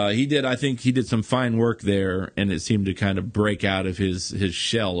did some fine work there, and it seemed to kind of break out of his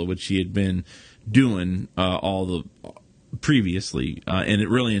shell, which he had been doing previously, and it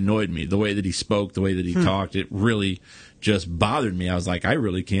really annoyed me. The way that he spoke, the way that he talked, it really just bothered me. I was like, I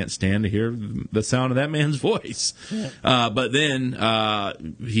really can't stand to hear the sound of that man's voice. Yeah. But then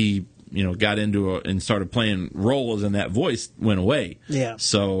he got into and started playing roles, and that voice went away. Yeah.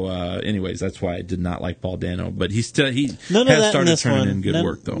 So, anyways, that's why I did not like Paul Dano. But he has started turning in good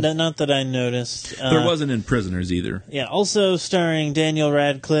work, though. Not that I noticed. There wasn't in Prisoners either. Yeah. Also starring Daniel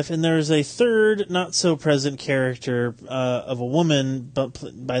Radcliffe, and there's a third not so present character of a woman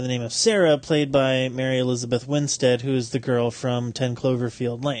by the name of Sarah, played by Mary Elizabeth Winstead, who is the girl from 10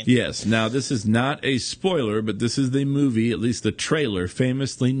 Cloverfield Lane. Yes. Now, this is not a spoiler, but this is the movie, at least the trailer,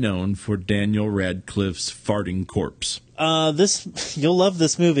 famously known for Daniel Radcliffe's farting corpse. You'll love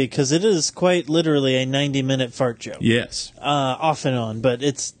this movie because it is quite literally a 90-minute fart joke. Yes. Off and on, but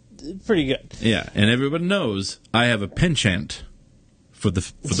it's pretty good. Yeah, and everybody knows I have a penchant for the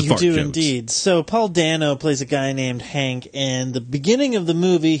fart jokes. You do indeed. So Paul Dano plays a guy named Hank, and the beginning of the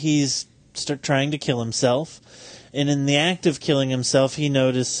movie, he's trying to kill himself, and in the act of killing himself, he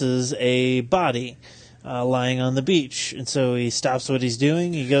notices a body lying on the beach, and so he stops what he's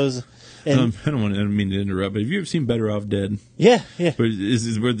doing. He goes. I don't mean to interrupt, but have you ever seen Better Off Dead? Yeah. Where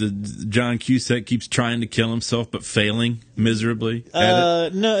the John Cusack keeps trying to kill himself but failing miserably?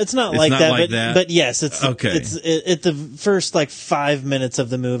 No, it's not like that. But yes, it's okay. It's the first 5 minutes of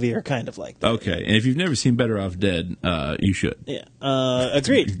the movie are kind of like that. Okay, and if you've never seen Better Off Dead, you should. Yeah,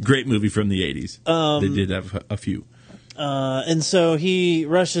 agreed. Great movie from the 80s. They did have a few. And so he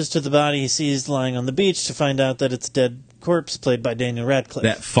rushes to the body he sees lying on the beach to find out that it's a dead corpse played by Daniel Radcliffe.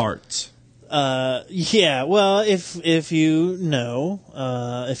 That farts. Yeah. Well, if you know,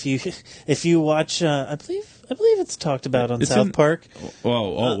 if you watch, I believe it's talked about on South Park.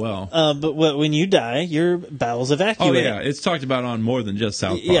 Well. But when you die, your bowels evacuate. Oh yeah, it's talked about on more than just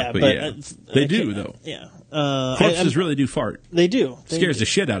South Park. Yeah, they do though. Yeah. Corpses really do fart. They do. Scares the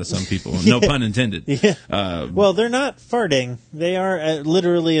shit out of some people. No pun intended. Yeah. Well, they're not farting. They are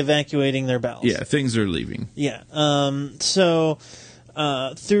literally evacuating their bowels. Yeah, things are leaving. Yeah. So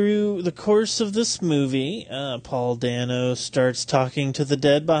Through the course of this movie, Paul Dano starts talking to the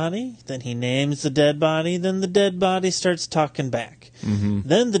dead body, then he names the dead body, then the dead body starts talking back. Mm-hmm.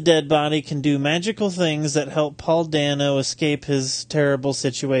 Then the dead body can do magical things that help Paul Dano escape his terrible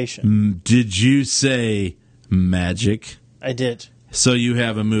situation. Did you say magic? I did. So you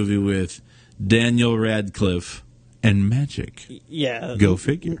have a movie with Daniel Radcliffe and magic. Yeah. Go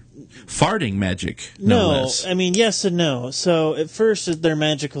figure. Farting magic, no less. I mean, yes and no. So at first, they're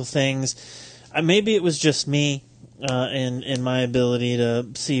magical things. Maybe it was just me and my ability to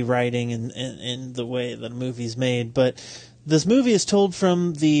see writing and the way the movie's made. But this movie is told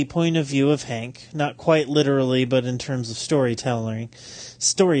from the point of view of Hank, not quite literally, but in terms of storytelling.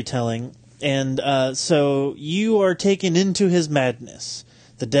 And so you are taken into his madness.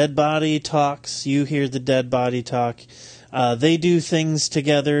 The dead body talks. You hear the dead body talk. They do things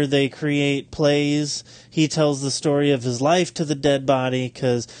together. They create plays. He tells the story of his life to the dead body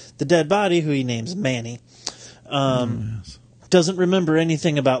because the dead body, who he names Manny, doesn't remember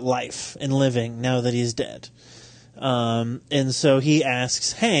anything about life and living now that he's dead. And so he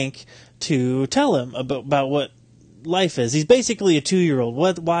asks Hank to tell him about what life is. He's basically a 2-year-old. Why?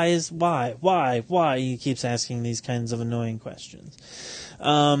 He keeps asking these kinds of annoying questions.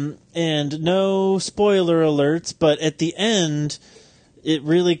 And no spoiler alerts, but at the end, it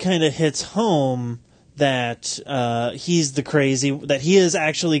really kind of hits home that he's the crazy, that he is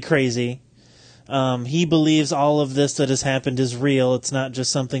actually crazy. He believes all of this that has happened is real. It's not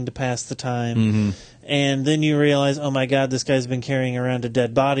just something to pass the time. Mm-hmm. And then you realize, oh my God, this guy's been carrying around a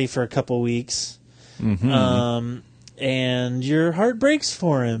dead body for a couple weeks. Mm-hmm. And your heart breaks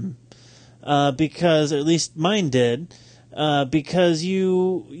for him, because, at least mine did, because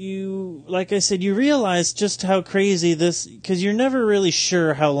you, like I said, you realize just how crazy this, because you're never really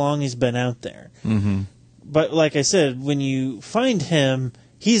sure how long he's been out there. Mm-hmm. But like I said, when you find him,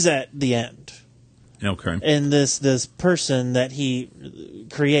 he's at the end. Okay. And this person that he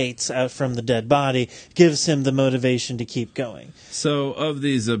creates out from the dead body gives him the motivation to keep going. So, of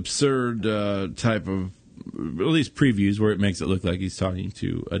these absurd type of, at least previews where it makes it look like he's talking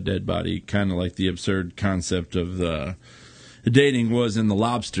to a dead body, kind of like the absurd concept of the dating was in The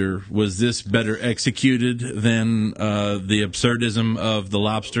Lobster, was this better executed than the absurdism of The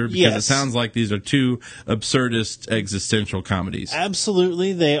Lobster? Because yes. It sounds like these are two absurdist existential comedies.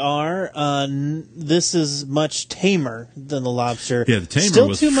 Absolutely, they are. This is much tamer than The Lobster. Yeah, The Tamer Still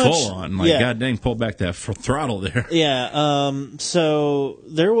was too full much, on. Like, God dang, pull back that throttle there. Yeah, so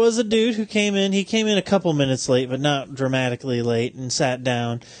there was a dude who came in. He came in a couple minutes late, but not dramatically late, and sat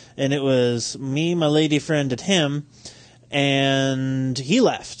down. And it was me, my lady friend, and him. And he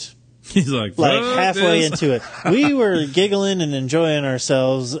left. He's like halfway this. into it. We were giggling and enjoying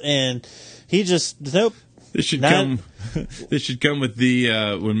ourselves, and he just, nope. This should come with the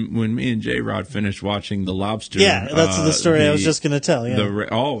when me and J Rod finished watching The Lobster. Yeah, that's the story I was just going to tell. Yeah.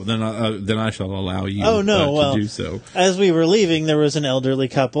 Then I shall allow you. To do so. As we were leaving, there was an elderly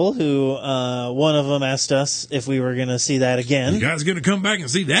couple who one of them asked us if we were going to see that again. You guys going to come back and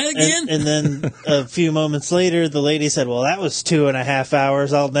see that again? And then a few moments later, the lady said, "Well, that was 2.5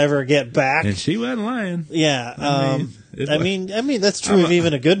 hours. I'll never get back." And she wasn't lying. Yeah. I mean that's true of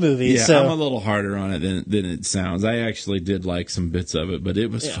even a good movie. Yeah, so. I'm a little harder on it than it sounds. I actually did like some bits of it, but it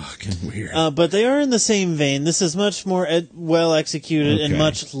was fucking weird. But they are in the same vein. This is much more well executed and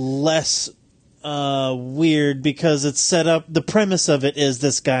much less weird because it's set up. The premise of it is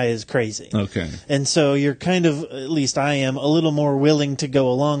this guy is crazy. Okay. And so you're kind of, at least I am, a little more willing to go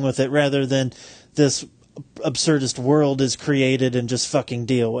along with it rather than this absurdist world is created and just fucking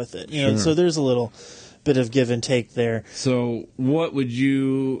deal with it. You know, so there's a little bit of give and take there. So, what would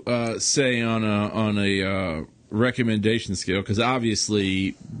you say on a recommendation scale? Because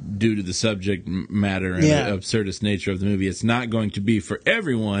obviously, due to the subject matter and the absurdist nature of the movie, it's not going to be for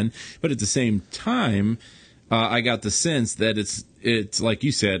everyone. But at the same time, I got the sense that it's like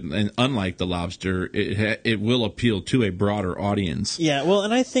you said, and unlike The Lobster, it will appeal to a broader audience. Yeah, well,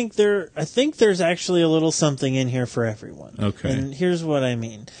 and I think there's actually a little something in here for everyone. Okay, and here's what I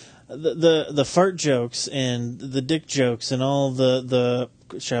mean. The fart jokes and the dick jokes and all the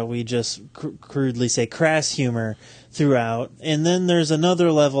shall we just crudely say crass humor throughout, and then there's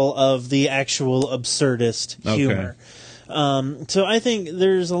another level of the actual absurdist humor. So I think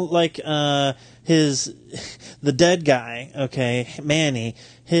there's the dead guy, okay, Manny.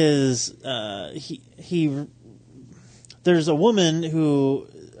 There's a woman who.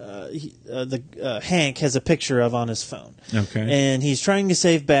 Hank has a picture of on his phone. Okay. And he's trying to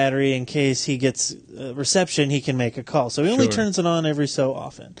save battery in case he gets reception, he can make a call. So he only turns it on every so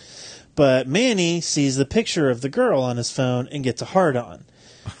often. But Manny sees the picture of the girl on his phone and gets a hard-on.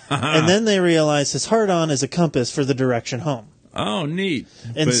 And then they realize his hard-on is a compass for the direction home. Oh, neat.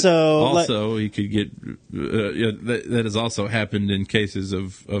 And but so... also, he could get... that has also happened in cases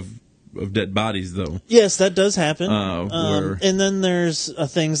of dead bodies, though. Yes, that does happen. And then there's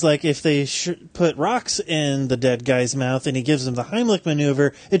things like if they put rocks in the dead guy's mouth and he gives them the Heimlich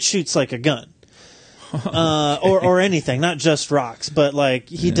maneuver, it shoots like a gun. Or anything, not just rocks, but like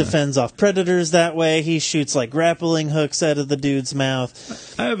he defends off predators that way. He shoots like grappling hooks out of the dude's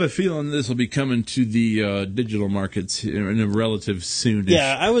mouth. I have a feeling this will be coming to the digital markets in a relative soon.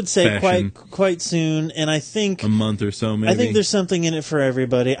 Yeah, I would say fashion. quite soon, and I think a month or so. Maybe I think there's something in it for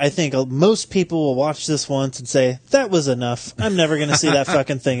everybody. I think most people will watch this once and say that was enough. I'm never going to see that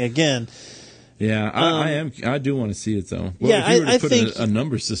fucking thing again. Yeah, I do want to see it though. Well, if you were to put a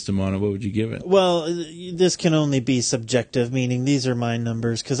number system on it, what would you give it? Well, this can only be subjective, meaning these are my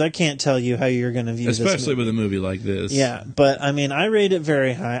numbers because I can't tell you how you're going to view this movie. Especially with a movie like this. Yeah, but I mean, I rate it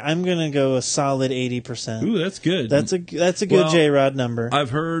very high. I'm going to go a solid 80%. Ooh, that's good. That's a good J-Rod number. I've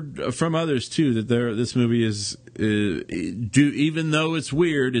heard from others too that this movie is even though it's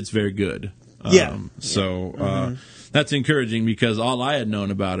weird, it's very good. That's encouraging because all I had known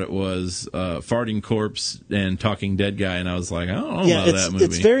about it was Farting Corpse and Talking Dead Guy, and I was like, I don't know about that movie.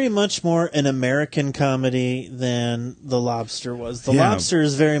 It's very much more an American comedy than The Lobster was. The Lobster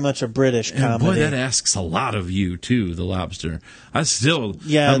is very much a British comedy. Boy, that asks a lot of you, too, The Lobster. I'm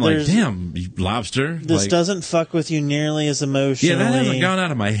like, damn, Lobster. This doesn't fuck with you nearly as emotionally. Yeah, that hasn't gone out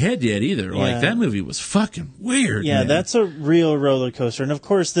of my head yet either. Yeah. Like, that movie was fucking weird. Yeah, man. That's a real roller coaster. And of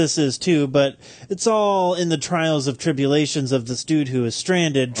course this is too, but it's all in the trials of tribulations of this dude who is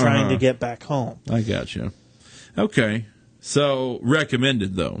stranded trying to get back home. I gotcha. Okay. So,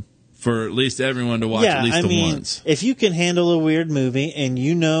 recommended, though, for at least everyone to watch at least once. If you can handle a weird movie, and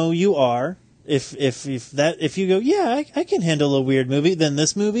you know you are, if you go, I can handle a weird movie, then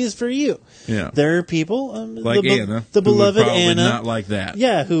this movie is for you. Yeah. There are people, like Anna, the beloved who would probably Anna, not like that.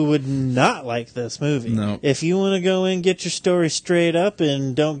 Yeah, who would not like this movie. No. If you want to go and get your story straight up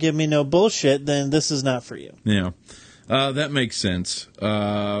and don't give me no bullshit, then this is not for you. Yeah. That makes sense.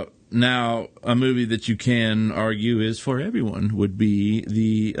 Now, a movie that you can argue is for everyone would be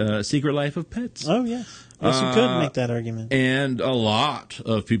The Secret Life of Pets. Oh, yeah. Yes, you could make that argument. And a lot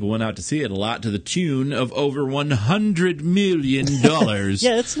of people went out to see it, a lot to the tune of over $100 million.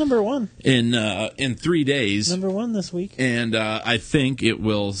 Yeah, it's number one. In 3 days. Number one this week. And I think it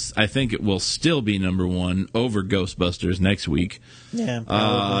will still be number one over Ghostbusters next week. Yeah,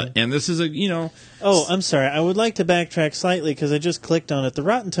 probably. And this is Oh, I'm sorry. I would like to backtrack slightly because I just clicked on it. The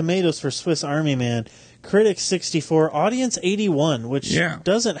Rotten Tomatoes for Swiss Army Man, Critics 64, Audience 81, which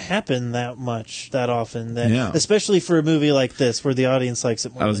doesn't happen that often. Especially for a movie like this where the audience likes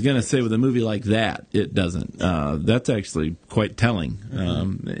it more. I was going to say with a movie like that, it doesn't. That's actually quite telling.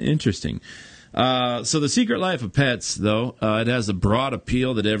 Interesting. So The Secret Life of Pets, though, it has a broad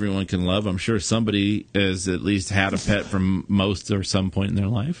appeal that everyone can love. I'm sure somebody has at least had a pet from most or some point in their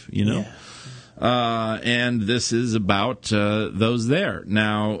life, you know? Yeah. And this is about those there.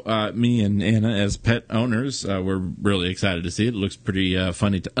 Now, me and Anna, as pet owners, we're really excited to see it. It looks pretty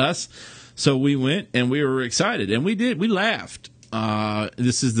funny to us. So we went, and we were excited. And we did. We laughed.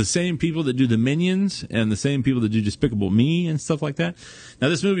 This is the same people that do the Minions and the same people that do Despicable Me and stuff like that. Now,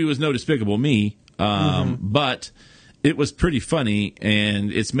 this movie was no Despicable Me, but it was pretty funny,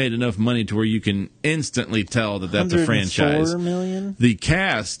 and it's made enough money to where you can instantly tell that that's a franchise. $104 million? The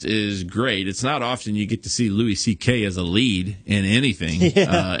cast is great. It's not often you get to see Louis C.K. as a lead in anything,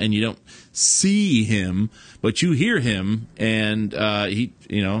 and you don't see him, but you hear him, and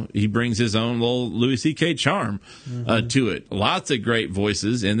he brings his own little Louis C.K. charm to it. Lots of great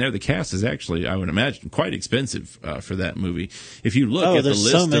voices in there. The cast is actually, I would imagine, quite expensive for that movie. If you look at the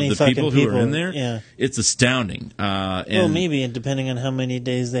list of the people who are in there, it's astounding. Maybe depending on how many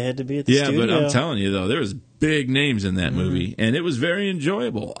days they had to be at the studio. Yeah, but I'm telling you, though, there was big names in that movie, and it was very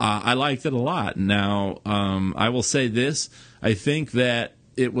enjoyable. I liked it a lot. Now, I will say this. I think that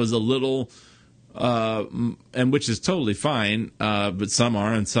it was a little, and which is totally fine, but some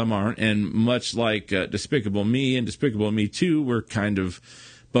are and some aren't. And much like Despicable Me and Despicable Me 2 were kind of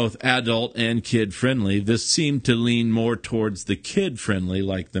both adult and kid-friendly, this seemed to lean more towards the kid-friendly,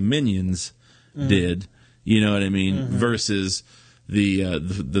 like the Minions did. You know what I mean? Versus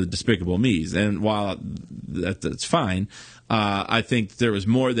the Despicable Me's. And while that's fine, I think there was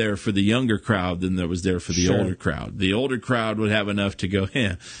more there for the younger crowd than there was there for the older crowd. The older crowd would have enough to go,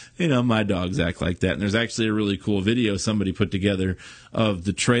 my dogs act like that. And there's actually a really cool video somebody put together of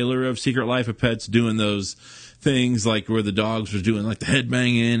the trailer of Secret Life of Pets doing those things like where the dogs were doing like the head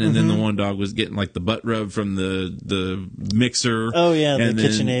banging, and then the one dog was getting like the butt rub from the mixer. Oh yeah, and the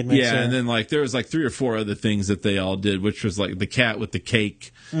KitchenAid mixer. Yeah, and then like there was like 3 or 4 other things that they all did, which was like the cat with the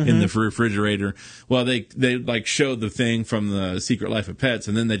cake in the refrigerator. Well, they like showed the thing from the Secret Life of Pets,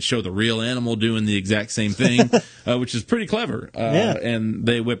 and then they'd show the real animal doing the exact same thing, which is pretty clever. And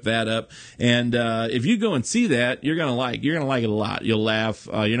they whip that up. And if you go and see that, you're gonna like it a lot. You'll laugh.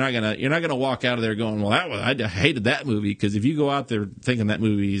 You're not gonna walk out of there going, well, I hated that movie, because if you go out there thinking that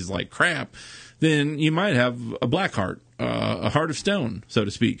movie is like crap, then you might have a black heart, a heart of stone, so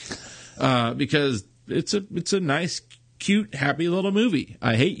to speak, because it's a nice, cute, happy little movie.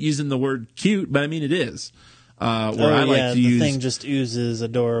 I hate using the word cute, but I mean it is. I like to use, the thing just oozes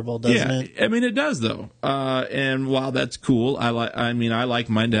adorable, doesn't it? I mean it does though. And while that's cool, I like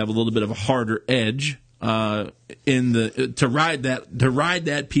mine to have a little bit of a harder edge to ride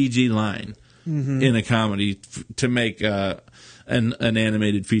that PG line in a comedy to make an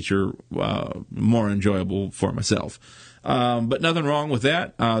animated feature more enjoyable for myself. But nothing wrong with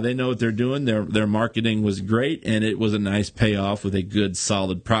that. They know what they're doing. Their marketing was great, and it was a nice payoff with a good,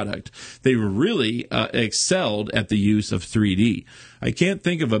 solid product. They really excelled at the use of 3D. I can't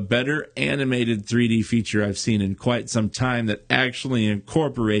think of a better animated 3D feature I've seen in quite some time that actually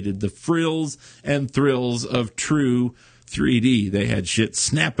incorporated the frills and thrills of true 3D. They had shit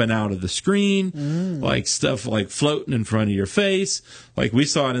snapping out of the screen, like stuff like floating in front of your face. Like we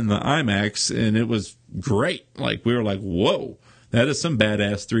saw it in the IMAX, and it was great. Like we were like, whoa, that is some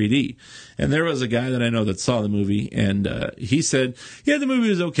badass 3D. And there was a guy that I know that saw the movie, and he said, yeah, the movie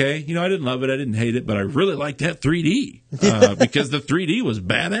was okay. You know, I didn't love it, I didn't hate it, but I really liked that 3D because the 3D was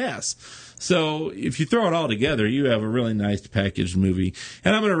badass. So if you throw it all together, you have a really nice packaged movie.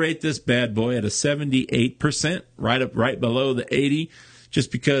 And I'm going to rate this bad boy at a 78%, right below the 80,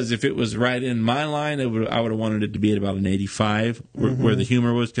 just because if it was right in my line, I would have wanted it to be at about an 85 where the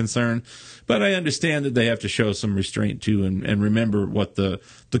humor was concerned. But I understand that they have to show some restraint too, and remember what the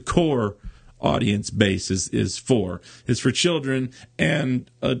core audience base is for. It's for children and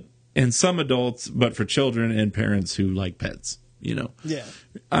some adults, but for children and parents who like pets. You know, yeah.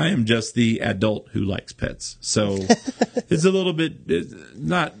 I am just the adult who likes pets, so it's a little bit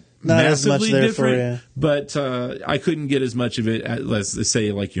not as much massively there different, for you. but I couldn't get as much of it as, let's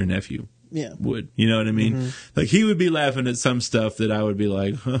say, like your nephew would. You know what I mean? Like he would be laughing at some stuff that I would be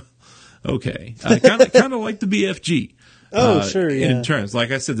like, huh, okay. I kind of like the BFG. Oh, sure, yeah. In terms,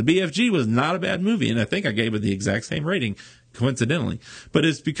 like I said, the BFG was not a bad movie, and I think I gave it the exact same rating, coincidentally. But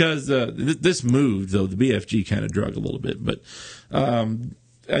it's because this moved, though the BFG kind of drug a little bit. But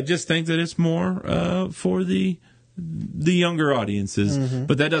I just think that it's more for the younger audiences.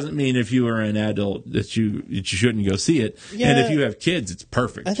 But that doesn't mean if you are an adult that you shouldn't go see it. Yeah. And if you have kids, it's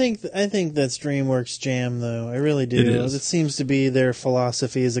perfect. I think that's DreamWorks' jam, though. I really do. It is. It seems to be their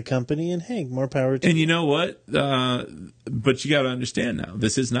philosophy as a company, and hey, more power to And you. you know what? But you got to understand now,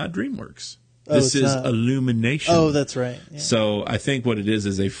 this is not DreamWorks. This is not. Illumination. Oh, that's right. Yeah. So I think what it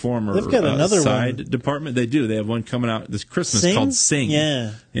is a former They've got another side one. department. They do. They have one coming out this Christmas Sing? called Sing.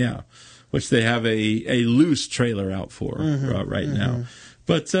 Yeah. Yeah. Which they have a loose trailer out for right now.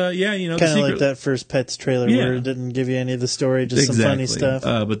 But, yeah, you know, Kind of like that first Pets trailer where it didn't give you any of the story, just some funny stuff.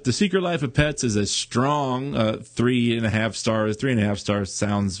 But The Secret Life of Pets is a strong 3.5 stars. 3.5 stars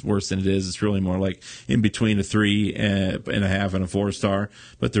sounds worse than it is. It's really more like in between a 3.5 and a 4 star.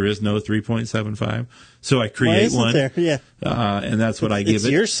 But there is no 3.75. So I create one. There? Yeah. And that's what I give it. It's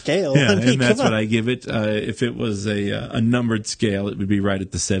your scale. Yeah, I mean, and that's come on. what I give it. If it was a numbered scale, it would be right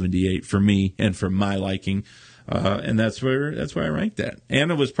at the 78 for me and for my liking. And that's where I ranked that.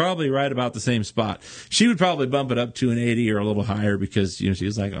 Anna was probably right about the same spot. She would probably bump it up to an 80 or a little higher because, you know, she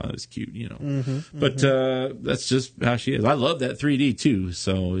was like, oh, it's cute, you know. But that's just how she is. I love that 3D too.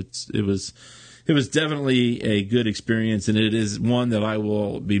 So it was definitely a good experience, and it is one that I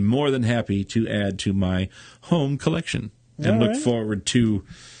will be more than happy to add to my home collection and look forward to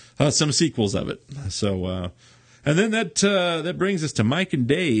some sequels of it. So, and then that brings us to Mike and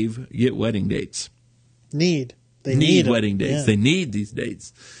Dave get wedding dates. They need wedding dates. Yeah. They need these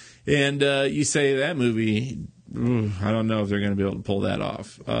dates. And you say that movie, I don't know if they're going to be able to pull that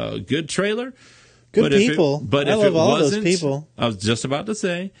off. Good trailer. Good people. I love all those people. I was just about to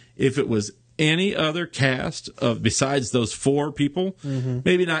say, if it was any other cast besides those 4 people,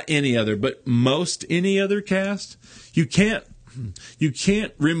 maybe not any other, but most any other cast, you can't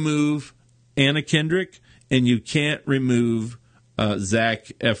remove Anna Kendrick and you can't remove Zac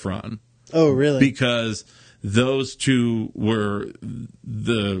Efron. Oh, really? Because those two were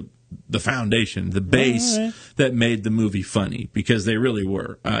the the foundation, the base that made the movie funny, because they really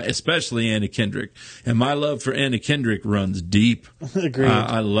were, especially Anna Kendrick. And my love for Anna Kendrick runs deep. Agreed.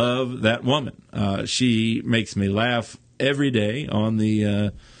 I love that woman. She makes me laugh every day on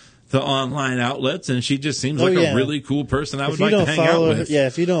the online outlets, and she just seems like a really cool person I would like to hang out with.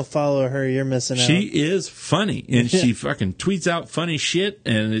 If you don't follow her, you're missing out. She is funny, and she fucking tweets out funny shit,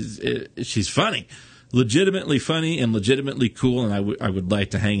 and she's funny. Legitimately funny and legitimately cool, and I would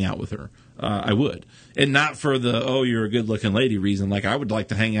like to hang out with her. I would. And not for the, you're a good-looking lady reason. Like, I would like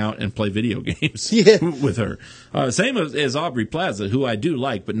to hang out and play video games with her. Same as Aubrey Plaza, who I do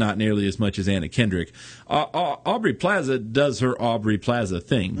like, but not nearly as much as Anna Kendrick. Aubrey Plaza does her Aubrey Plaza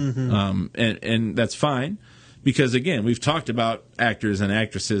thing, and that's fine. Because, again, we've talked about actors and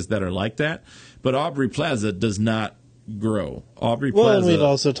actresses that are like that, but Aubrey Plaza does not grow. Aubrey Plaza. Well, we've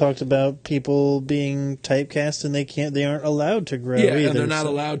also talked about people being typecast and they aren't allowed to grow either. And they're not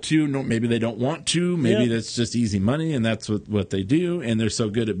allowed to. No, maybe they don't want to. Maybe that's just easy money, and that's what they do. And they're so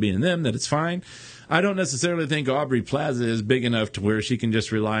good at being them that it's fine. I don't necessarily think Aubrey Plaza is big enough to where she can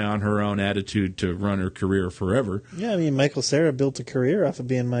just rely on her own attitude to run her career forever. Yeah, I mean, Michael Cera built a career off of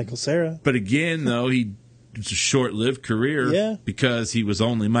being Michael Cera. But again, though, it's a short-lived career because he was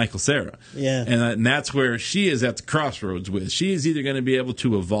only Michael Cera. Yeah. And that's where she is at the crossroads with. She is either going to be able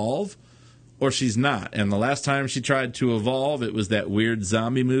to evolve or she's not. And the last time she tried to evolve, it was that weird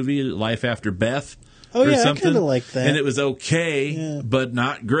zombie movie, Life After Beth. Oh, yeah, something. I kind of like that. And it was okay, but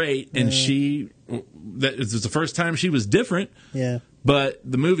not great. And that was the first time she was different. Yeah. But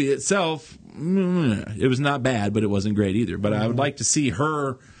the movie itself, it was not bad, but it wasn't great either. But I would like to see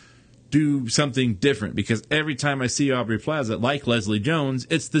her do something different, because every time I see Aubrey Plaza, like Leslie Jones,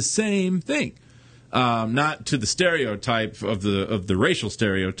 it's the same thing. Not to the stereotype of the racial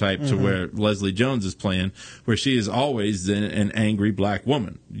stereotype to where Leslie Jones is playing, where she is always an angry black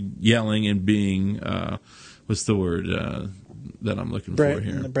woman, yelling and being, what's the word that I'm looking for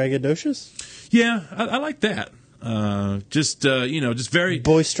here? Braggadocious? Yeah, I like that. Just very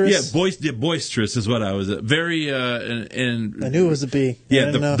boisterous. Yeah, boisterous is what I was. Very, and I knew it was a B.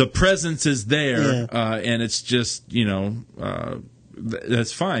 Yeah, the presence is there, and it's just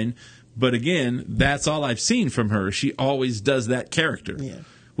that's fine. But again, that's all I've seen from her. She always does that character,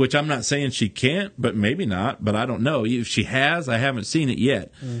 which I'm not saying she can't, but maybe not. But I don't know if she has. I haven't seen it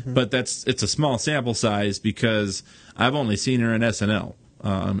yet, but it's a small sample size because I've only seen her in SNL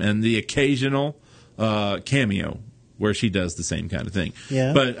and the occasional cameo where she does the same kind of thing.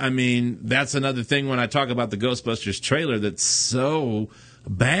 Yeah. But I mean, that's another thing when I talk about the Ghostbusters trailer that's so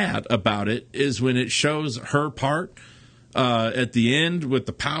bad about it is when it shows her part at the end with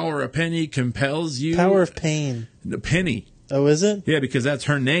the power of Penny compels you. Power of Pain. Penny. Oh, is it? Yeah, because that's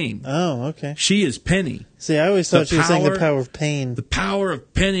her name. Oh, okay. She is Penny. See, I always thought she was saying the power of pain. The power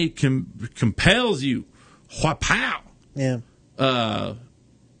of Penny compels you. Wha-pow. Yeah. And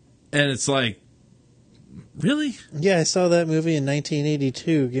it's like, really? Yeah, I saw that movie in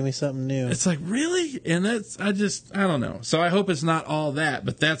 1982. Give me something new. It's like, really? And I don't know. So I hope it's not all that,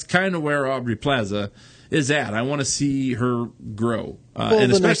 but that's kind of where Aubrey Plaza is at. I want to see her grow.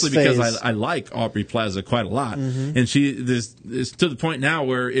 And especially because I like Aubrey Plaza quite a lot. And she is to the point now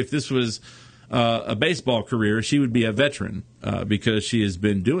where if this was a baseball career, she would be a veteran because she has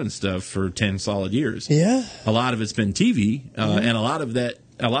been doing stuff for 10 solid years. Yeah. A lot of it's been TV, and a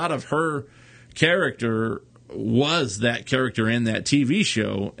lot of her character was that character in that TV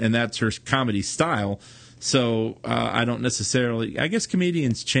show, and that's her comedy style. So I don't necessarily. I guess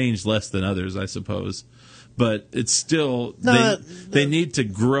comedians change less than others, I suppose, but it's still they need to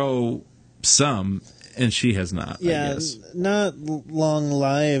grow some, and she has not. Yeah, I guess. Not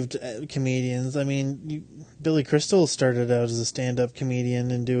long-lived comedians. I mean, Billy Crystal started out as a stand-up comedian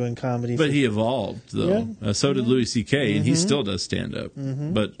and doing comedy. But he evolved, though. Yeah. So did Louis C.K., and he still does stand-up.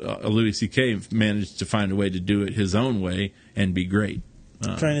 But Louis C.K. managed to find a way to do it his own way and be great.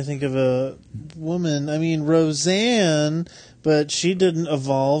 Trying to think of a woman. I mean, Roseanne, but she didn't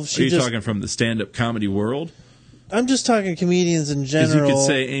evolve. Are you talking from the stand-up comedy world? I'm just talking comedians in general. You could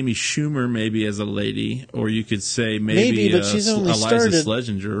say Amy Schumer maybe as a lady, or you could say maybe but she's only Eliza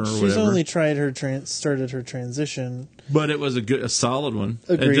Schlesinger or she's whatever. She's only tried started her transition. But it was a solid one.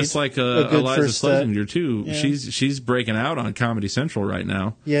 Agreed. And just like Eliza Schlesinger, too. Yeah. She's breaking out on Comedy Central right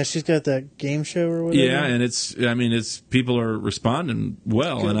now. Yeah, she's got that game show or whatever. Yeah, and it's people are responding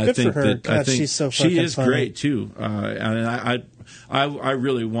well. Good, and I think for her. God, she's so fucking she is funny. Great, too. And I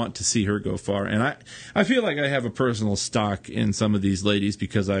really want to see her go far. And I feel like I have a personal stock in some of these ladies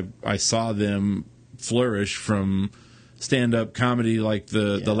because I saw them flourish from stand-up comedy like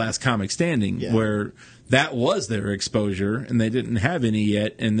the Last Comic Standing, where that was their exposure, and they didn't have any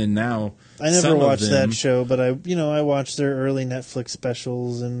yet. And then now, I never watched that show, but I watched their early Netflix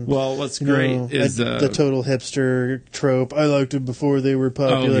specials. And what's great is the total hipster trope. I liked it before they were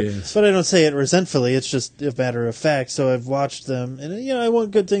popular, but I don't say it resentfully. It's just a matter of fact. So I've watched them, and I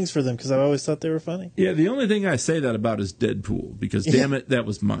want good things for them because I always thought they were funny. Yeah, the only thing I say that about is Deadpool, because damn it, that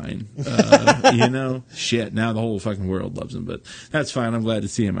was mine. Shit. Now the whole fucking world loves him, but that's fine. I'm glad to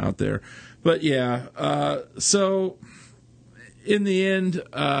see him out there. But yeah, so in the end,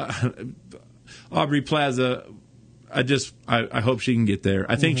 Aubrey Plaza, I hope she can get there.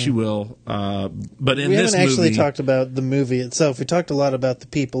 I think she will. But in we this haven't actually movie, talked about the movie itself. We talked a lot about the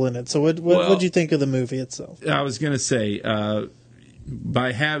people in it. So what did you think of the movie itself? I was going to say,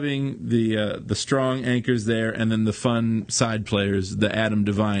 by having the strong anchors there and then the fun side players, the Adam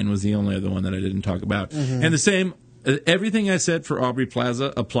Devine was the only other one that I didn't talk about. And the same. Everything I said for Aubrey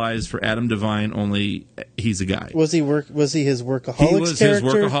Plaza applies for Adam Devine, only he's a guy. Was he his workaholics character? He was his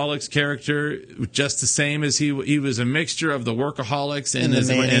workaholics character, just the same as he was a mixture of the workaholics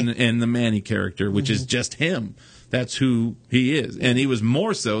and the Manny character, which is just him. That's who he is. And he was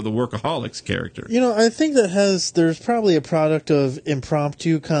more so the workaholics character. I think there's probably a product of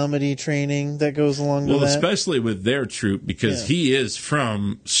impromptu comedy training that goes along with that. Well, especially with their troupe, because he is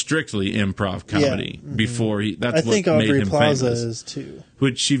from strictly improv comedy before that's what made him famous. I think Aubrey Plaza is too.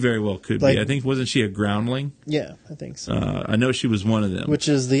 Which she very well could be. I think, wasn't she a groundling? Yeah, I think so. I know she was one of them. Which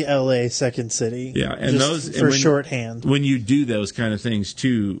is the LA Second City. Yeah, and those for shorthand. When you do those kind of things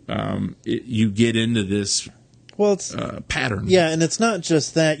too, you get into this pattern. Yeah, and it's not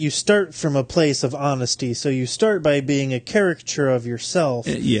just that. You start from a place of honesty. So you start by being a caricature of yourself.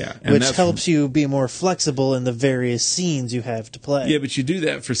 Which helps you be more flexible in the various scenes you have to play. Yeah, but you do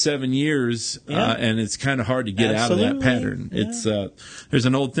that for 7 years, and it's kind of hard to get out of that pattern. Yeah. It's there's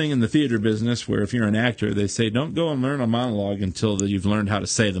an old thing in the theater business where if you're an actor, they say don't go and learn a monologue until you've learned how to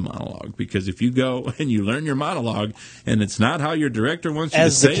say the monologue. Because if you go and you learn your monologue and it's not how your director wants you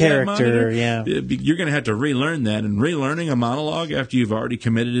to say that monologue, you're going to have to relearn that. And relearning a monologue after you've already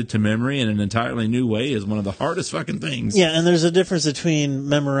committed it to memory in an entirely new way is one of the hardest fucking things. Yeah, and there's a difference between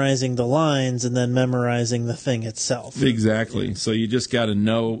memorizing the lines and then memorizing the thing itself. Exactly. So you just got to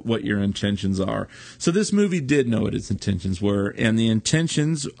know what your intentions are. So this movie did know what its intentions were, and the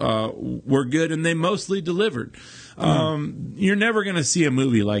intentions were good, and they mostly delivered. You're never going to see a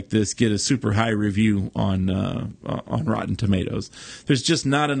movie like this get a super high review on Rotten Tomatoes. There's just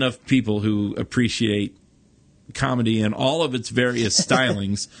not enough people who appreciate comedy and all of its various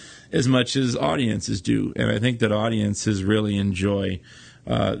stylings as much as audiences do. And I think that audiences really enjoy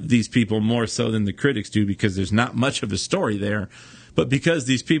these people more so than the critics do, because there's not much of a story there. But because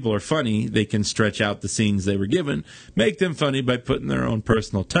these people are funny, they can stretch out the scenes they were given, make them funny by putting their own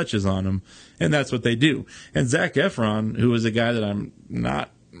personal touches on them. And that's what they do. And Zac Efron, who is a guy that I'm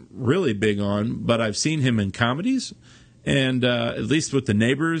not really big on, but I've seen him in comedies, and at least with the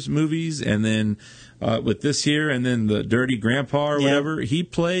Neighbors movies, and then with this here, and then the Dirty Grandpa or whatever, he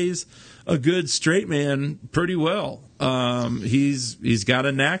plays a good straight man pretty well. He's got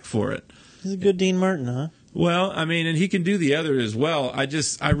a knack for it. He's a good Dean Martin, huh? Well, I mean, and he can do the other as well.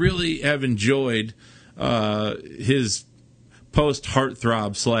 I really have enjoyed his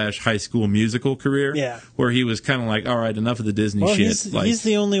post-Heartthrob / High School Musical career, where he was kind of like, all right, enough of the Disney shit. He's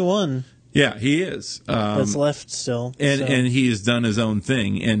the only one. Yeah, he is. That's left still. And he has done his own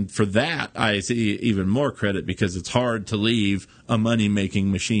thing. And for that, I see even more credit, because it's hard to leave a money-making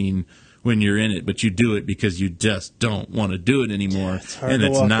machine when you're in it, but you do it because you just don't want to do it anymore. It's hard to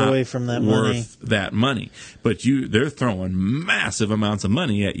walk away from that worth that money. But they're throwing massive amounts of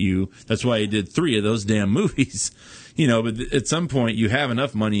money at you. That's why he did 3 of those damn movies. But at some point you have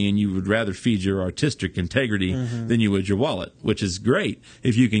enough money and you would rather feed your artistic integrity than you would your wallet, which is great.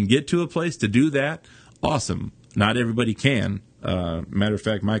 If you can get to a place to do that, awesome. Not everybody can. Matter of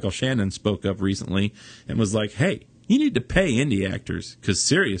fact, Michael Shannon spoke up recently and was like, hey, you need to pay indie actors, because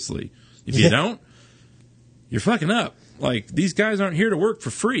seriously, if you don't, you're fucking up. Like, these guys aren't here to work for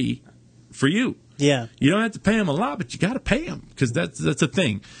free for you. Yeah. You don't have to pay them a lot, but you got to pay them, because that's a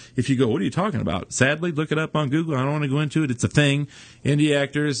thing. If you go, what are you talking about? Sadly, look it up on Google. I don't want to go into it. It's a thing. Indie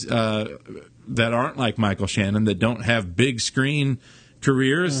actors that aren't like Michael Shannon, that don't have big screen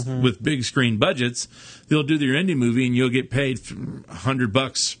careers with big screen budgets, they'll do their indie movie and you'll get paid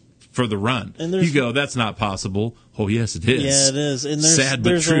 $100 for the run. And you go, that's not possible. Oh, yes, it is. Yeah, it is. And sad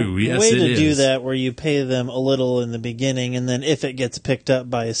but true. Yes, it is. There's a way to do that where you pay them a little in the beginning, and then if it gets picked up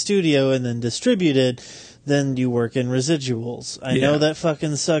by a studio and then distributed, then you work in residuals. I know that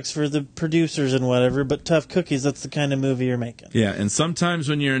fucking sucks for the producers and whatever, but tough cookies, that's the kind of movie you're making. Yeah, and sometimes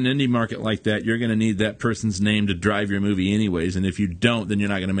when you're in an indie market like that, you're going to need that person's name to drive your movie anyways, and if you don't, then you're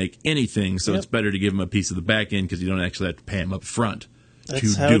not going to make anything, so it's better to give them a piece of the back end because you don't actually have to pay them up front.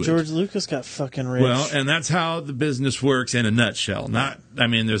 That's how George Lucas got fucking rich. Well, and that's how the business works in a nutshell.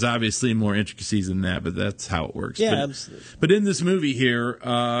 There's obviously more intricacies than that, but that's how it works. Yeah, absolutely. But in this movie here,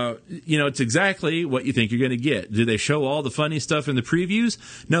 it's exactly what you think you're going to get. Do they show all the funny stuff in the previews?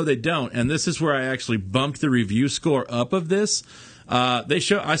 No, they don't. And this is where I actually bumped the review score up of this.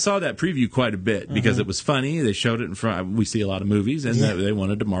 I saw that preview quite a bit because it was funny. They showed it in front. We see a lot of movies, and they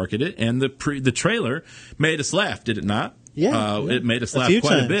wanted to market it. And the trailer made us laugh, did it not? Yeah, it made us laugh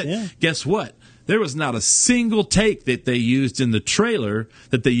quite a bit. Yeah. Guess what? There was not a single take that they used in the trailer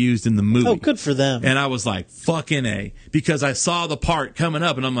that they used in the movie. Oh, good for them. And I was like, fucking A. Because I saw the part coming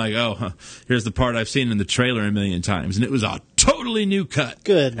up, and I'm like, here's the part I've seen in the trailer a million times. And it was a totally new cut.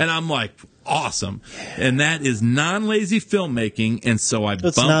 Good. And I'm like, awesome. And that is non-lazy filmmaking, and so I bumped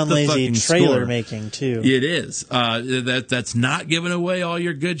the fucking non-lazy trailer score. Making too. It is. That's not giving away all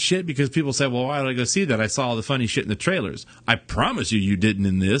your good shit because people say, well, why did I go see that? I saw all the funny shit in the trailers. I promise you didn't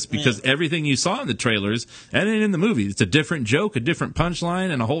in this because everything you saw in the trailers and in the movie, it's a different joke, a different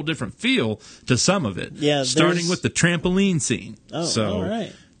punchline, and a whole different feel to some of it. Yeah, starting with the trampoline scene. Oh, so all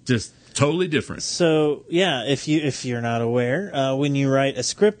right. Just totally different. So, yeah, if you're not aware, when you write a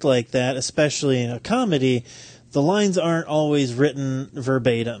script like that, especially in a comedy, the lines aren't always written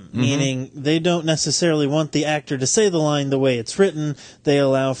verbatim, meaning they don't necessarily want the actor to say the line the way it's written. They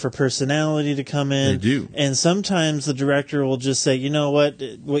allow for personality to come in. They do. And sometimes the director will just say, you know what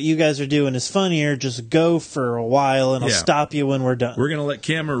you guys are doing is funnier, just go for a while and I'll stop you when we're done. We're going to let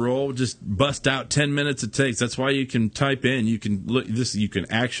camera roll, just bust out 10 minutes it takes. That's why you can type in, you can look this, you can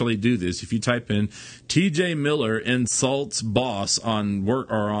actually do this. If you type in TJ Miller insults boss on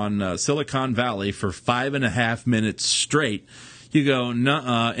work or on Silicon Valley for 5.5 minutes straight, you go,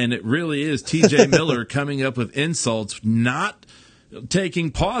 nuh-uh, and it really is TJ Miller coming up with insults, not taking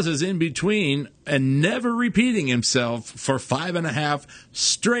pauses in between and never repeating himself for 5.5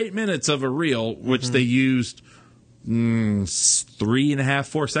 straight minutes of a reel, which they used 3.5,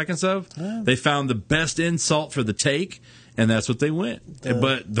 4 seconds of. They found the best insult for the take, and that's what they went.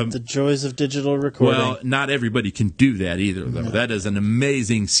 But the joys of digital recording. Well, not everybody can do that either, though. That is an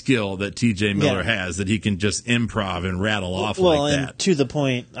amazing skill that TJ Miller has, that he can just improv and rattle off like that. And to the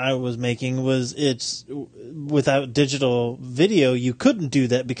point I was making was it's without digital video, you couldn't do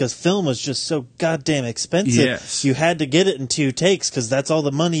that because film was just so goddamn expensive. Yes. You had to get it in 2 takes because that's all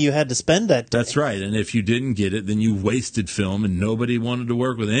the money you had to spend that day. That's right. And if you didn't get it, then you wasted film, and nobody wanted to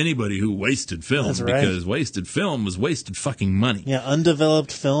work with anybody who wasted film. That's right. Because wasted film was wasted fucking money. Yeah,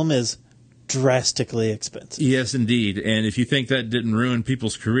 undeveloped film is drastically expensive. Yes, indeed. And if you think that didn't ruin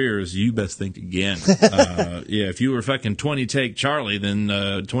people's careers, you best think again. If you were fucking 20 Take Charlie,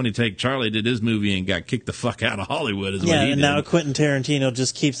 then 20 Take Charlie did his movie and got kicked the fuck out of Hollywood is what he did. Yeah, and now Quentin Tarantino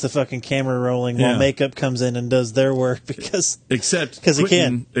just keeps the fucking camera rolling while makeup comes in and does their work because he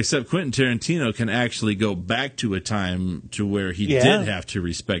can. Except Quentin Tarantino can actually go back to a time to where he did have to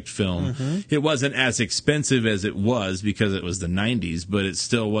respect film. It wasn't as expensive as it was because it was the 90s, but it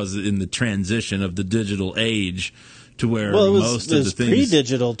still was in the transition of the digital age to where most of the things...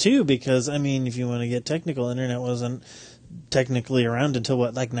 pre-digital too, because I mean, if you want to get technical, internet wasn't technically around until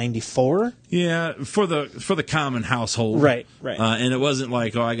what, like 94? Yeah, for the common household, right. And it wasn't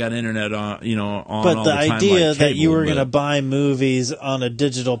like, I got internet on, on but all the time. But the idea like that cable, you were going to buy movies on a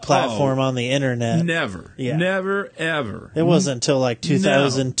digital platform on the internet, never, ever. It wasn't until like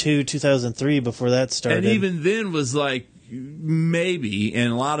 2002, 2003 before that started. And even then was like, maybe,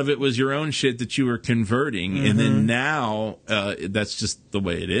 and a lot of it was your own shit that you were converting, and then now that's just the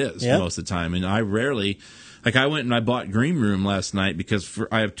way it is most of the time. And I rarely, like, I went and I bought Green Room last night because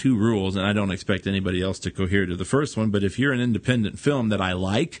I have 2 rules, and I don't expect anybody else to cohere to the first one, but if you're an independent film that I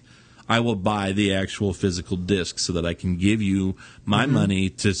like, I will buy the actual physical disc so that I can give you my money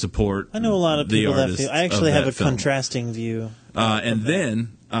to support. I know a lot of people that feel. I actually have a film. Contrasting view. And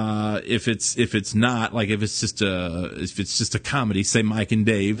then if it's not, like if it's just a comedy, say Mike and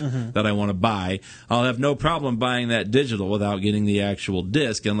Dave, that I want to buy, I'll have no problem buying that digital without getting the actual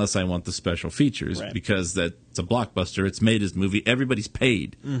disc, unless I want the special features, because that's a blockbuster. It's made as a movie. Everybody's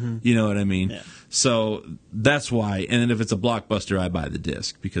paid. You know what I mean? Yeah. So that's why. And then if it's a blockbuster, I buy the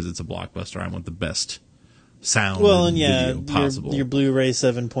disc because it's a blockbuster. I want the best sound and video possible. Your Blu-ray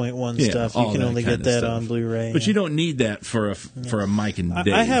 7.1 stuff, you can only get that on Blu-ray. But you don't need that for a Mike and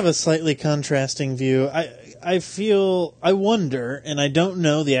Dave. I have a slightly contrasting view. I wonder, and I don't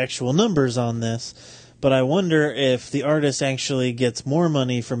know the actual numbers on this, but I wonder if the artist actually gets more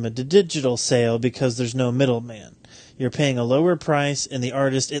money from a digital sale because there's no middleman. You're paying a lower price, and the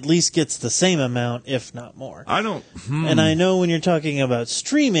artist at least gets the same amount, if not more. And I know when you're talking about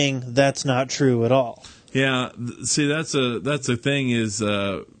streaming, that's not true at all. Yeah, see, that's a thing is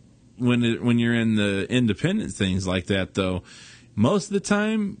when you're in the independent things like that, though, most of the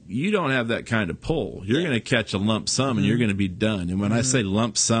time you don't have that kind of pull. You're going to catch a lump sum, and you're going to be done. And when I say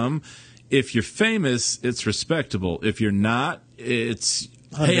lump sum, if you're famous, it's respectable. If you're not, it's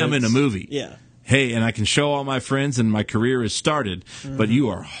Hundreds. Hey, I'm in a movie. Yeah. Hey, and I can show all my friends, and my career has started, but you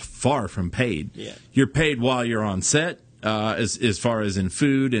are far from paid. Yeah. You're paid while you're on set, as far as in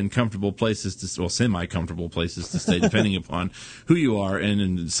food and comfortable places semi-comfortable places to stay, depending upon who you are, and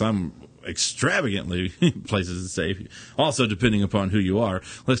in some extravagantly places to stay, also depending upon who you are.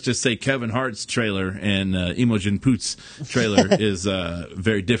 Let's just say Kevin Hart's trailer and Imogen Poots' trailer is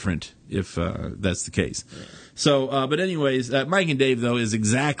very different, if that's the case. Yeah. So, but anyways, Mike and Dave, though, is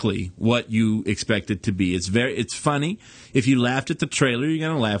exactly what you expect it to be. It's funny. If you laughed at the trailer, you're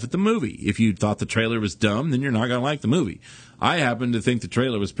going to laugh at the movie. If you thought the trailer was dumb, then you're not going to like the movie. I happen to think the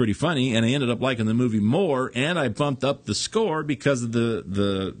trailer was pretty funny, and I ended up liking the movie more, and I bumped up the score because of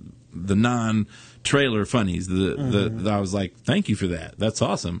the non-trailer funnies. I was like, thank you for that. That's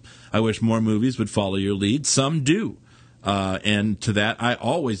awesome. I wish more movies would follow your lead. Some do. And to that, I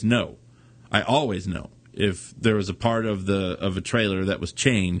always know if there was a part of a trailer that was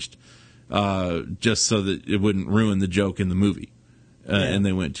changed, just so that it wouldn't ruin the joke in the movie. And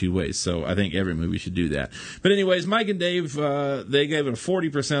they went two ways. So I think every movie should do that. But anyways, Mike and Dave, they gave it a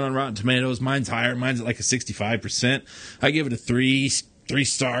 40% on Rotten Tomatoes. Mine's higher. Mine's at like a 65%. I give it a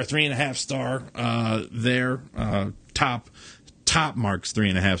 3.5 star there. Top marks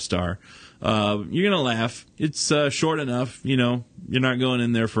 3.5 star. You're going to laugh. It's short enough, you're not going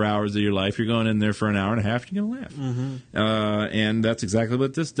in there for hours of your life. You're going in there for an hour and a half. You're going to laugh. Mm-hmm. And that's exactly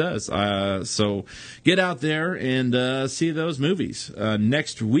what this does. So get out there and see those movies.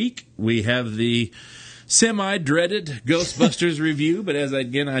 Next week, we have the semi-dreaded Ghostbusters review, but as I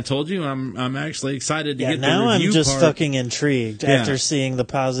told you, I'm actually excited to get the review now I'm just part. fucking intrigued after seeing the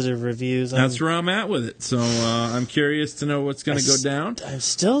positive reviews. That's where I'm at with it. So I'm curious to know what's going to go down. I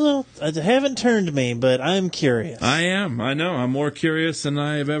still don't. It haven't turned me, but I'm curious. I am. I know. I'm more curious than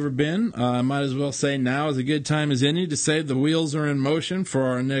I have ever been. I might as well say now is a good time as any to say the wheels are in motion for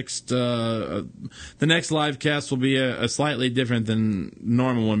our next. The next live cast will be a slightly different than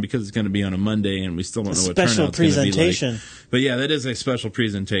normal one because it's going to be on a Monday, and we still don't know what special presentation. Like. But yeah, that is a special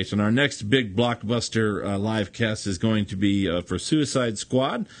presentation. Our next big blockbuster live cast is going to be for Suicide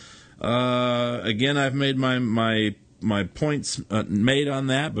Squad. Again, I've made my points made on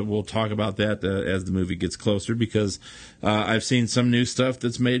that, but we'll talk about that as the movie gets closer because I've seen some new stuff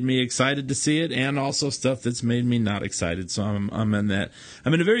that's made me excited to see it, and also stuff that's made me not excited. So I'm in that.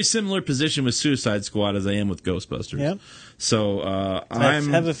 I'm in a very similar position with Suicide Squad as I am with Ghostbusters. Yep. So I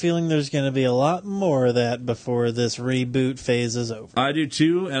have a feeling there's going to be a lot more of that before this reboot phase is over. I do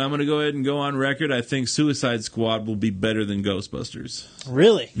too, and I'm going to go ahead and go on record. I think Suicide Squad will be better than Ghostbusters.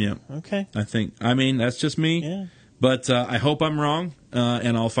 Really? Yeah. Okay. That's just me. Yeah. But I hope I'm wrong,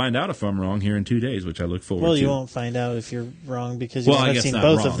 and I'll find out if I'm wrong here in 2 days, which I look forward to. Well, you won't find out if you're wrong because you haven't seen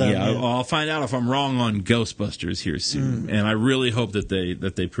both of them. Yeah, I'll find out if I'm wrong on Ghostbusters here soon, and I really hope that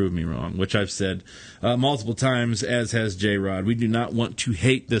they prove me wrong, which I've said multiple times, as has J-Rod. We do not want to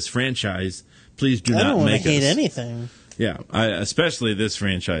hate this franchise. Please do not make us. I don't want to hate anything. Yeah, especially this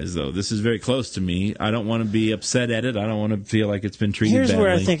franchise, though. This is very close to me. I don't want to be upset at it. I don't want to feel like it's been treated badly. Here's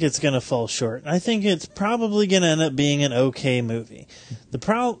where I think it's going to fall short. I think it's probably going to end up being an okay movie.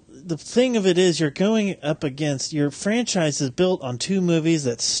 The thing of it is you're going up against... Your franchise is built on two movies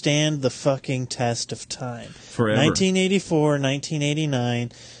that stand the fucking test of time. Forever. 1984,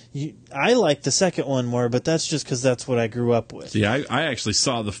 1989... I like the second one more, but that's just because that's what I grew up with. See, I actually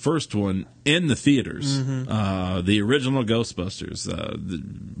saw the first one in the theaters. Mm-hmm. The original Ghostbusters, the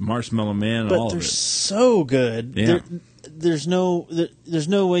Marshmallow Man, and all of it. But they're so good. Yeah. There's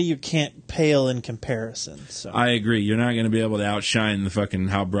no way you can't pale in comparison. So I agree. You're not going to be able to outshine the fucking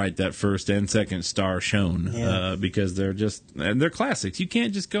how bright that first and second star shone because they're classics. You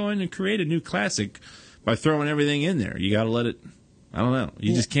can't just go in and create a new classic by throwing everything in there. You got to let it... I don't know.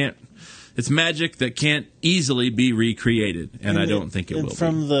 You just can't. It's magic that can't easily be recreated, and I don't think it will.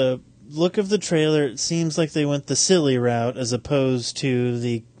 From the look of the trailer, it seems like they went the silly route as opposed to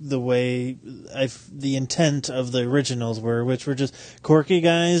the way the intent of the originals were, which were just quirky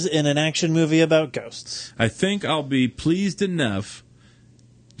guys in an action movie about ghosts. I think I'll be pleased enough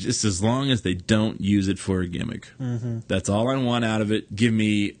just as long as they don't use it for a gimmick. Mm-hmm. That's all I want out of it. Give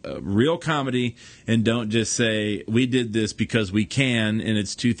me a real comedy and don't just say, we did this because we can and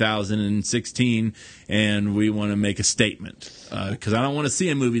it's 2016 and we want to make a statement. Because I don't want to see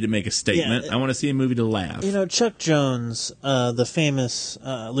a movie to make a statement. I want to see a movie to laugh. You know, Chuck Jones, the famous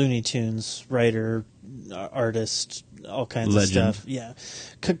Looney Tunes writer, artist, all kinds of stuff. Yeah.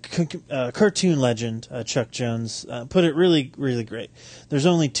 Cartoon legend, Chuck Jones, put it really, really great. There's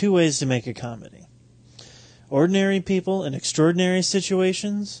only two ways to make a comedy. Ordinary people in extraordinary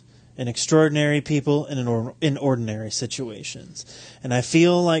situations, and extraordinary people in ordinary situations. And I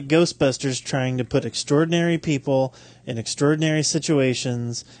feel like Ghostbusters trying to put extraordinary people in extraordinary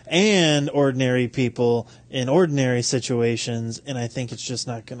situations and ordinary people in ordinary situations, and I think it's just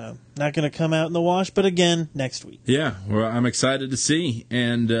not gonna come out in the wash. But again, next week. Yeah, well, I'm excited to see.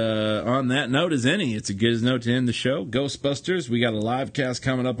 And on that note, as any, it's a good note to end the show. Ghostbusters. We got a live cast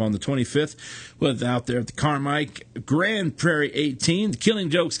coming up on the 25th. With out there at the Carmike Grand Prairie 18. The Killing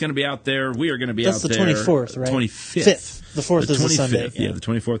Joke's going to be out there. We are going to be out there. That's the 24th, right? 25th. The 4th is a Sunday. Yeah, the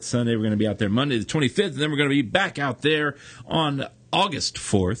 24th Sunday. We're going to be out there Monday the 25th, and then we're going to be back out there on August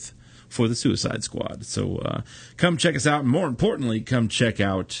 4th for the Suicide Squad. So come check us out, and more importantly, come check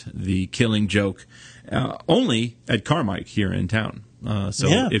out the Killing Joke only at Carmike here in town.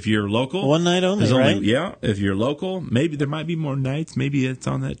 If you're local, one night only, right? Yeah, if you're local, maybe there might be more nights. Maybe it's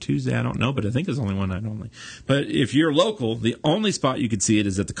on that Tuesday. I don't know, but I think it's only one night only. But if you're local, the only spot you could see it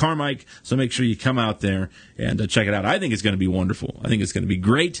is at the Carmike. So make sure you come out there and check it out. I think it's going to be wonderful. I think it's going to be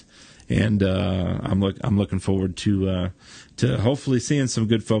great, and I'm looking forward to hopefully seeing some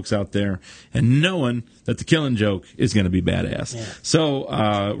good folks out there and knowing that the Killing Joke is going to be badass. Yeah.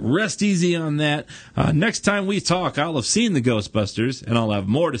 So rest easy on that. Next time we talk, I'll have seen the Ghostbusters, and I'll have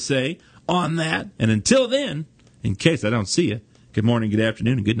more to say on that. And until then, in case I don't see you, good morning, good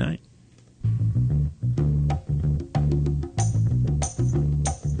afternoon, and good night.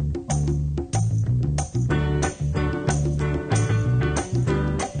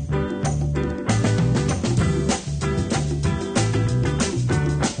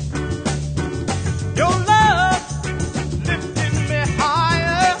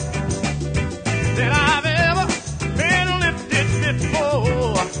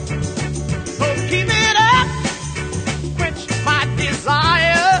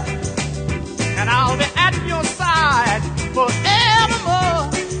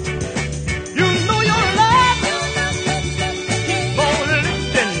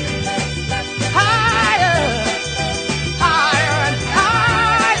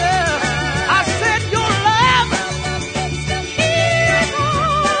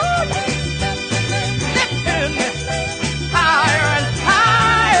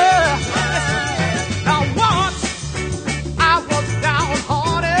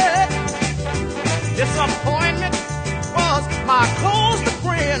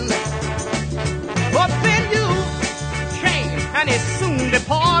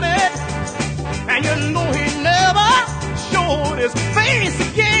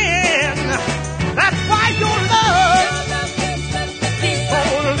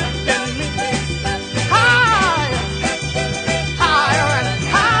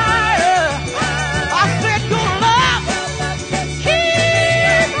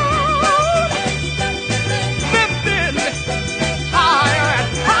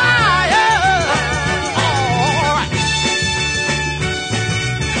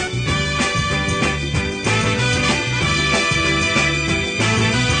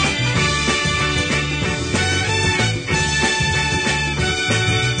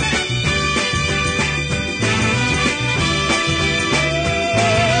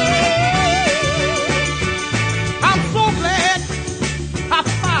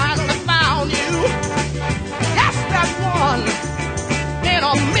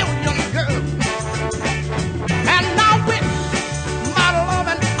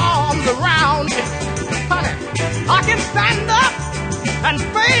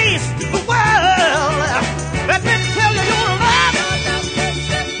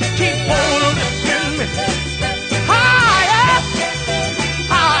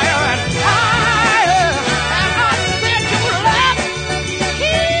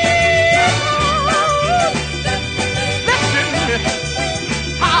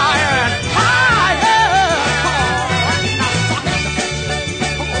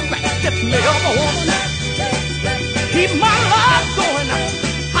 Keep my love